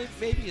off.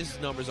 Maybe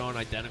his numbers aren't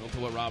identical to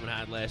what Robin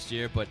had last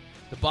year, but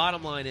the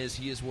bottom line is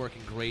he is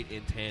working great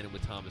in tandem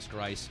with Thomas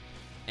Greiss.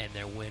 and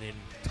they're winning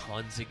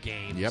tons of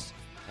games. Yep.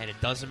 And it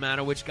doesn't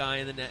matter which guy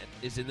in the net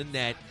is in the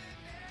net.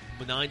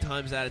 9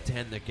 times out of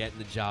 10, they're getting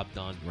the job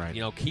done. Right.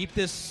 Keep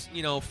this,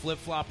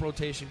 flip-flop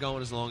rotation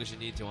going as long as you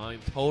need to. I'm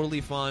totally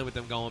fine with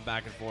them going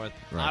back and forth.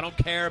 Right. I don't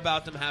care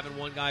about them having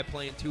one guy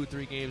playing 2 or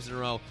 3 games in a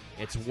row.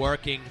 It's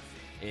working.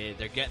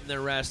 They're getting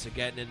their rest. They're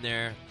getting in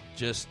there.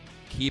 Just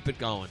keep it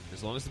going.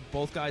 As long as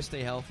both guys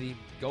stay healthy,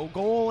 go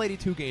all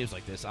 82 games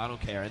like this. I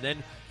don't care.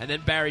 And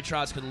then Barry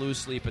Trotz can lose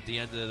sleep at the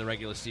end of the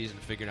regular season,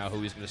 figuring out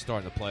who he's going to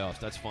start in the playoffs.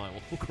 That's fine.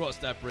 We'll cross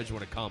that bridge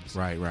when it comes.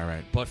 Right.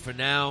 But for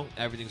now,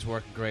 everything's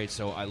working great.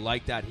 So I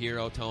like that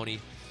hero, Tony.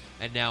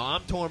 And now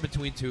I'm torn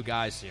between 2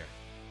 guys here.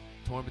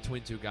 Torn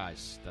between 2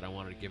 guys that I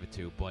wanted to give it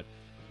to. But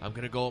I'm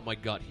going to go with my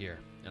gut here.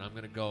 And I'm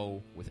going to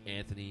go with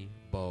Anthony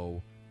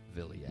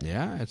Beauvillier.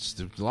 Yeah, it's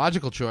the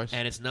logical choice.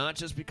 And it's not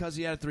just because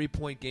he had a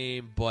 3-point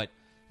game, but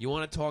you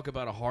want to talk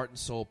about a heart and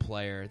soul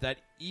player that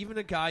even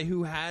a guy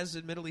who has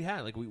admittedly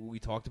had, like we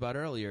talked about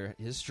earlier,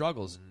 his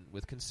struggles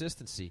with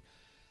consistency.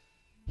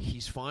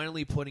 He's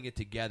finally putting it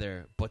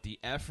together, but the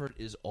effort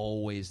is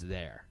always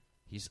there.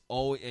 He's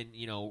always, and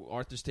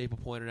Arthur Staple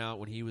pointed out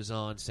when he was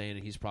on saying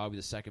that he's probably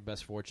the second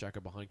best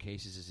forechecker behind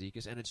Casey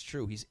Cizikas, and it's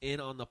true. He's in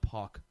on the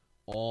puck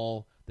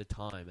all the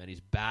time, and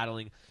he's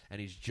battling,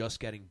 and he's just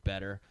getting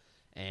better.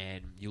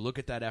 And you look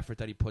at that effort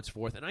that he puts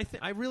forth, and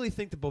I really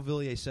think that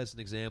Beauvillier sets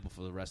an example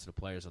for the rest of the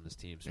players on this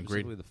team,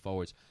 specifically the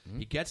forwards. Mm-hmm.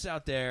 He gets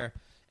out there,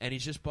 and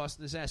he's just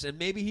busting his ass. And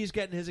maybe he's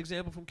getting his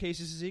example from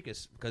Casey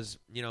Cizikas because,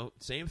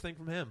 same thing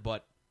from him.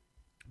 But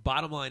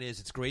bottom line is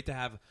it's great to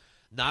have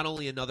not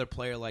only another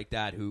player like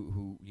that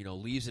who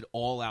leaves it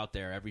all out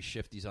there every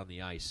shift he's on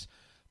the ice,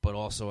 but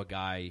also a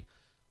guy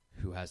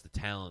who has the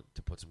talent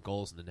to put some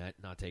goals in the net,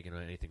 not taking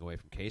anything away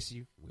from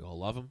Casey. We all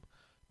love him.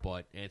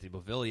 But Anthony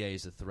Beauvillier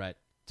is a threat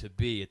to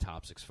be a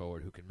top 6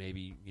 forward who can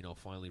maybe,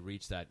 finally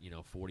reach that,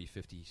 40,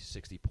 50,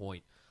 60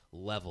 point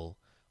level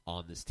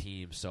on this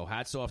team. So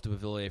hats off to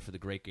Beauvillier for the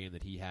great game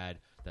that he had,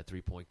 that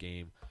 3-point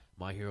game.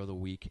 My hero of the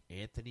week,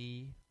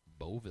 Anthony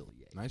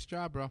Beauvillier. Nice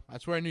job, bro.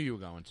 That's where I knew you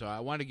were going. So I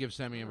wanted to give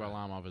Semyon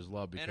Varlamov his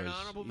love because and an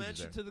honorable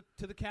mention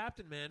to the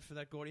captain, man, for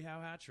that Gordie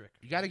Howe hat trick.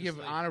 You got to give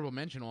honorable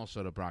mention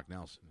also to Brock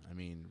Nelson.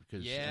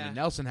 Because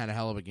Nelson had a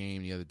hell of a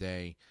game the other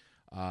day.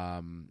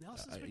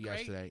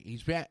 Yesterday.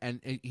 He's been,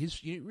 and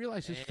you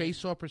realize his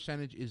face-off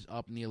percentage is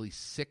up nearly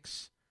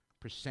 6%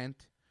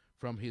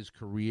 from his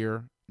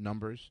career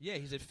numbers. Yeah,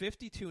 he's at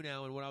 52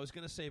 now, and what I was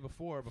going to say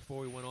before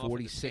we went off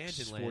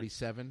 46,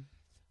 47.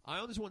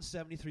 Islanders won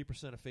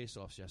 73% of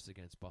face-offs yesterday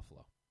against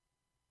Buffalo.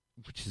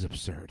 Which is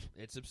absurd.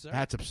 It's absurd.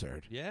 That's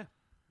absurd. Yeah.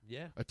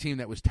 A team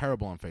that was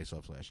terrible on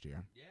face-offs last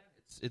year. Yeah,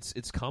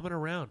 it's coming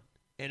around.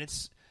 And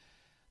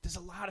there's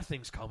a lot of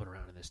things coming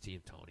around in this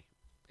team, Tony.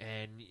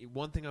 And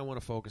one thing I want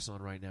to focus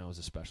on right now is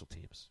the special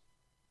teams.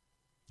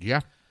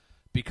 Yeah.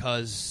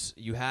 Because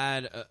you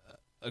had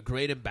a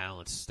great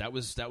imbalance. That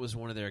was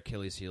one of their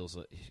Achilles heels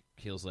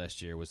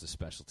last year was the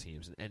special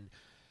teams. And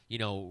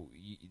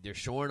they're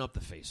shoring up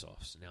the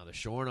faceoffs. Now they're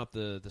shoring up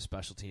the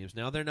special teams.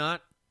 Now they're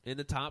not in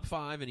the top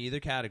 5 in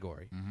either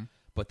category,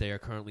 but they are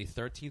currently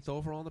 13th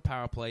overall in the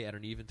power play at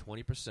an even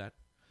 20%.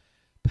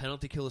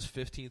 Penalty kill is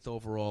 15th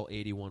overall,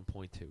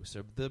 81.2.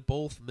 So they're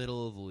both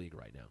middle of the league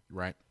right now.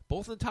 Right.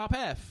 Both in the top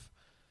half,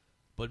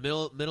 but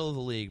middle of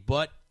the league.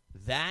 But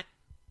that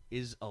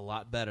is a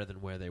lot better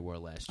than where they were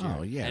last year.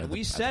 Oh, yeah. And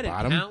we said it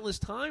countless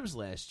times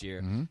last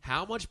year. Mm-hmm.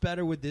 How much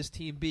better would this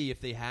team be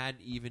if they had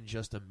even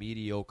just a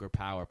mediocre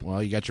power play?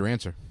 Well, you got your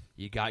answer.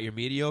 You got your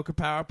mediocre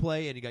power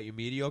play, and you got your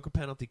mediocre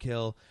penalty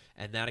kill,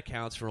 and that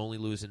accounts for only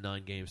losing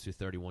 9 games through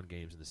 31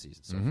 games in the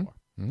season so far.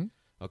 Mm-hmm.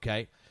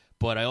 Okay?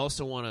 But I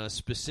also want to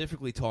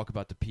specifically talk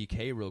about the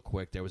PK real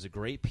quick. There was a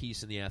great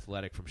piece in The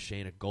Athletic from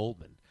Shayna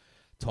Goldman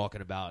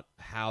talking about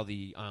how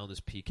the Islanders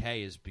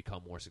PK has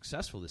become more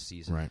successful this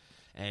season. Right.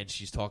 And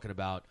she's talking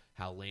about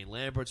how Lane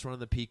Lambert's running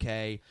the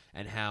PK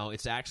and how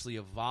it's actually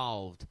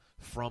evolved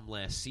from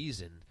last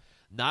season,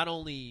 not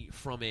only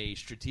from a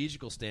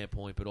strategical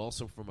standpoint, but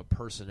also from a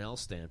personnel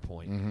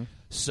standpoint. Mm-hmm.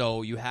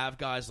 So you have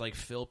guys like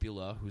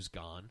Filppula, who's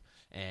gone,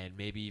 and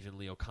maybe even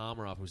Leo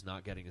Komarov, who's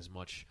not getting as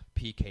much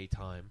PK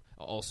time,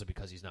 also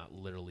because he's not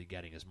literally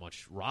getting as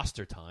much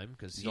roster time.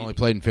 Because he's only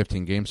played in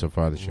 15 games so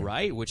far this year.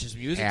 Right, which is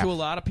music to a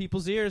lot of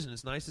people's ears, and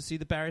it's nice to see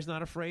that Barry's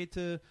not afraid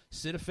to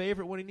sit a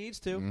favorite when he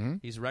needs to. Mm-hmm.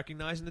 He's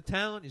recognizing the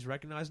talent. He's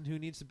recognizing who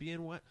needs to be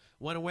in when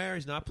and where.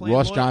 He's not playing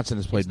Ross Johnson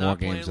has played more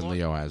games than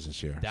Leo has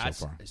this year so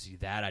far. See,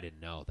 that I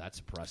didn't know. That's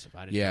impressive.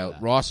 I didn't know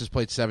that. Ross has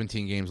played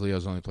 17 games.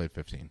 Leo's only played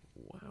 15.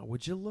 Wow,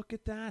 would you look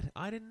at that?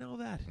 I didn't know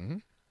that. Mm-hmm.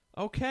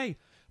 Okay.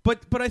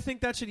 But I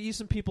think that should ease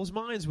some people's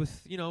minds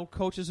with,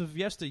 coaches of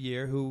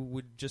yesteryear who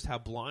would just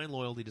have blind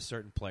loyalty to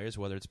certain players,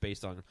 whether it's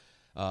based on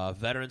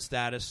veteran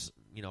status,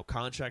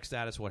 contract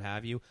status, what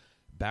have you.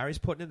 Barry's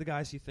putting in the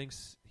guys he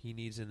thinks he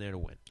needs in there to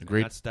win.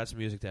 Agreed. That's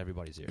music to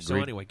everybody's ears. Agreed.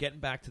 So anyway, getting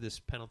back to this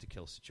penalty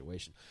kill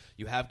situation,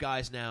 you have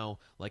guys now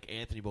like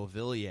Anthony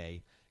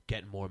Beauvillier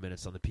getting more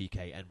minutes on the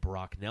PK and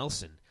Brock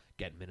Nelson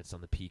getting minutes on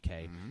the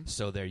PK. Mm-hmm.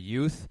 So their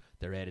youth,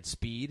 their added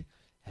speed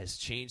has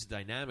changed the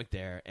dynamic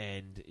there.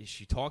 And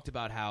she talked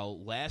about how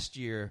last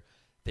year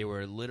They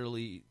were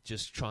literally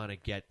just trying to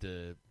get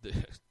the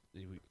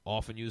we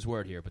often use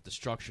word here, but the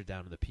structure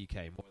down to the PK,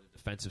 more the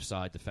defensive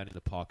side, defending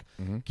the puck,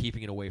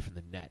 keeping it away from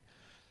the net.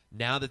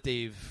 Now that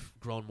they've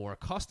grown more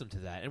accustomed to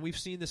that, and we've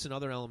seen this in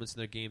other elements in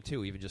their game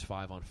too, even just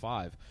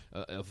 5-on-5,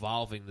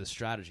 evolving the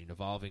strategy, and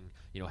evolving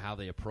how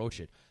they approach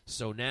it.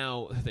 So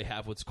now they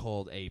have what's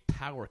called a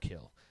power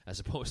kill as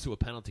opposed to a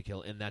penalty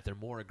kill, in that they're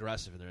more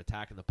aggressive and they're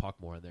attacking the puck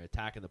more and they're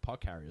attacking the puck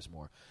carriers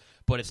more.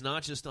 But it's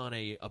not just on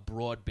a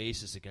broad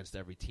basis against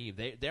every team.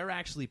 They're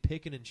actually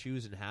picking and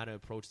choosing how to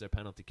approach their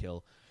penalty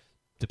kill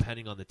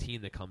depending on the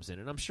team that comes in.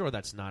 And I'm sure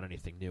that's not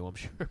anything new. I'm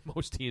sure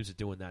most teams are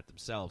doing that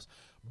themselves.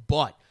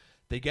 But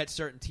they get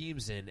certain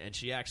teams in, and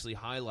she actually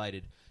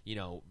highlighted,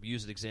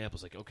 using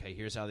examples like, okay,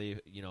 here's how they,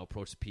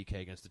 approach the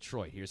PK against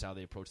Detroit. Here's how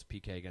they approach the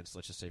PK against,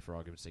 let's just say for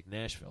argument's sake,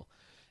 Nashville.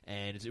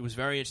 And it was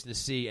very interesting to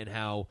see, and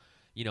how,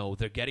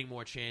 they're getting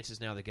more chances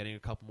now. They're getting a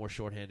couple more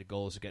shorthanded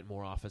goals. They're getting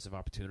more offensive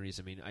opportunities.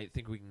 I mean, I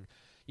think we can,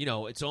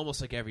 it's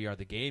almost like every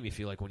other game. You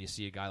feel like when you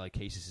see a guy like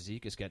Casey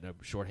Cizikas getting a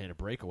shorthanded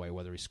breakaway,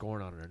 whether he's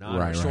scoring on it or not,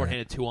 or a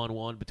shorthanded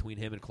 2-on-1 between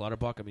him and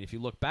Clutterbuck. I mean, if you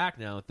look back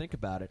now and think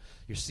about it,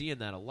 you're seeing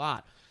that a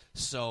lot.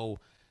 So,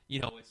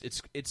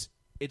 it's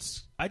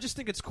I just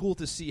think it's cool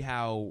to see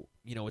how,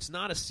 it's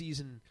not a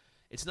season.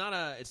 It's not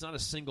a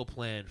single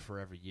plan for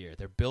every year.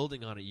 They're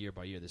building on it year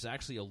by year. There's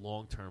actually a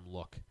long-term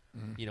look,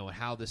 at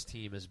how this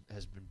team has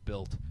been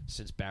built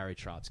since Barry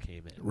Trotz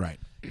came in. Right.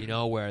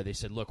 Where they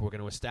said, look, we're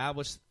going to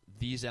establish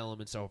these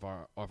elements of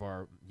our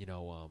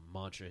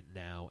mantra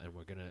now, and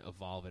we're going to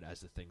evolve it as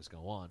the things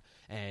go on.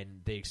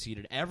 And they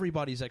exceeded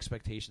everybody's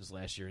expectations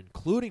last year,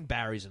 including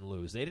Barry's and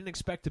Lou's. They didn't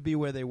expect to be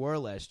where they were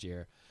last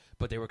year,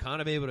 but they were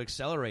kind of able to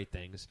accelerate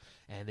things,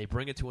 and they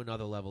bring it to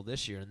another level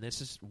this year. And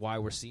this is why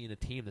we're seeing a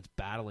team that's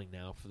battling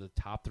now for the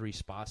top 3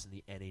 spots in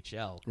the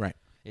NHL. Right.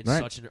 In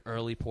such an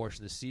early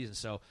portion of the season.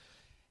 So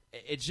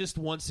it just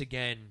once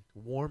again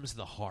warms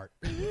the heart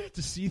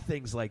to see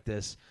things like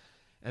this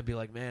and be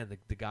like, man,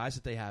 the guys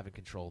that they have in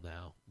control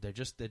now, they're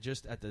just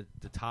at the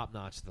top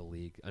notch of the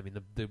league. I mean,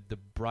 the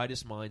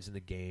brightest minds in the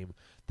game,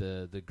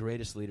 the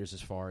greatest leaders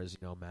as far as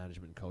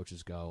management and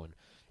coaches go,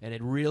 and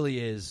it really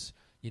is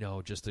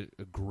just a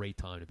great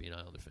time to be an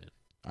Islander fan.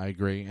 I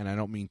agree, and I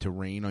don't mean to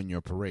rain on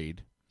your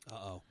parade.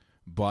 Uh-oh.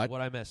 But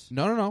what'd I miss?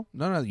 No.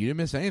 You didn't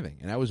miss anything,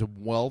 and that was a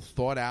well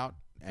thought out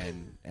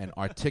and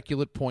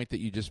articulate point that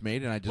you just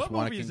made, and I just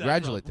want to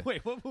congratulate them.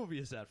 Wait, what movie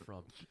is that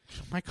from?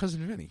 My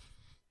Cousin Vinny.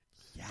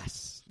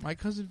 Yes. My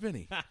Cousin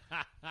Vinny.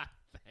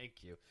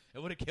 Thank you. It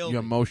would have killed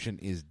Your me. motion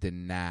is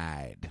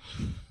denied.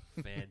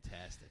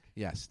 Fantastic.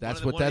 Yes,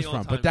 that's what that's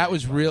from. But that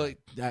was really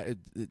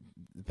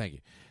thank you.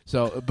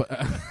 So, but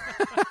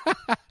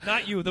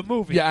not you, the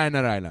movie. Yeah, I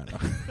know.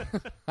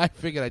 I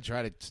figured I'd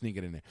try to sneak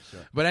it in there. Sure.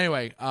 But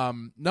anyway,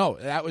 no,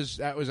 that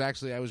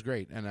was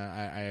great, and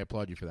I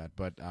applaud you for that.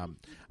 But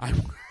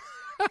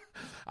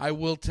I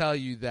will tell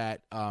you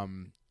that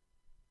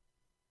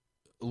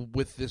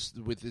with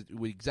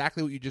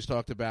exactly what you just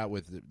talked about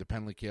with the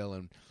penalty kill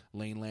and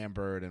Lane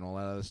Lambert and all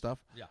that other stuff,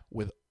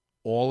 with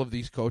all of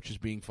these coaches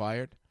being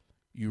fired,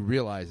 you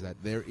realize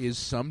that there is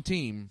some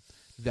team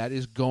that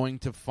is going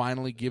to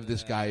finally give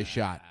this guy a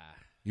shot.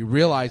 You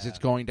realize it's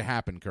going to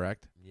happen,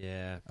 correct?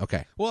 Yeah.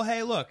 Okay. Well,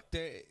 hey, look,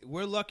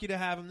 we're lucky to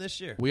have him this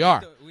year. We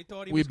are. We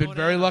thought he We've was been going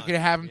very out. lucky to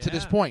have him to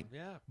this point.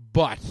 Yeah.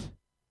 But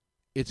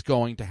it's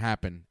going to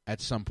happen at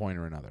some point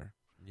or another.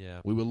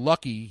 Yeah. We were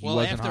lucky he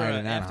wasn't hired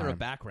in Anaheim. After a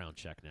background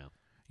check now.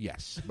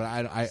 Yes, but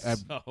I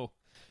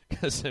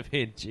because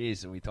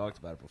geez, and we talked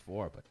about it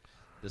before, but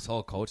this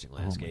whole coaching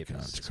landscape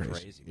is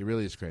crazy. It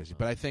really is crazy.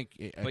 But I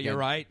think, but you're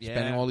right.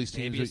 Spending all these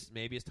teams,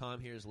 maybe his time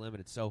here is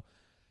limited. So,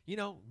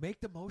 make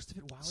the most of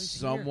it while he's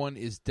someone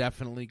is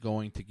definitely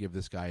going to give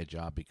this guy a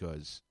job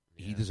because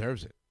he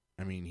deserves it.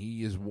 I mean,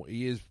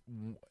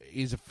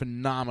 he's a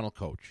phenomenal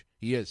coach.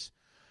 He is,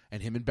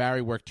 and him and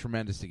Barry work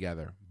tremendous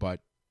together.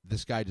 But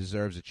this guy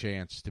deserves a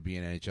chance to be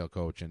an NHL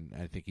coach, and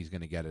I think he's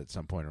going to get it at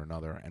some point or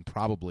another, and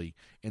probably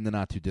in the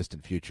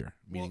not-too-distant future,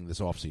 meaning this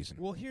offseason.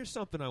 Well, here's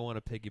something I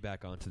want to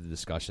piggyback onto the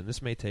discussion.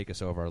 This may take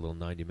us over our little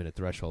 90-minute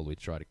threshold we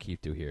try to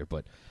keep to here,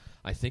 but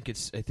I think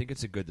it's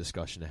a good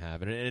discussion to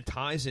have, and it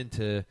ties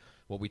into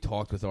what we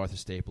talked with Arthur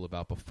Staple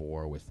about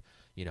before with,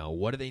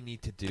 what do they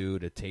need to do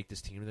to take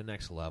this team to the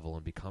next level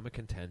and become a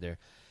contender.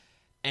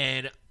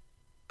 And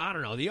I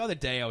don't know. The other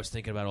day I was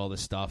thinking about all this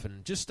stuff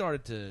and just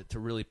started to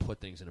really put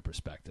things into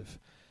perspective.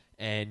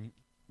 And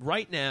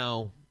right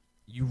now,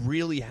 you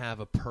really have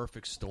a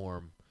perfect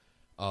storm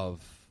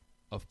of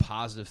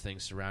positive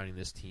things surrounding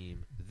this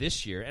team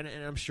this year, and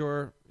I'm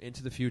sure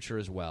into the future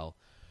as well.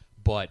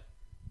 But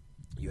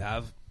you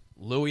have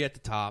Louis at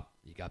the top,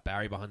 you got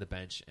Barry behind the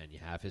bench, and you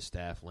have his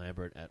staff,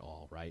 Lambert et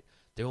al., right,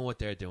 doing what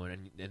they're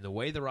doing. And the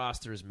way the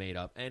roster is made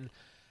up, and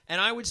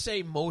I would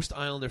say most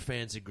Islander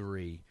fans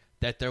agree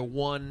that they're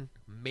one,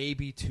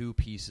 maybe two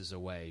pieces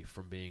away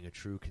from being a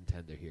true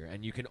contender here.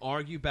 And you can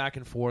argue back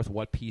and forth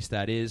what piece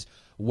that is,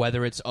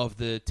 whether it's of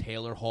the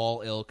Taylor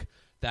Hall ilk,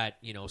 that,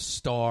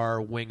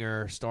 star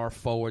winger, star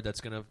forward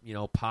that's going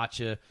to, pot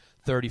you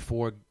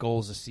 34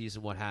 goals a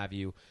season, what have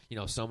you,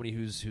 somebody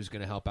who's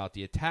going to help out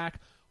the attack,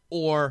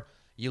 or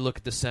you look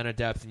at the center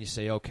depth and you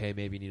say, okay,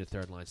 maybe you need a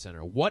third-line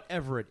center.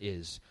 Whatever it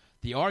is,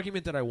 the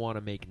argument that I want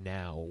to make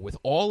now, with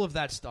all of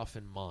that stuff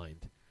in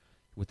mind,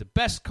 with the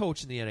best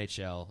coach in the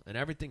NHL and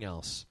everything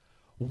else,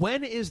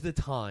 when is the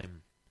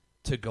time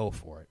to go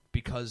for it?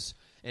 Because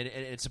and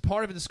it's a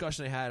part of a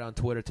discussion I had on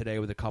Twitter today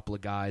with a couple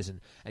of guys,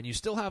 and you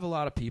still have a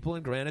lot of people,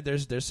 and granted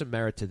there's some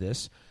merit to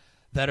this,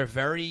 that are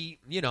very,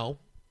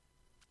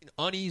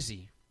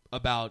 uneasy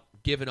about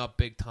giving up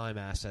big-time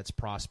assets,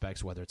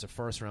 prospects, whether it's a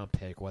first-round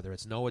pick, whether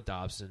it's Noah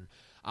Dobson,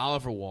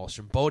 Oliver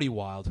Wahlstrom, Bodie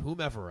Wild,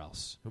 whomever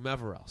else.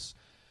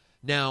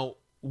 Now,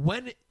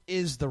 when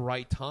is the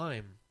right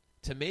time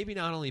to maybe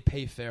not only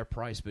pay fair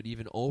price, but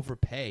even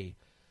overpay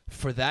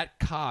for that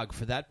cog,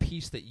 for that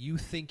piece that you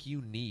think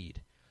you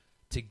need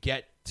to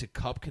get to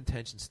Cup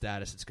contention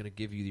status? It's going to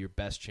give you your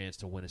best chance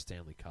to win a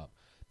Stanley Cup.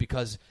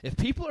 Because if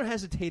people are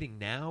hesitating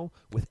now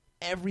with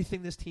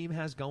everything this team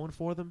has going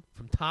for them,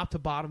 from top to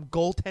bottom,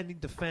 goaltending,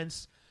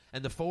 defense,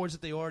 and the forwards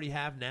that they already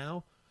have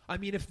now, I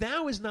mean, if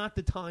now is not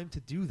the time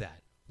to do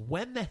that,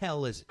 when the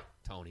hell is it,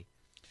 Tony?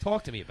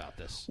 Talk to me about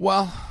this.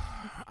 Well,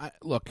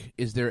 look,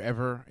 is there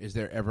ever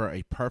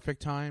a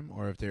perfect time,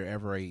 or is there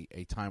ever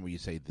a time where you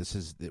say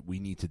that we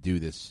need to do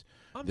this?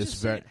 I'm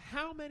just saying,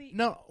 how many?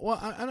 No, well,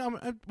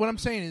 what I'm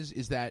saying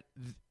is that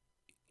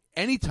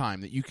any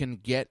time that you can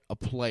get a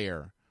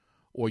player,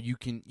 or you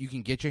can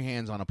get your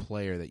hands on a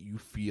player that you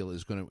feel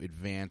is going to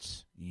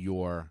advance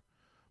your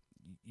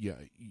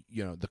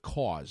the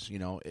cause,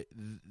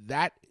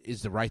 that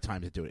is the right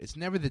time to do it. It's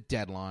never the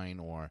deadline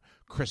or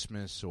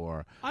Christmas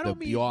or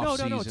the off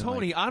season. No,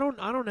 Tony. I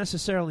don't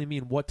necessarily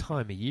mean what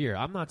time of year.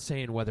 I'm not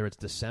saying whether it's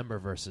December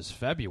versus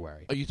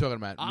February. Are you talking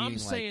about?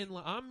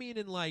 I'm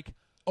meaning like.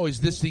 Oh,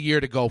 is this the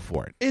year to go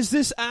for it? Is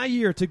this a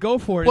year to go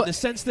for it? In the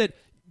sense that,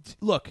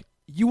 look,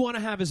 you want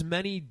to have as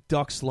many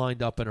ducks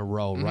lined up in a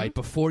row, right,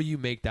 before you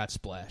make that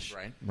splash.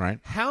 Right.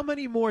 How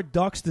many more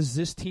ducks does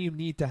this team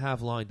need to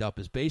have lined up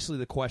is basically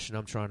the question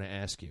I'm trying to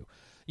ask you.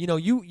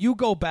 You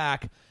go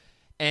back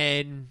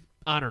and,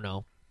 I don't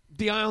know,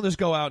 the Islanders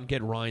go out and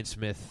get Ryan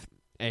Smith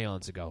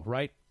aeons ago,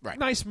 right? Right.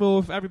 Nice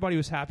move. Everybody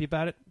was happy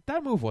about it.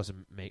 That move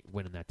wasn't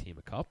winning that team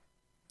a cup,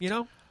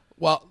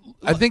 Well,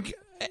 I think...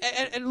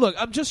 And look,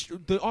 I'm just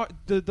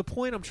the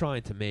point I'm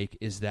trying to make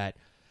is that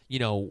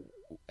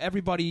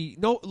nobody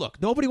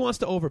wants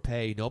to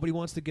overpay. Nobody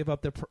wants to give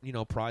up their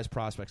prize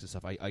prospects and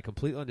stuff. I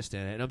completely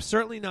understand it, and I'm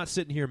certainly not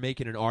sitting here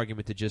making an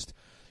argument to just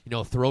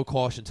throw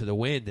caution to the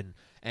wind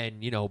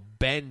and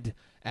bend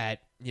at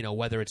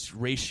whether it's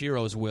Ray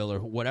Shiro's will or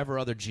whatever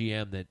other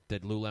GM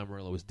that Lou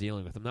Lamoriello was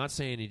dealing with. I'm not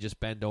saying you just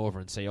bend over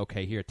and say,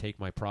 okay, here,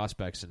 take my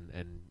prospects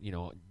and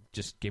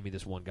just give me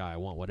this one guy I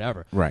want,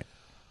 whatever. Right.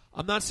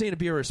 I'm not saying to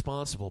be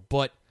irresponsible,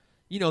 but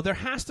there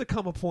has to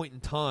come a point in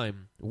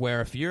time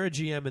where if you're a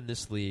GM in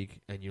this league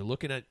and you're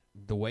looking at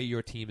the way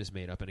your team is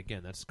made up, and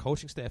again, that's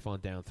coaching staff on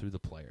down through the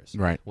players.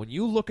 Right. When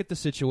you look at the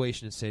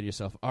situation and say to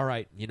yourself, all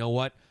right, you know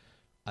what?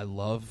 I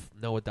love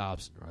Noah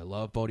Dobson or I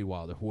love Bodie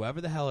Wild or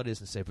whoever the hell it is,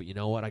 and say, but you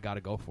know what? I got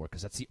to go for it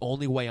because that's the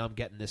only way I'm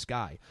getting this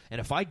guy.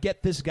 And if I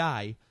get this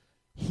guy,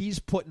 he's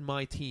putting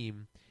my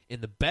team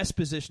in the best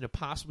position it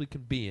possibly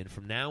can be in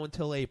from now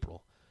until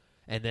April,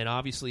 and then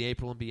obviously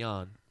April and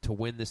beyond, to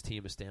win this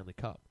team a Stanley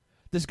Cup.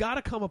 There's got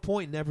to come a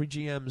point in every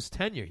GM's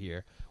tenure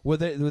here where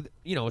they,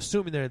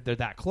 assuming they're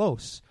that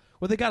close,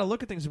 where they got to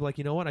look at things and be like,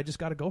 you know what, I just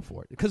got to go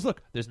for it. Because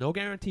look, there's no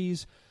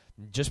guarantees.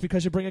 Just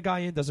because you bring a guy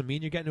in doesn't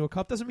mean you're getting to a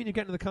cup. Doesn't mean you're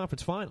getting to the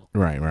conference final.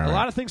 Right. A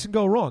lot of things can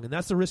go wrong, and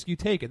that's the risk you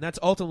take, and that's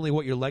ultimately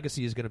what your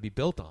legacy is going to be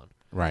built on.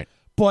 Right.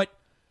 But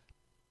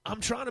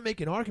I'm trying to make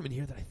an argument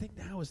here that I think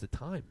now is the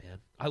time, man.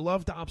 I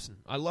love Dobson.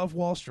 I love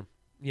Wahlstrom.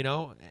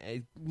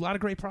 A lot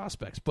of great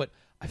prospects, but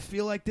I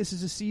feel like this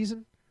is a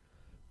season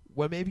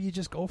where maybe you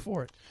just go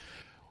for it.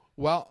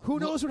 Well, who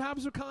knows what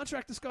happens with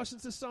contract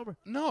discussions this summer?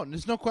 No,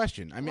 there's no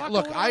question. I mean,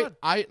 look,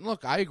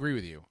 I agree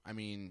with you. I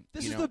mean,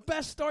 this is the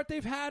best start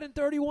they've had in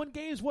 31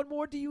 games. What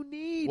more do you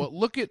need? Well,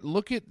 look at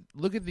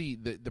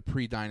the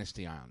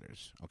pre-dynasty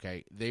Islanders.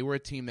 Okay, they were a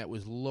team that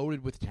was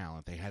loaded with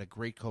talent. They had a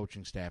great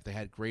coaching staff. They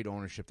had great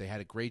ownership. They had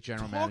a great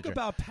general manager. Talk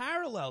about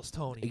parallels,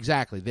 Tony.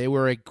 Exactly. They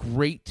were a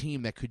great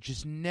team that could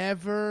just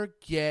never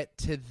get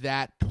to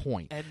that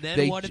point. And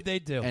then what did they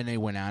do? And they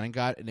went out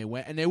and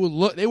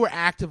they were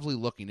actively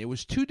looking. There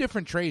was two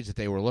different trades that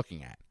they were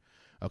looking at.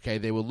 Okay,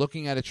 they were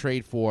looking at a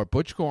trade for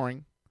Butch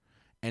Goring,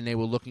 and they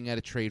were looking at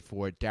a trade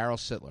for Darryl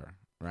Sittler,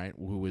 right?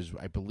 Who was,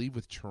 I believe,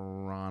 with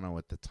Toronto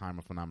at the time,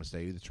 if I'm not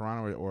mistaken, either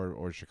Toronto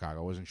or Chicago.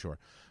 I wasn't sure,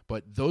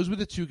 but those were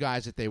the two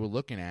guys that they were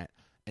looking at,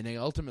 and they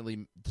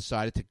ultimately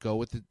decided to go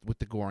with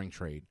the Goring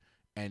trade.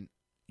 And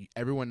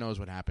everyone knows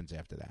what happens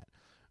after that.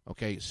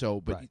 Okay, so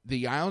but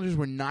the Islanders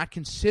were not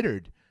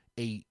considered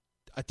a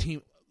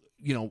team,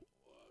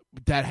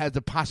 that had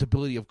the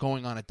possibility of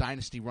going on a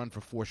dynasty run for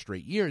 4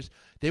 straight years.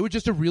 They were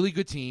just a really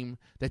good team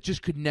that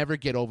just could never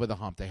get over the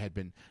hump. They had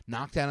been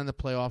knocked out in the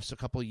playoffs a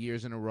couple of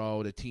years in a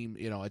row. The team,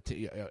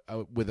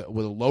 with a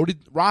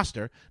loaded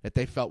roster that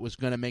they felt was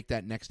going to make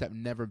that next step,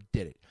 never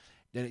did it.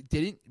 Then it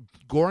didn't.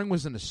 Goring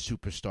wasn't a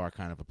superstar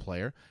kind of a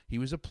player. He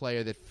was a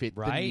player that fit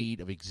the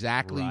need of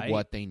exactly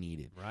what they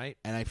needed. Right.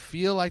 And I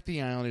feel like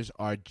the Islanders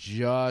are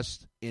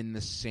just in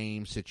the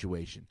same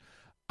situation.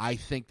 I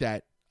think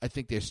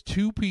there's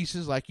 2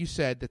 pieces, like you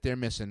said, that they're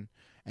missing,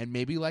 and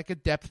maybe like a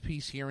depth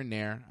piece here and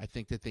there. I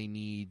think that they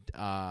need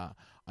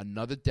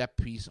another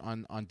depth piece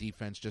on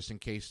defense, just in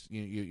case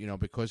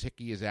because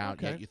Hickey is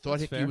out. Okay. You thought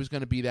That's Hickey fair. was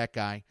going to be that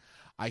guy.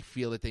 I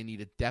feel that they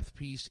need a depth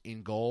piece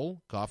in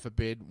goal. God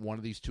forbid one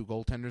of these 2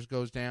 goaltenders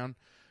goes down.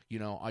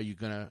 Are you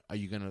gonna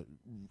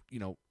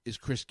is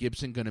Chris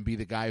Gibson going to be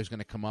the guy who's going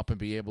to come up and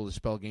be able to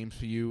spell games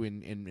for you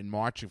in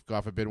March if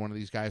God forbid one of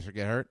these guys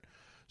get hurt?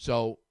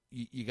 So.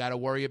 You got to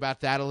worry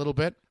about that a little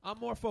bit. I'm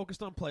more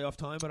focused on playoff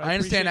time, but I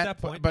understand that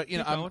point. But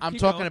I'm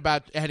talking going.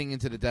 about heading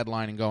into the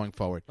deadline and going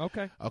forward.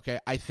 Okay.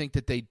 I think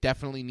that they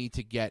definitely need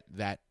to get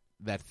that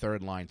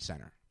third line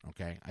center.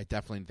 Okay, I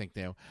definitely think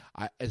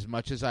as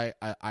much as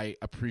I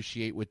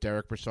appreciate what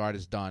Derek Brassard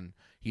has done,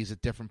 he's a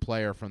different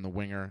player from the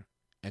winger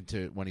and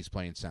to when he's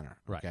playing center.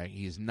 Right. Okay,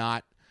 he's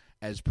not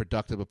as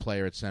productive a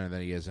player at center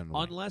than he is in the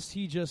wing. Unless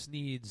he just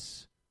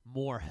needs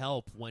more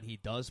help when he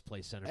does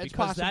play center, It's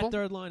because possible. that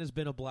third line has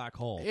been a black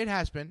hole. It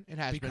has been, but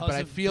I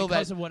because feel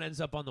that of what ends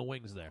up on the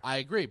wings there. I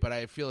agree, but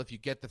I feel if you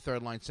get the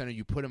third line center,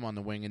 you put him on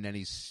the wing, and then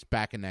he's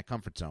back in that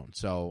comfort zone.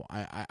 So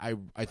I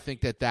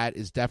think that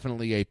is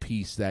definitely a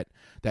piece that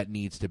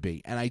needs to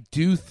be. And I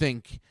do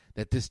think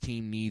that this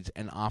team needs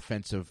an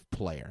offensive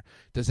player.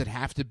 Does it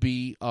have to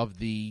be of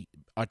the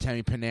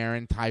Artemi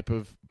Panarin type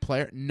of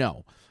player?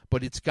 No,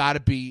 but it's got to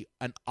be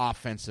an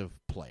offensive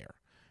player.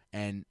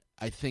 And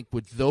I think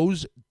with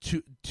those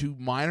two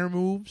minor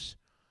moves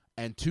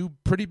and 2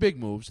 pretty big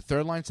moves, the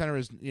third line center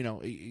is,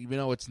 even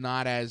though it's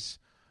not as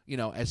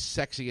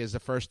sexy as the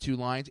first 2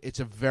 lines, it's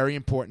a very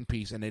important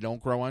piece, and they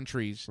don't grow on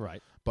trees.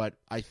 Right. But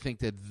I think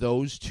that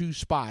those 2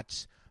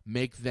 spots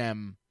make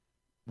them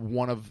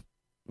one of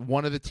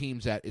the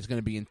teams that is going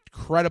to be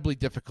incredibly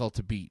difficult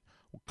to beat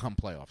come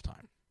playoff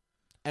time.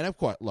 And of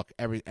course, look,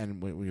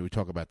 when we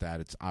talk about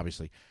that, it's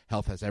obviously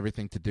health has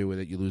everything to do with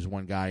it. You lose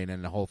one guy, and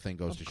then the whole thing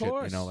goes to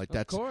shit.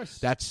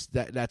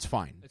 That's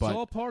fine. It's but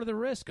all part of the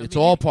risk. It's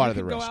all part of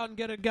the risk. risk. You can go out and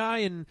get a guy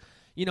and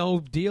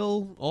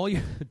deal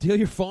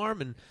your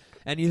farm,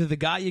 and either the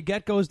guy you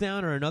get goes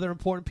down or another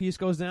important piece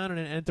goes down, and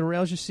it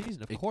derails your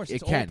season. Of course,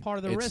 it's all part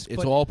of the risk.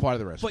 It's all part of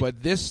the risk.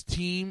 But this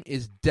team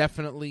is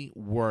definitely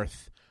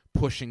worth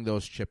pushing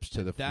those chips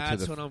to the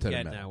That's what I'm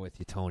getting at with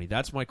you, Tony.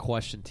 That's my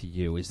question to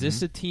you. Is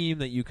this a team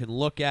that you can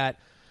look at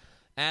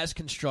as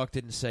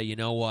constructed and say, you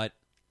know what,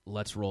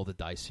 let's roll the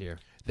dice here?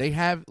 They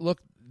have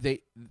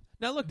maybe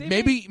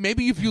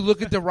if you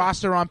look at the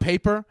roster on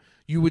paper,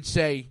 you would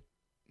say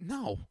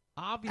no.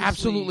 Obviously,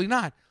 absolutely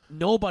not.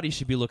 Nobody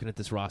should be looking at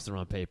this roster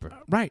on paper.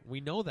 Right.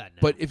 We know that now.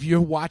 But if you're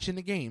watching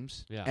the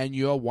games and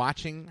you're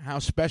watching how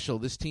special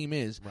this team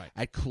is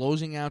at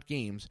closing out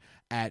games,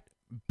 at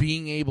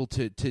being able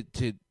to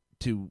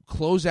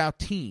close out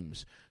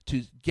teams,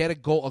 to get a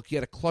goal,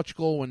 get a clutch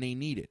goal when they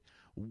need it.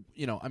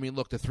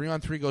 Look, the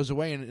 3-on-3 goes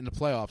away in the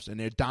playoffs, and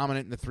they're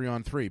dominant in the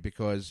 3-on-3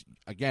 because,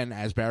 again,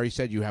 as Barry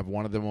said, you have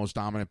one of the most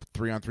dominant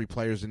 3-on-3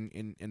 players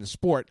in the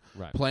sport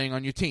playing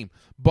on your team.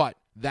 But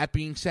that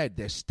being said,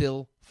 they're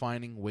still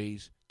finding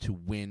ways to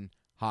win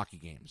hockey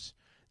games.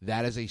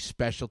 That is a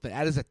special thing.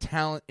 That is a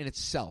talent in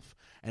itself,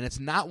 and it's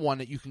not one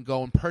that you can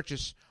go and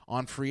purchase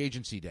on free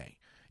agency day.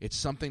 It's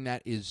something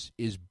that is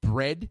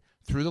bred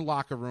through the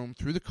locker room,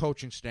 through the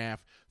coaching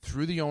staff,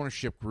 through the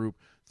ownership group,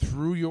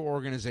 through your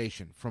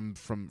organization, from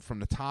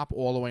the top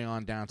all the way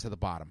on down to the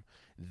bottom.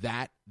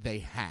 That they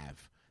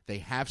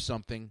have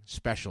something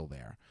special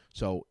there.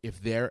 So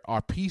if there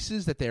are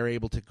pieces that they're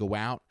able to go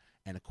out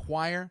and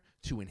acquire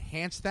to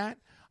enhance that,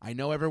 I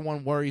know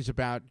everyone worries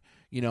about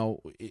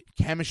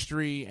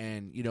chemistry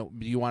and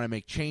you want to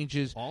make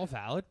changes. All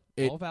valid.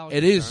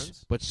 It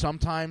is, but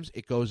sometimes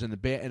it goes in a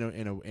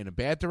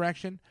bad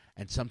direction,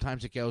 and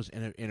sometimes it goes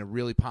in a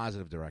really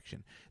positive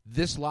direction.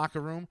 This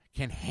locker room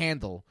can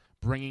handle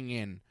bringing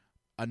in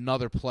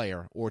another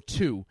player or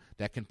 2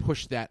 that can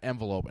push that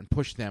envelope and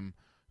push them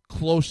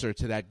closer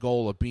to that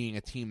goal of being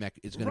a team that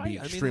is going to be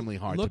extremely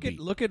hard to beat.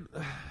 Look at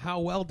how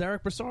well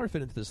Derek Brassard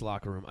fit into this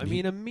locker room. I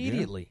mean,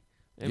 immediately.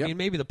 Yeah. I mean,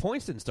 maybe the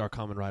points didn't start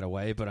coming right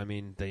away, but,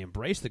 they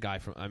embraced the guy.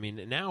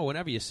 Now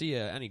whenever you see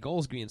any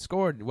goals being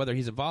scored, whether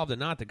he's involved or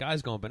not, the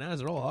guy's going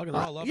bananas. They're all hugging,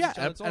 they're all loving each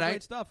other. It's all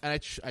great stuff. And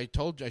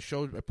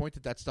I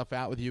pointed that stuff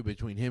out with you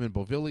between him and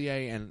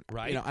Beauvillier, and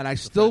right. And I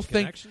still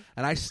think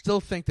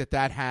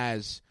that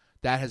has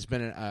that has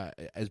been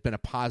a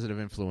positive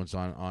influence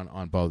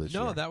on Bo this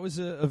year. No, that was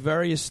a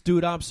very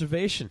astute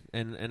observation,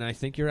 and I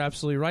think you're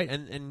absolutely right.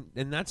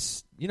 And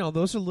that's,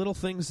 those are little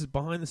things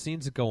behind the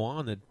scenes that go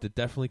on that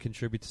definitely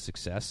contribute to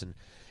success. And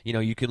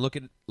you can look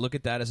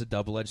at that as a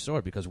double-edged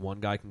sword, because one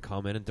guy can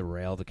come in and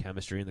derail the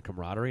chemistry and the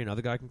camaraderie,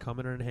 another guy can come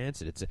in and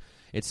enhance it.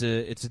 It's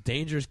a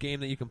dangerous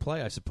game that you can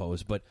play, I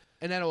suppose. But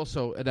that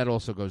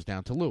also goes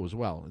down to Lou as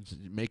well. It's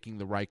making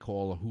the right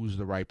call of who's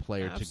the right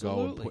player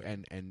Absolutely. to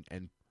go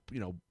and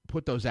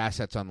put those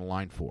assets on the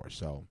line for.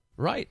 So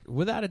right,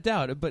 without a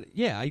doubt. But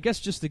yeah, I guess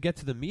just to get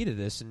to the meat of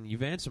this, and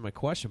you've answered my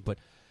question, but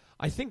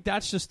I think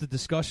that's just the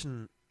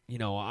discussion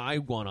I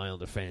want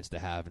Islander fans to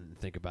have and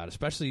think about,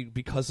 especially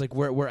because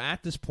we're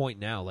at this point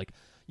now.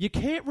 You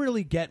can't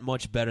really get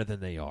much better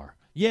than they are.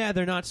 Yeah,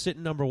 they're not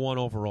sitting number one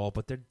overall,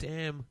 but they're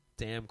damn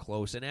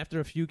close. And after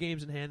a few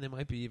games in hand, they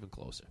might be even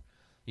closer.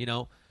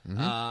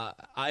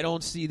 I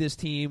don't see this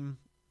team,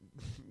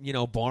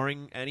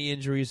 barring any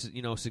injuries,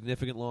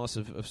 significant loss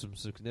of some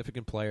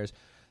significant players.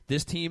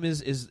 This team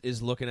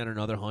is looking at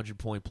another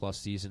 100-point plus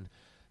season.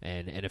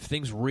 And if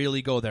things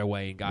really go their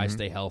way and guys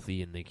stay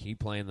healthy and they keep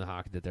playing the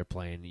hockey that they're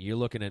playing, you're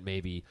looking at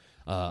maybe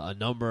a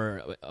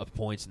number of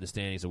points in the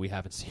standings that we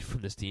haven't seen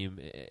from this team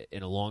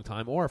in a long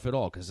time, or if at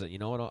all, because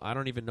I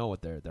don't even know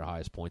what their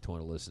highest point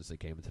total is since they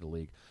came into the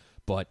league.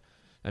 But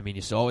I mean,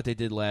 you saw what they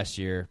did last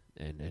year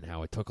and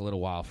how it took a little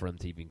while for them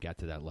to even get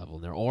to that level,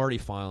 and they're already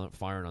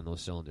firing on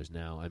those cylinders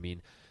now. I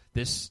mean,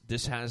 this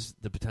has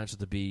the potential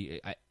to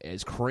be,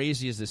 as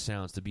crazy as this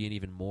sounds, to be an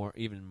even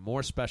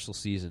more special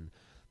season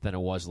than it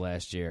was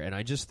last year. And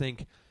I just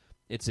think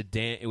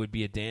it would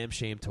be a damn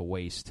shame to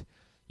waste,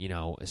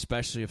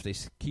 especially if they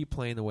keep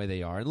playing the way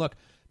they are. And look,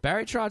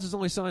 Barry Trotz is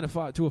only signed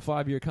to a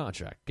 5-year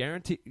contract.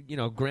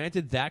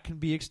 Granted, that can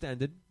be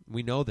extended.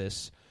 We know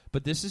this.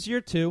 But this is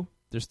year 2.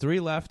 There's 3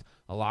 left.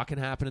 A lot can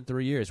happen in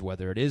 3 years,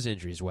 whether it is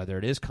injuries, whether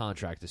it is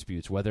contract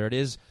disputes, whether it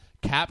is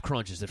cap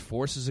crunches that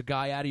forces a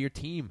guy out of your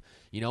team.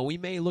 We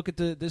may look at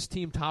this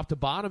team top to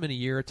bottom in a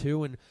year or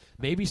two, and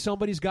maybe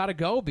somebody's got to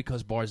go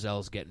because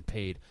Barzell's getting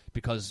paid,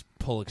 because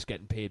Pulock's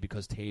getting paid,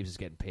 because Taves is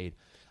getting paid.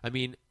 I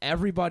mean,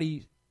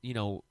 everybody,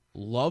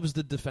 loves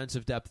the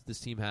defensive depth that this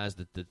team has,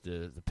 the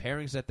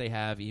pairings that they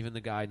have, even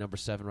the guy number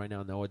 7 right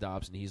now, Noah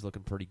Dobson, he's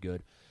looking pretty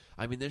good.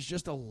 I mean, there's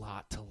just a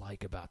lot to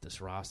like about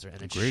this roster,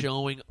 and it's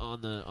showing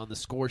on the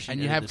score sheet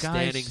and the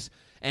standings.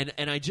 And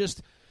I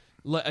just,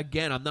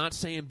 again, I'm not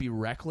saying be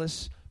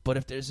reckless, but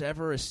if there's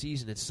ever a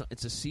season,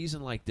 it's a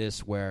season like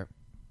this where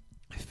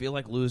I feel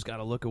like Lou's got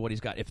to look at what he's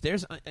got. If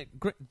there's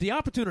the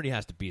opportunity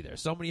has to be there.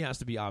 Somebody has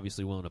to be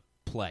obviously willing to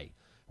play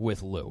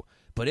with Lou.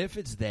 But if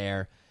it's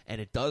there and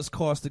it does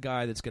cost a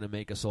guy that's going to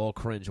make us all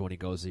cringe when he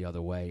goes the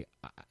other way,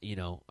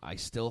 I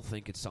still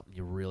think it's something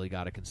you really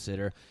got to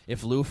consider.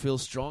 If Lou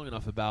feels strong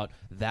enough about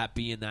that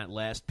being that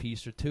last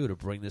piece or two to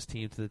bring this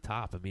team to the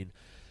top, I mean,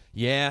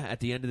 yeah, at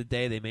the end of the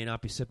day, they may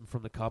not be sipping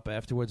from the cup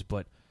afterwards,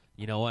 but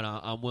you know what?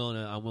 I'm willing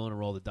to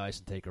roll the dice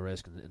and take a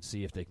risk and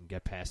see if they can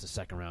get past the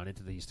second round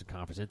into the Eastern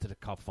Conference, into the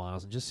Cup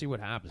Finals, and just see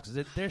what happens,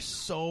 because they're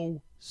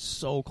so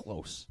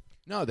close.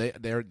 No,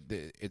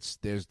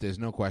 there's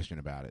no question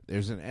about it.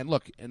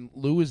 And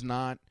Lou has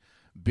not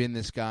been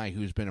this guy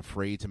who's been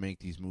afraid to make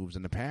these moves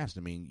in the past.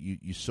 I mean,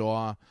 you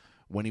saw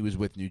when he was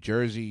with New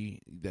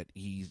Jersey that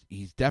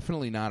he's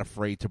definitely not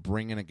afraid to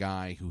bring in a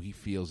guy who he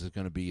feels is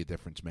going to be a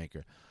difference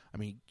maker. I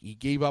mean, he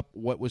gave up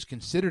what was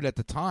considered at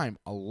the time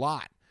a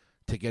lot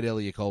to get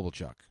Ilya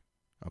Kovalchuk.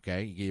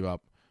 Okay, he gave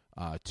up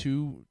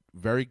 2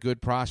 very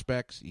good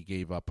prospects. He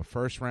gave up a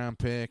first-round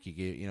pick. He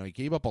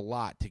gave up a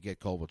lot to get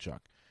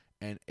Kovalchuk.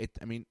 And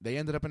they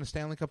ended up in a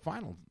Stanley Cup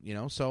final,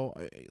 So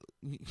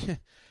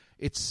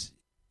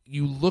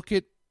you look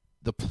at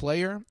the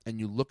player and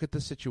you look at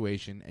the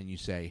situation and you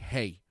say,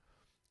 hey,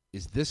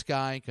 is this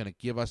guy going to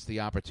give us the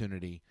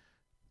opportunity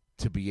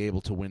to be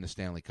able to win the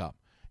Stanley Cup?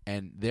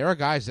 And there are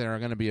guys that are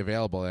going to be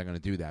available that are going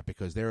to do that,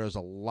 because there is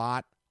a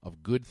lot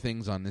of good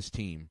things on this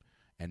team,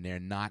 and they're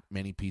not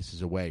many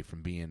pieces away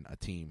from being a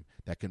team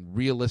that can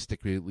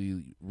realistically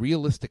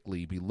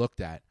be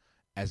looked at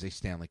as a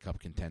Stanley Cup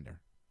contender.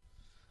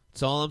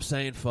 That's all I'm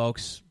saying,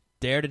 folks.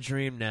 Dare to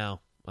dream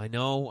now. I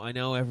know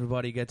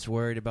everybody gets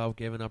worried about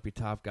giving up your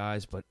top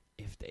guys, but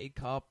if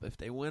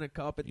they win a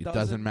cup, it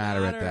doesn't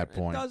matter at that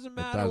point. It doesn't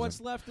matter what's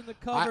left in the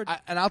cupboard.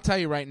 And I'll tell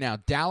you right now,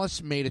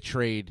 Dallas made a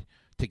trade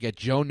to get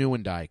Joe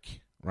Nieuwendyk,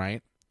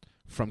 right,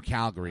 from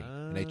Calgary.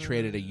 And they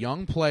traded a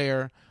young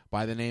player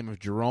by the name of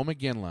Jerome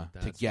McGinley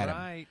to get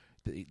him.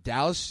 The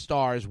Dallas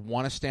Stars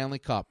won a Stanley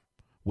Cup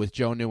with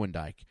Joe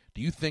Nieuwendyk.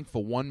 Do you think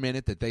for 1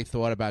 minute that they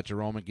thought about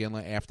Jerome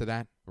McGinley after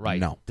that? Right.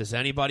 No. Does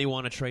anybody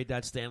want to trade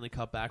that Stanley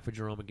Cup back for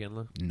Jerome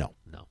McGinley? No.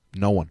 No.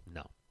 No one.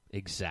 No.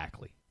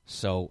 Exactly.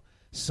 So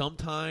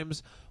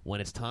sometimes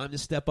when it's time to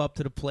step up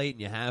to the plate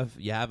and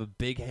you have a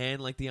big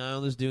hand like the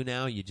Islanders do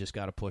now, you just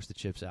got to push the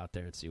chips out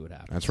there and see what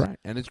happens. That's right.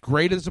 And as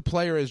great as a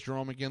player as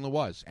Jerome McGinley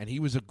was, and he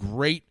was a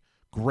great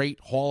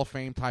Hall of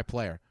Fame type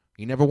player,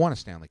 he never won a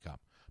Stanley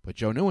Cup. But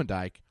Joe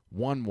Nieuwendyk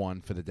won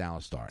one for the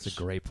Dallas Stars. That's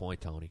a great point,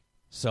 Tony.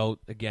 So,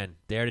 again,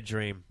 dare to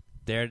dream.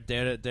 Dare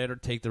to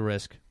take the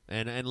risk.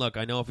 And look,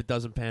 I know if it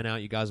doesn't pan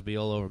out, you guys will be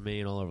all over me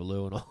and all over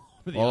Lou and all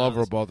over the All Isles.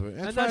 over both of it.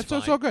 And It's that's fine.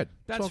 It's fine. all good.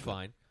 That's It's all good.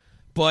 fine.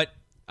 But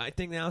I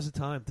think now's the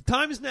time. The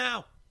time is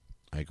now.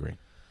 I agree.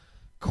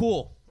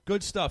 Cool.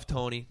 Good stuff,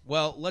 Tony.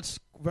 Well, let's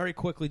very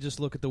quickly just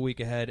look at the week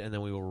ahead, and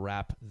then we will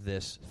wrap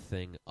this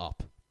thing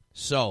up.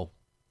 So,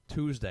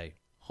 Tuesday,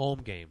 home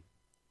game,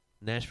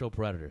 Nashville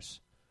Predators.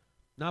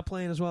 Not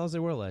playing as well as they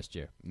were last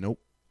year, Nope.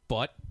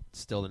 but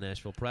still the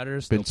Nashville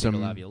Predators. Been Still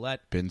some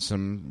Laviolette. Been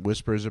some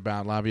whispers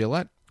about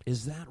Laviolette.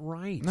 Is that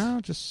right? No,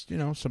 just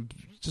some Some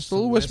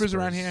little whispers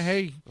around whispers. here.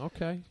 Hey,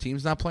 Okay.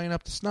 team's not playing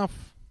up to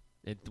snuff.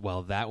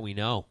 Well, that we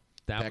know.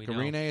 That we know.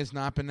 Pecorine has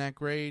not been that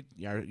great.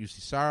 UC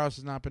Saros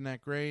has not been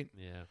that great.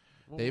 Yeah.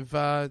 They've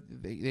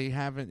they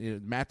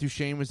haven't. Matt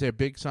Duchene was their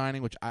big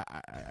signing, which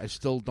I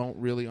still don't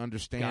really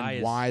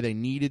understand why they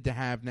needed to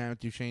have Matt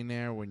Duchene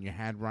there when you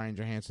had Ryan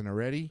Johansson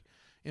already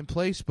in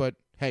place. But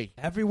hey,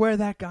 Everywhere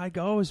that guy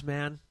goes,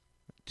 man,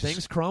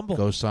 things crumble.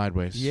 goes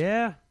sideways.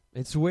 Yeah.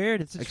 It's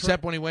weird. It's a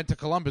Except when he went to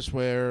Columbus,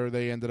 where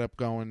they ended up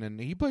going, and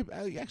he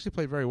actually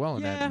played very well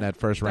in that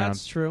first round.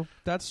 That's true.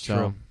 That's So-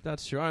 true.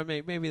 That's true. I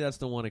mean, maybe that's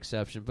the one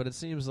exception, but it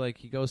seems like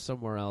he goes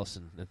somewhere else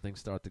and things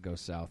start to go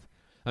south.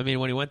 I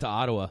mean, when he went to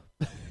Ottawa,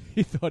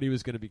 he thought he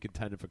was going to be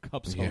contending for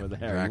cups over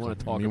there. Exactly. You want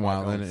to talk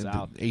Meanwhile, about going then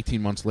south? 18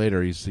 months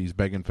later, he's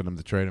begging for them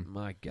to trade him.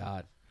 My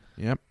God.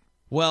 Yep.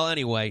 Well,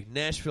 anyway,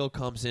 Nashville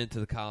comes into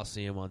the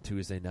Coliseum on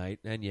Tuesday night,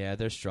 and yeah,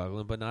 they're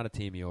struggling, but not a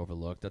team you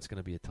overlook. That's going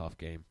to be a tough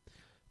game.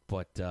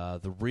 But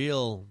the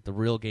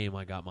real game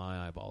I got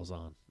my eyeballs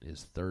on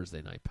is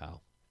Thursday night,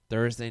 pal.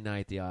 Thursday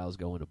night, the Isles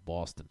go into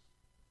Boston.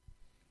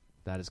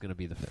 That is going to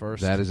be the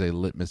first. That is a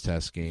litmus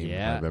test game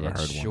Yeah, I've ever it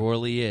heard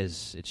surely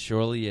is. It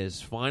surely is.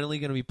 Finally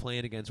going to be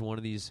playing against one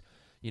of these,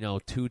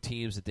 two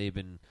teams that they've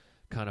been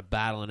kind of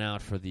battling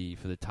out for the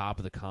top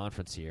of the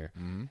conference here.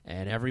 Mm-hmm.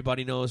 And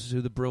everybody knows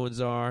who the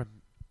Bruins are.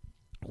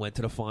 Went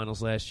to the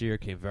finals last year,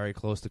 came very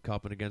close to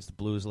cupping against the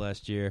Blues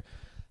last year.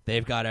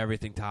 They've got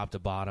everything top to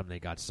bottom. They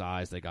got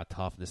size, they got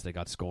toughness, they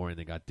got scoring,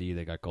 they got D,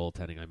 they got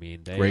goaltending. I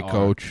mean, they Great are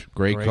coach.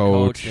 Great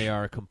coach. They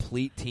are a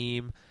complete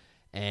team,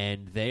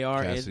 and they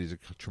are Cassidy's a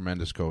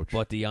tremendous coach.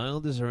 But the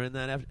Islanders are in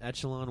that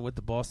echelon with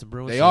the Boston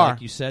Bruins. They So are.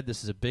 Like you said,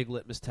 this is a big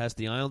litmus test.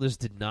 The Islanders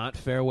did not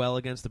fare well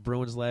against the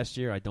Bruins last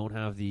year. I don't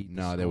have the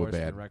No, they were scores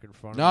and bad. the record in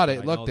front No, of me.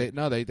 they but I look.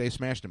 know They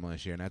smashed them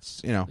last year, and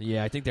that's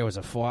Yeah, I think there was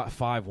a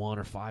 5-1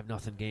 or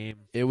 5-0 game.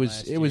 It was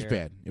last it was year.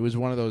 bad. It was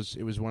one of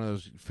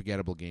those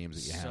forgettable games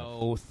that you have.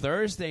 So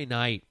Thursday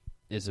night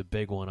is a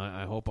big one.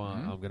 I hope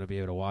I'm going to be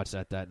able to watch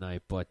that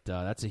night. But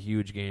that's a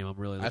huge game. I'm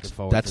really looking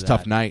forward That's to a that.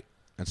 tough night.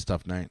 That's a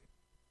tough night.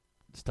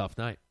 It's a tough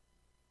night.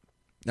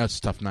 No, it's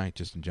a tough night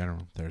just in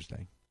general.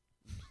 Thursday.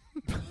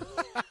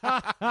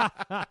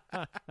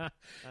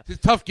 It's a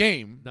tough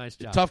game. Nice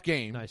job. It's a tough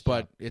game. Nice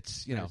but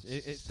job.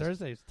 it's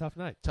Thursday's a tough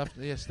night. tough.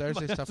 Yes,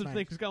 Thursday's Lots tough of night.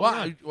 things going well,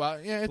 on.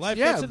 Well, yeah, it's, Life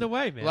yeah. gets in the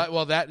way, man.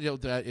 Well, that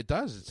it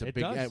does. It's a It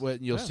big. does.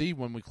 You'll Yeah. see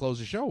when we close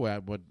the show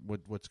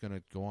what's going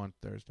to go on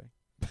Thursday.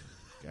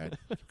 Okay,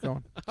 keep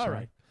going. All Sorry.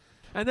 right.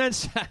 And then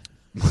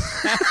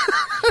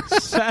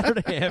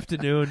Saturday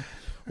afternoon,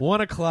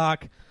 1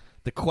 o'clock,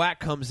 the Quack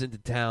comes into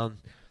town.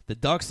 The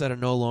Ducks that are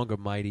no longer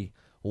mighty,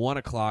 1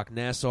 o'clock,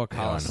 Nassau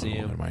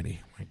Coliseum. Almighty,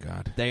 my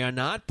God. They are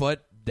not,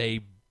 but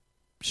they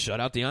shut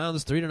out the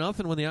Islanders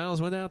 3-0 when the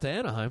Islanders went out to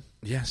Anaheim.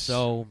 Yes.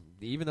 So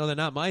even though they're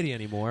not mighty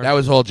anymore, that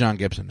was all John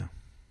Gibson. Though.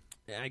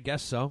 I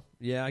guess so.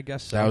 Yeah, I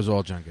guess so. That was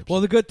all John Gibson.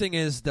 Well, the good thing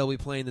is they'll be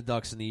playing the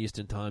Ducks in the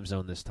Eastern time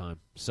zone this time,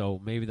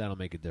 so maybe that'll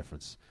make a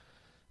difference.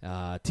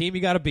 Team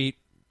you got to beat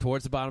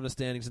towards the bottom of the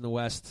standings in the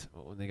West.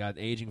 They got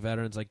aging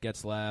veterans like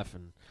Getzlaff,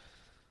 and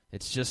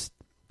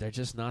they're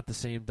just not the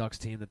same Ducks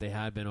team that they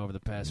had been over the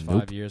past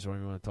 5 years.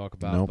 Whatever you want to talk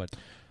about, Nope. but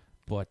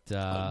one-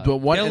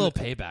 get a little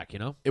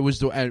payback, It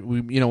was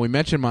we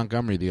mentioned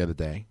Montgomery the other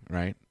day,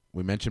 right?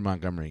 We mentioned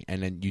Montgomery,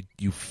 and then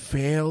you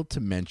failed to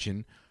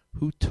mention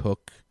who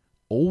took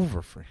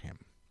over for him.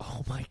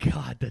 Oh my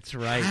God, that's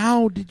right.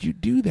 How did you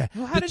do that?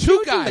 Well, how the did two you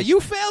do guys. that? You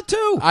failed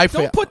too. I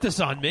Don't failed. put this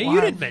on me. Well, You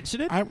didn't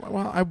mention it. I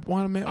want I to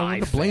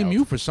blame failed.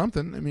 you for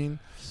something. I mean,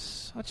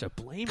 Such a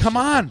blame. come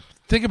shifter. on,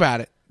 think about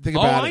it. Think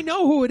Oh, about it. I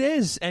know who it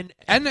is, and the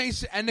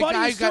Buddy,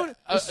 guy as got soon-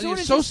 as soon an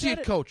as you associate said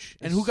it- coach,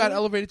 and as who got soon-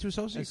 elevated to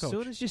associate as coach.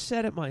 soon as you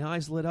said it, my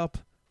eyes lit up.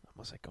 I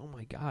was like, "Oh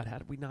my God, how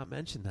did we not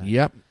mention that?"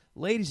 Yep.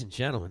 Ladies and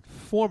gentlemen,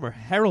 former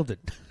heralded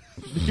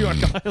New York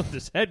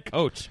Islanders head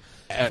coach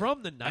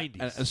from the An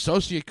 '90s.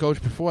 associate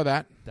coach before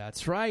that.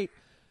 That's right,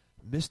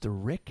 Mr.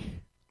 Rick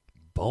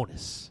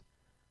Bowness.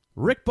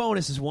 Rick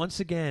Bowness is once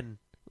again,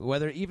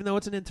 even though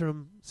it's an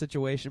interim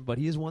situation, but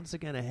he is once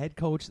again a head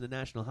coach in the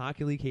National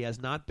Hockey League. He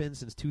has not been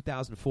since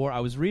 2004. I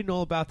was reading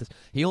all about this.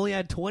 He only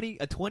had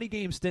a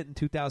 20-game stint in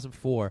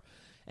 2004,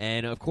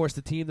 and of course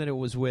the team that it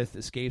was with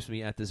escapes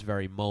me at this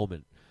very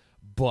moment.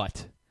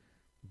 But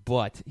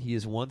he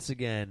is once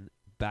again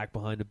back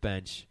behind the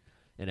bench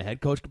in a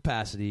head coach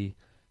capacity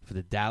for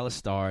the Dallas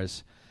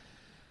Stars.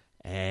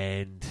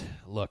 And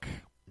look,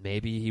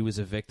 maybe he was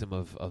a victim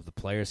of the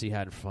players he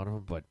had in front of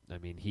him, but, I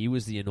mean, he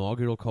was the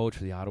inaugural coach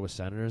for the Ottawa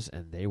Senators,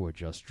 and they were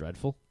just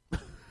dreadful.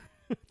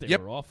 They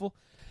Yep. were awful.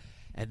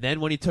 And then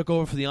when he took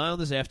over for the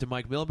Islanders after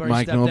Mike Milbury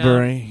Mike stepped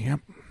Milbury,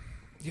 down,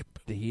 yep.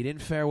 he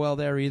didn't fare well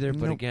there either.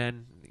 But Nope.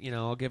 again,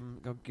 I'll give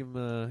him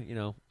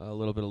a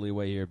little bit of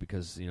leeway here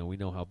because we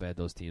know how bad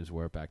those teams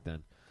were back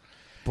then.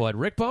 But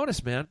Rick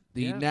Bowness, man,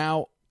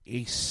 Now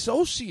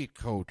associate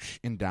coach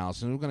in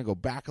Dallas, and we're going to go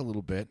back a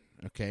little bit,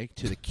 okay,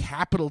 to the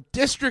Capital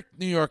District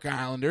New York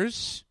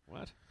Islanders.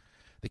 What?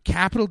 The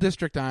Capital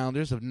District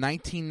Islanders of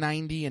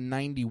 1990 and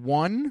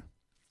 91.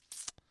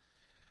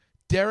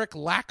 Derek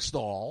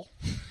Laxdal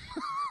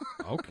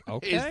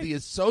Okay. is the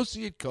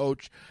associate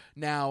coach.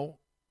 Now,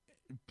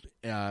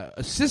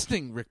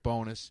 assisting Rick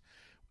Bowness,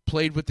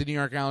 played with the New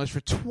York Islanders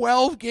for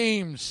 12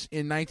 games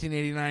in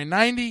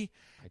 1989-90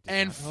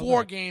 and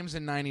 4 games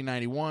in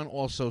 90-91.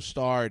 Also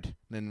starred,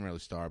 didn't really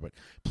star, but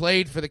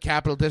played for the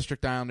Capital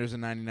District Islanders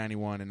in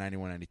 90-91 and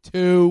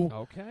 91-92.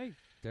 Okay.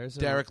 There's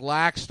Derek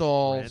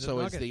Laxdal, Random so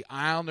it's nugget. the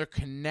Islander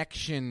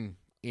connection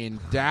in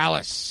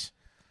Dallas.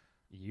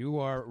 You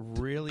are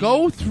really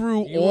Go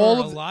through you all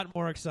are of a lot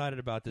more excited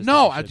about this.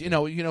 No, than you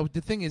should be.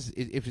 the thing is,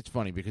 if it's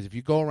funny because if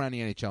you go around the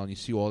NHL and you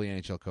see all the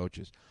NHL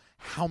coaches,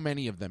 how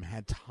many of them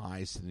had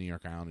ties to the New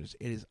York Islanders?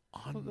 It is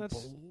Well, that's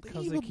unbelievable.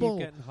 because they keep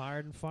getting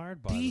hired and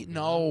fired by them.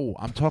 No,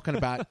 I'm talking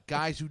about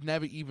guys who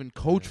never even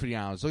coached for the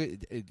Islanders. Look,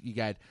 you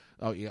got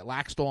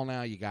Laxdal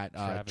now. You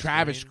got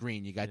Travis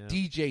Green. You got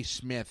DJ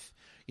Smith.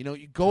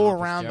 You go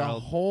Tom around Fitzgerald.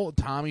 the whole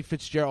Tommy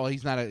Fitzgerald.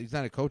 He's not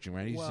a coaching,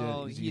 right? He's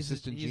the he's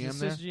assistant he's GM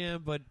there.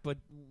 assistant GM, but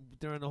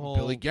during the whole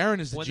Billy Guerin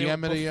is the when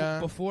GM of the.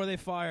 before they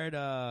fired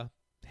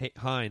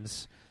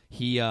Hines,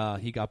 he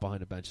got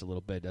behind the bench a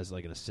little bit as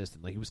like an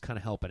assistant. Like he was kind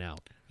of helping out.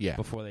 Yeah,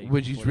 before they.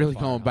 Which before he's they really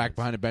fired going back Hines.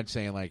 behind the bench,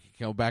 saying like,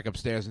 go back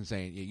upstairs and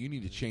saying, yeah, you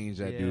need to change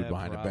that dude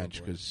behind the bench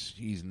probably. because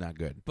he's not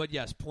good. But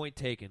yes, point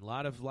taken. A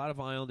lot of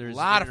Islanders,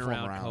 Lot in of and around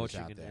former Islanders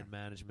coaching out and, there. and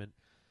management.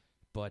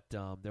 But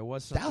there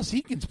was some. Dallas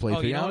Eakins played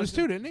for the Islanders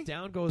too, didn't he?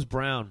 Down Goes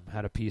Brown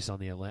had a piece on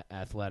the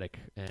Athletic,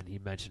 and he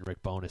mentioned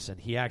Rick Bowness, and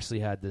he actually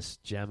had this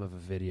gem of a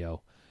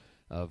video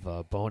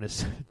of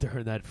Bowness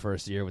during that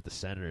first year with the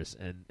Senators,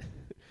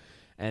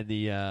 and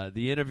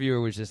the interviewer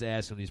was just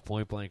asking these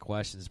point blank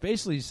questions,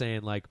 basically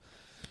saying like,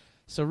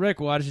 "So Rick,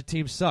 why does your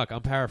team suck?"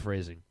 I'm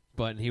paraphrasing,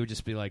 but he would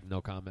just be like,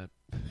 "No comment,"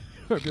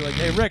 or be like,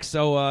 "Hey Rick,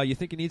 so you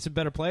think you need some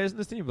better players in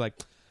this team?" He'd be like,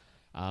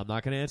 "I'm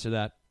not going to answer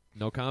that."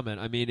 No comment.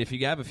 I mean, if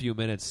you have a few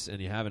minutes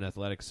and you have an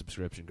Athletic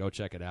subscription, go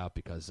check it out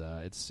because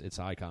it's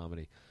high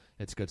comedy.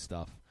 It's good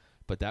stuff.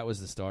 But that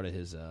was the start of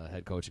his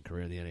head coaching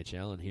career in the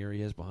NHL, and here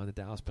he is behind the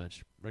Dallas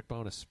bench. Rick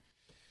Bowness.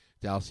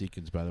 Dallas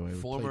Eakins, by the way,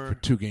 Former- played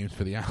for 2 games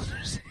for the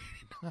Islanders.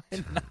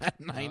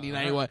 90,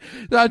 91.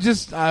 No,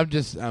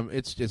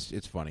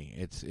 it's funny.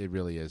 It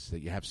really is that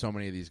you have so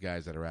many of these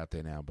guys that are out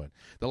there now. But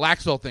the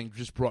Laxdal thing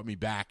just brought me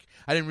back.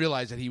 I didn't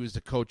realize that he was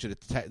the coach of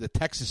the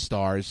Texas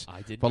Stars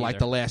I didn't for like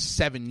either. the last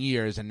 7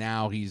 years, and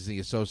now he's the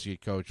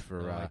associate coach No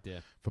for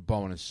idea.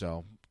 Bonus.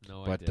 So,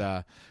 No but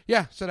idea.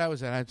 yeah, so that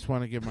was it. I just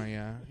want to give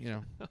my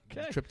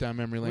Okay. trip down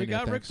memory lane. We there.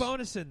 got Rick Thanks.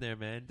 Bowness in there,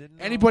 man. Didn't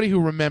know. Anybody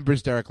who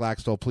remembers Derek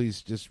Laxdal,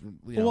 please just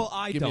Well,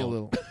 I give me a don't.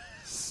 little.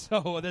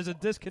 So there's a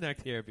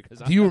disconnect here because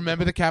Do you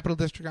remember the Capital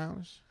District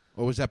Islanders,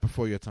 or was that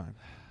before your time?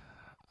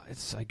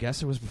 I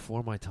guess it was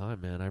before my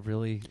time, man. I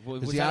really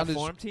was the that Islanders, a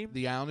farm team?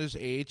 The Islanders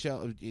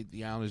AHL,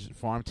 the Islanders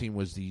farm team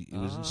was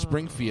was in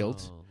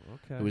Springfield.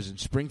 Okay. It was in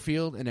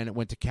Springfield, and then it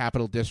went to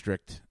Capital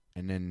District,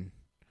 and then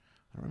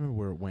I don't remember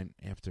where it went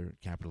after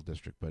Capital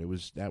District, but it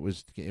was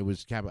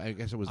Capital. I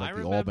guess it was like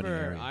the Albany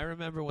area. I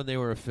remember when they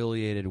were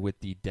affiliated with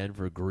the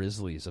Denver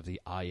Grizzlies of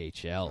the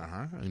IHL.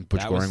 And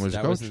Butch Goring was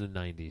that coach. was in the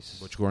 90s.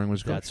 Butch Goring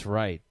was coach. That's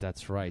right.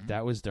 That's right.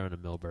 That was during the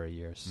Milbury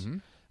years.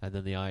 Mhm. And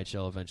then the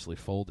IHL eventually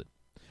folded.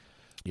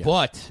 Yes.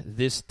 But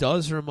this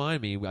does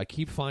remind me, I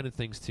keep finding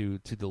things to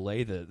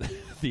delay the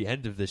the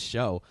end of this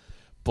show,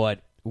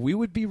 but we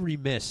would be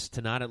remiss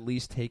to not at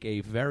least take a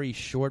very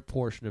short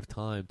portion of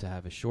time to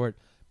have a short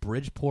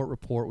Bridgeport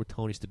report with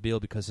Tony Stabile,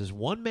 because there's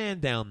one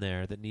man down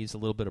there that needs a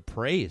little bit of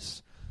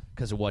praise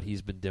because of what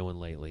he's been doing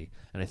lately.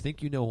 And I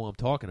think you know who I'm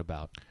talking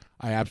about.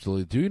 I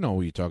absolutely do know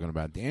who you're talking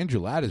about.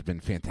 Andrew Ladd has been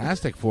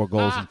fantastic. 4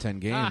 goals in 10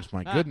 games.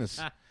 My goodness.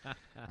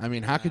 I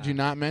mean, how could you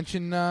not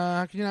mention?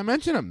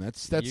 Him?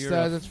 That's You're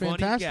a funny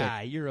fantastic.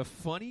 guy. You're a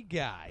funny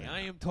guy.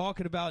 I am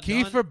talking about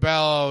Kiefer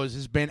Bellows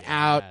has been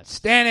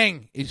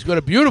outstanding. He scored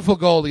a beautiful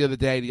goal the other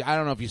day. I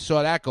don't know if you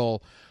saw that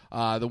goal,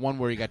 the one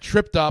where he got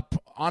tripped up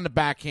on the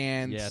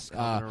backhand. Yes,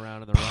 coming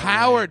around in the right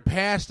powered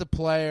past the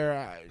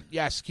player.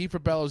 Yes,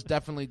 Kiefer Bellows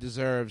definitely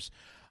deserves.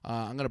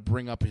 I'm going to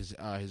bring up his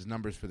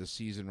numbers for the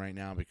season right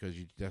now because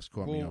you just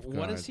caught me off guard.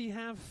 What does he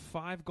have?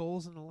 5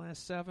 goals in the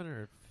last 7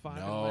 or 5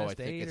 in the No, last I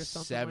think 8 or it's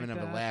something 7 like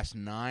of that? the last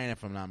 9,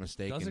 if I'm not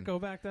mistaken. Does it go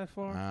back that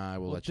far? I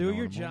will Well, let you know do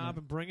your in a job moment.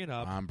 and bring it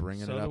up. I'm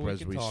bringing so it that up as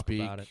can we talk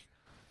speak. about it.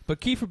 But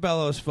Kiefer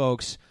Bellows,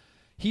 folks,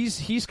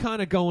 he's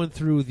kind of going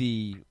through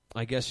the,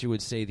 I guess you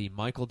would say, the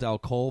Michael Del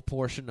Cole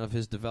portion of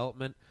his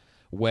development,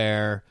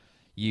 where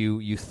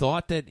you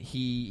thought that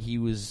he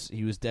was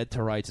dead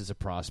to rights as a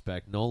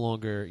prospect. No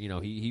longer,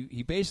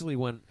 he basically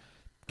went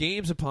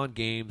games upon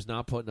games,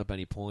 not putting up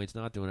any points,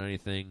 not doing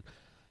anything,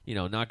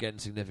 not getting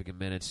significant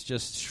minutes,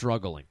 just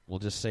struggling. We'll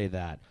just say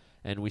that.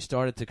 and we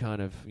started to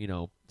kind of,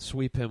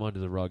 sweep him under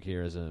the rug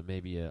here as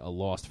maybe a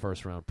lost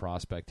first-round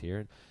prospect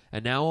here.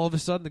 And now all of a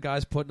sudden the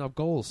guy's putting up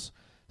goals.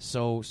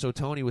 So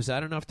Tony, was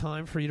that enough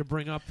time for you to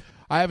bring up?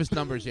 I have his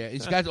numbers. Yeah,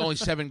 he's got only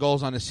 7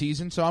 goals on the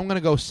season, so I'm going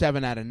to go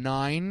 7 out of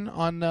 9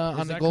 on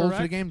the goals correct?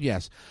 for the game.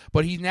 Yes,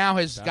 but he now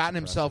has That's gotten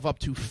impressive. himself up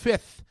to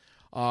 5th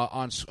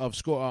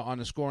on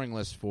the scoring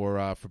list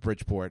for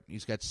Bridgeport.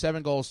 He's got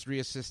 7 goals, 3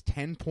 assists,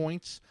 10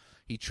 points.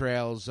 He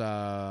trails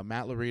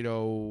Matt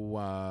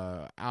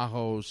Laredo,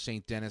 Ajo,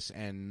 St. Denis,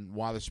 and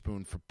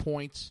Wotherspoon for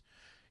points.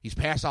 He's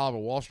past Oliver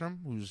Wallstrom,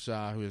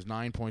 who has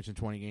 9 points in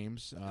 20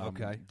 games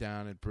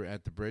down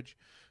at the Bridge.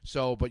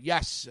 So, but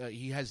yes,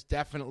 he has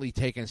definitely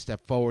taken a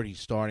step forward. He's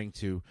starting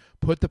to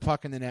put the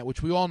puck in the net,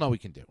 which we all know he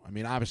can do. I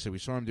mean, obviously, we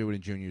saw him do it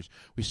in juniors.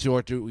 We saw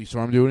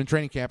him do it in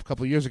training camp a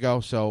couple of years ago.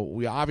 So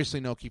we obviously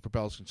know Kiefer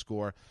Bellows can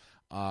score.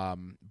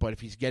 But if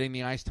he's getting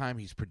the ice time,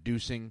 he's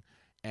producing.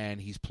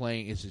 And he's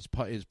playing his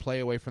play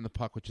away from the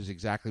puck, which is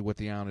exactly what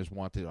the Islanders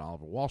wanted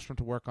Oliver Wallstrom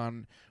to work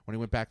on when he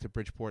went back to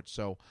Bridgeport.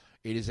 So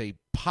it is a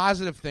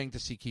positive thing to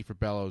see Kiefer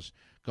Bellows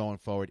going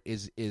forward.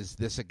 Is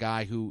this a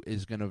guy who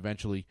is going to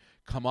eventually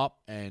come up,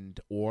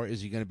 or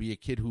is he going to be a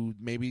kid who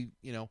maybe,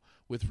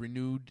 with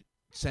renewed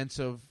sense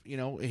of,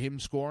 him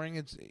scoring,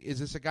 is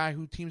this a guy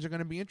who teams are going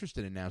to be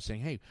interested in now,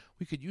 saying, hey,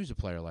 we could use a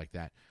player like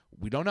that?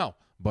 We don't know,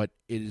 but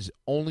it is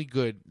only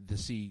good to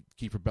see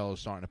Kiefer Bellows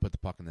starting to put the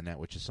puck in the net,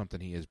 which is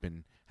something he has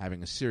been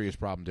having a serious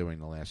problem doing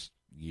the last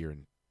year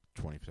and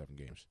 27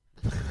 games.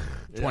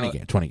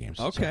 20 games.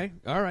 Okay. Sorry.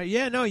 All right.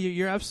 Yeah, no,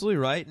 you're absolutely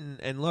right.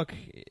 And look,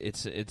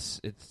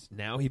 it's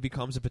now he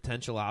becomes a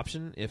potential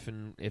option if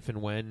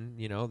and when,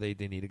 they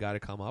need a guy to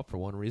come up for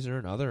one reason or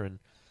another. And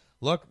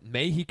look,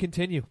 may he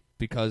continue,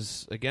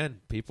 because again,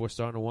 people are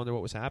starting to wonder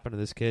what was happening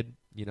to this kid.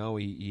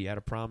 He had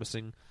a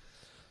promising,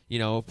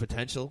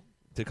 potential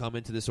to come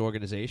into this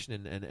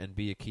organization and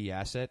be a key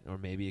asset, or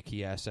maybe a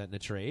key asset in a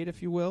trade,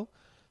 if you will.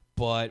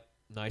 But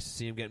nice to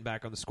see him getting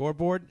back on the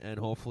scoreboard, and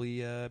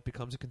hopefully it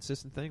becomes a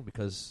consistent thing,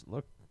 because,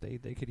 look, they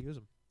could use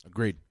him.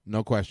 Agreed.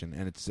 No question.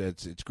 And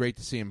it's great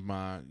to see him,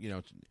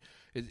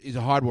 he's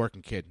a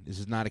hard-working kid. This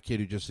is not a kid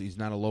he's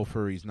not a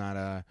loafer. He's not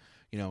a,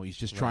 he's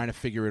just trying to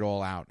figure it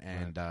all out.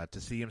 And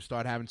to see him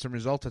start having some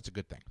results, that's a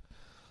good thing.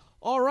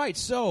 All right,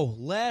 so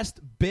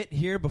last bit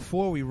here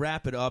before we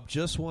wrap it up.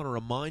 Just want to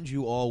remind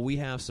you all, we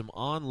have some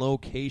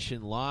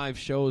on-location live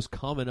shows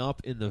coming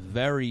up in the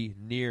very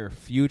near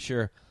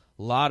future.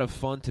 A lot of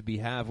fun to be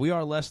had. We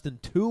are less than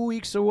 2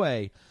 weeks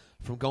away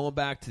from going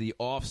back to the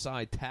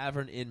Offside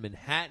Tavern in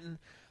Manhattan.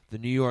 The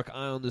New York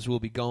Islanders will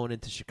be going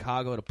into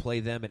Chicago to play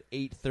them at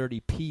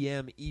 8:30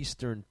 p.m.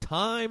 Eastern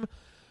Time.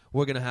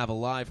 We're going to have a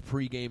live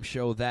pregame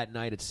show that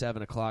night at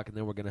 7 o'clock, and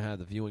then we're going to have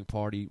the viewing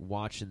party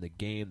watching the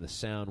game. The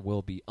sound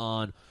will be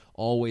on.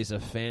 Always a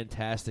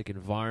fantastic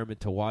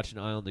environment to watch an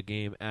Islander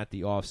game at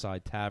the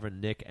Offside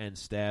Tavern. Nick and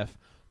staff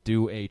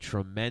do a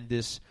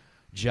tremendous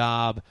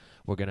job.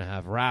 We're going to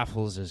have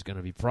raffles. There's going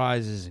to be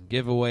prizes and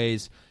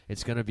giveaways.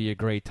 It's going to be a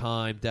great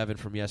time. Devin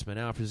from Yes Men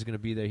Outfitters is going to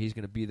be there. He's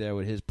going to be there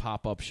with his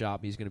pop-up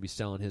shop. He's going to be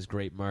selling his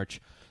great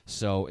merch.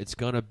 So it's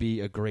going to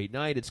be a great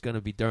night. It's going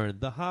to be during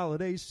the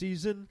holiday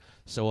season,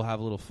 so we'll have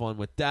a little fun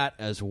with that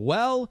as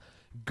well.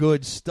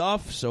 Good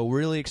stuff. So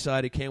really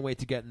excited. Can't wait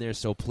to get in there.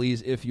 So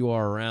please, if you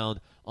are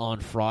around on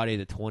Friday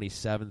the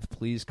 27th,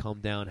 please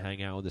come down,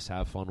 hang out with us,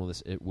 have fun with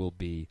us. It will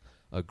be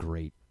a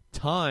great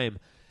time.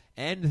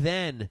 And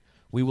then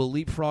we will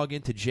leapfrog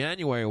into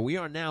January. We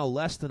are now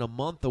less than a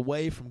month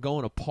away from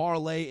going to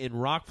Parlay in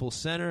Rockville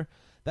Center.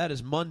 That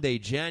is Monday,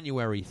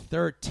 January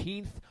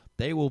 13th.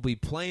 They will be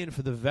playing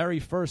for the very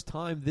first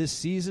time this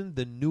season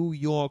the New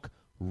York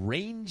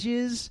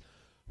Rangers,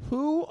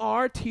 who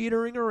are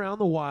teetering around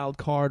the wild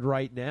card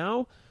right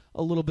now.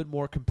 A little bit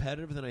more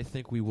competitive than I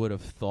think we would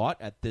have thought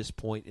at this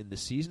point in the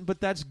season,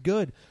 but that's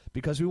good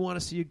because we want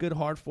to see a good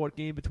hard-fought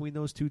game between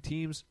those two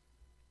teams.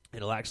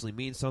 It'll actually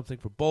mean something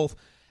for both.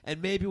 And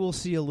maybe we'll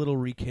see a little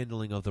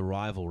rekindling of the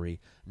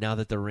rivalry now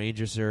that the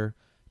Rangers are,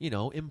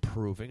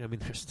 improving. I mean,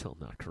 they're still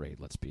not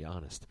great, let's be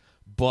honest.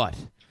 But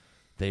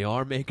they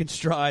are making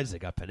strides. They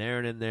got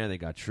Panarin in there. They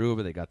got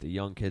Trouba. They got the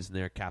young kids in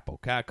there, Capo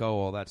Caco,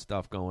 all that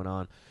stuff going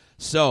on.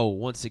 So,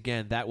 once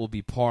again, that will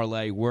be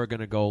Parlay. We're going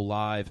to go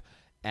live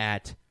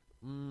at,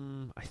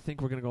 I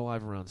think we're going to go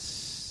live around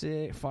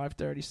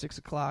 5:30, 6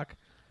 o'clock.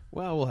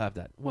 Well, we'll have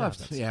that. We'll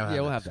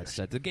have that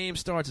set. The game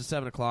starts at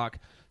 7 o'clock,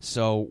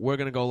 so we're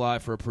going to go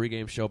live for a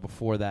pregame show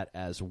before that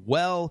as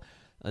well.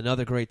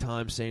 Another great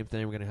time, same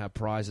thing. We're going to have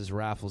prizes,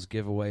 raffles,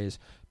 giveaways.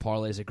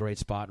 Parlay's a great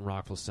spot in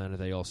Rockville Center.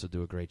 They also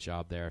do a great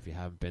job there. If you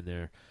haven't been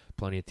there,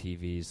 plenty of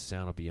TVs.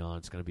 Sound will be on.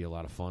 It's going to be a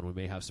lot of fun. We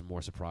may have some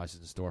more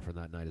surprises in store for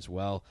that night as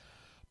well,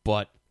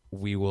 but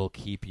we will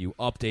keep you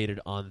updated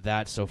on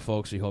that. So,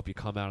 folks, we hope you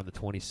come out on the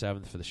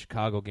 27th for the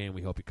Chicago game.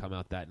 We hope you come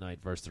out that night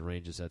versus the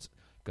Rangers. That's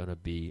going to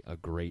be a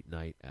great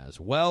night as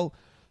well.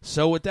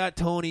 So with that,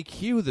 Tony,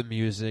 cue the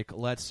music.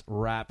 Let's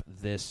wrap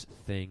this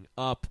thing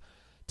up.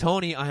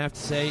 Tony, I have to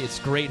say, it's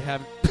great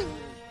having...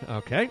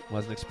 Okay,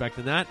 wasn't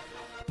expecting that.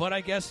 But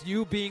I guess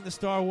you, being the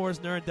Star Wars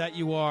nerd that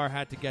you are,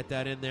 had to get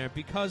that in there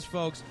because,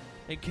 folks,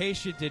 in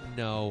case you didn't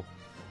know,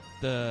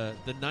 the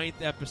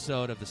 9th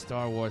episode of the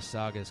Star Wars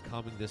saga is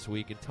coming this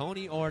week, and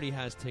Tony already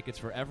has tickets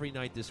for every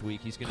night this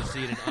week. He's going to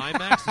see it in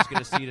IMAX. He's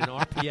going to see it in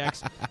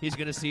RPX. He's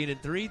going to see it in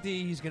 3D.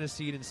 He's going to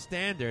see it in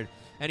standard.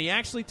 And he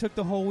actually took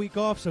the whole week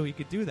off so he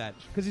could do that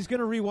because he's going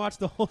to rewatch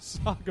the whole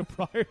saga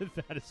prior to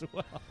that as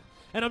well.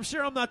 And I'm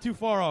sure I'm not too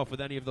far off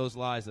with any of those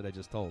lies that I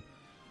just told.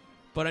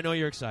 But I know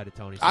you're excited,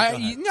 Tony. So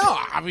No,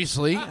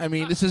 obviously. I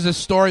mean, this is a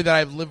story that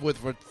I've lived with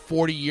for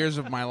 40 years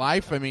of my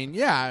life. I mean,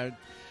 yeah,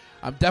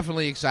 I'm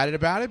definitely excited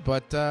about it.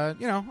 But,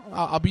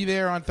 I'll be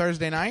there on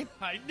Thursday night.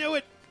 I knew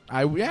it.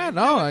 I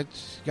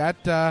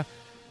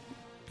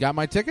got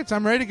my tickets.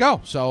 I'm ready to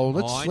go. So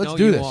let's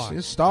do this. Are.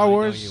 It's Star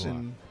Wars.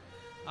 And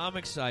I'm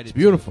excited. It's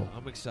beautiful.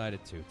 I'm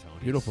excited too,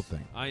 Tony. Beautiful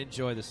thing. I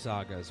enjoy the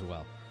saga as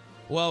well.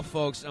 Well,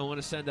 folks, I want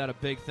to send out a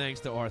big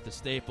thanks to Arthur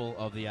Staple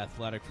of The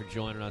Athletic for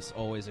joining us.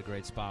 Always a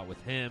great spot with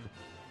him.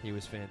 He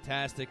was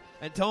fantastic.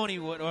 And, Tony,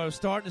 what I was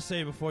starting to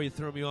say before you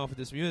threw me off with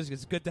this music,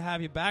 it's good to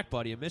have you back,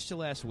 buddy. I missed you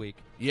last week.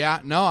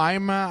 Yeah, no,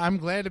 I'm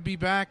glad to be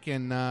back,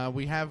 and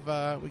we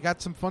got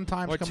some fun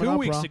times coming up. 2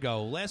 weeks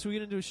ago. Last week we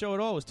didn't do a show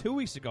at all. It was 2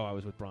 weeks ago I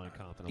was with Brian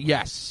Compton.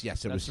 Yes, it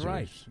That's was. That's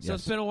right. Yes. So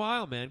it's been a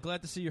while, man.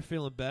 Glad to see you're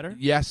feeling better.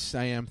 Yes,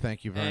 I am.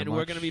 Thank you very much. And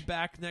we're going to be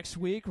back next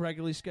week,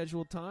 regularly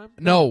scheduled time?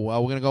 No,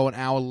 we're going to go an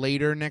hour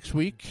later next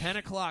week. 10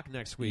 o'clock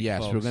next week,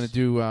 Yes, folks. we're going to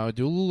do a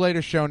little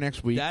later show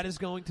next week. That is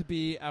going to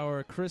be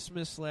our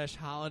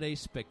Christmas/holiday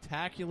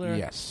spectacular.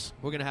 Yes.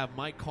 We're going to have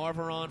Mike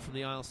Carver on from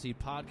the ILC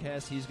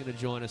podcast. He's going to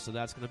join us, so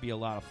that's going to be a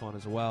lot of fun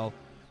as well.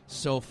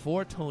 So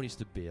for Tony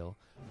Stabile,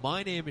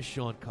 my name is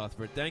Sean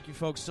Cuthbert. Thank you,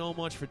 folks, so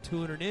much for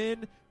tuning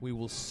in. We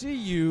will see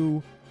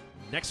you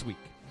next week.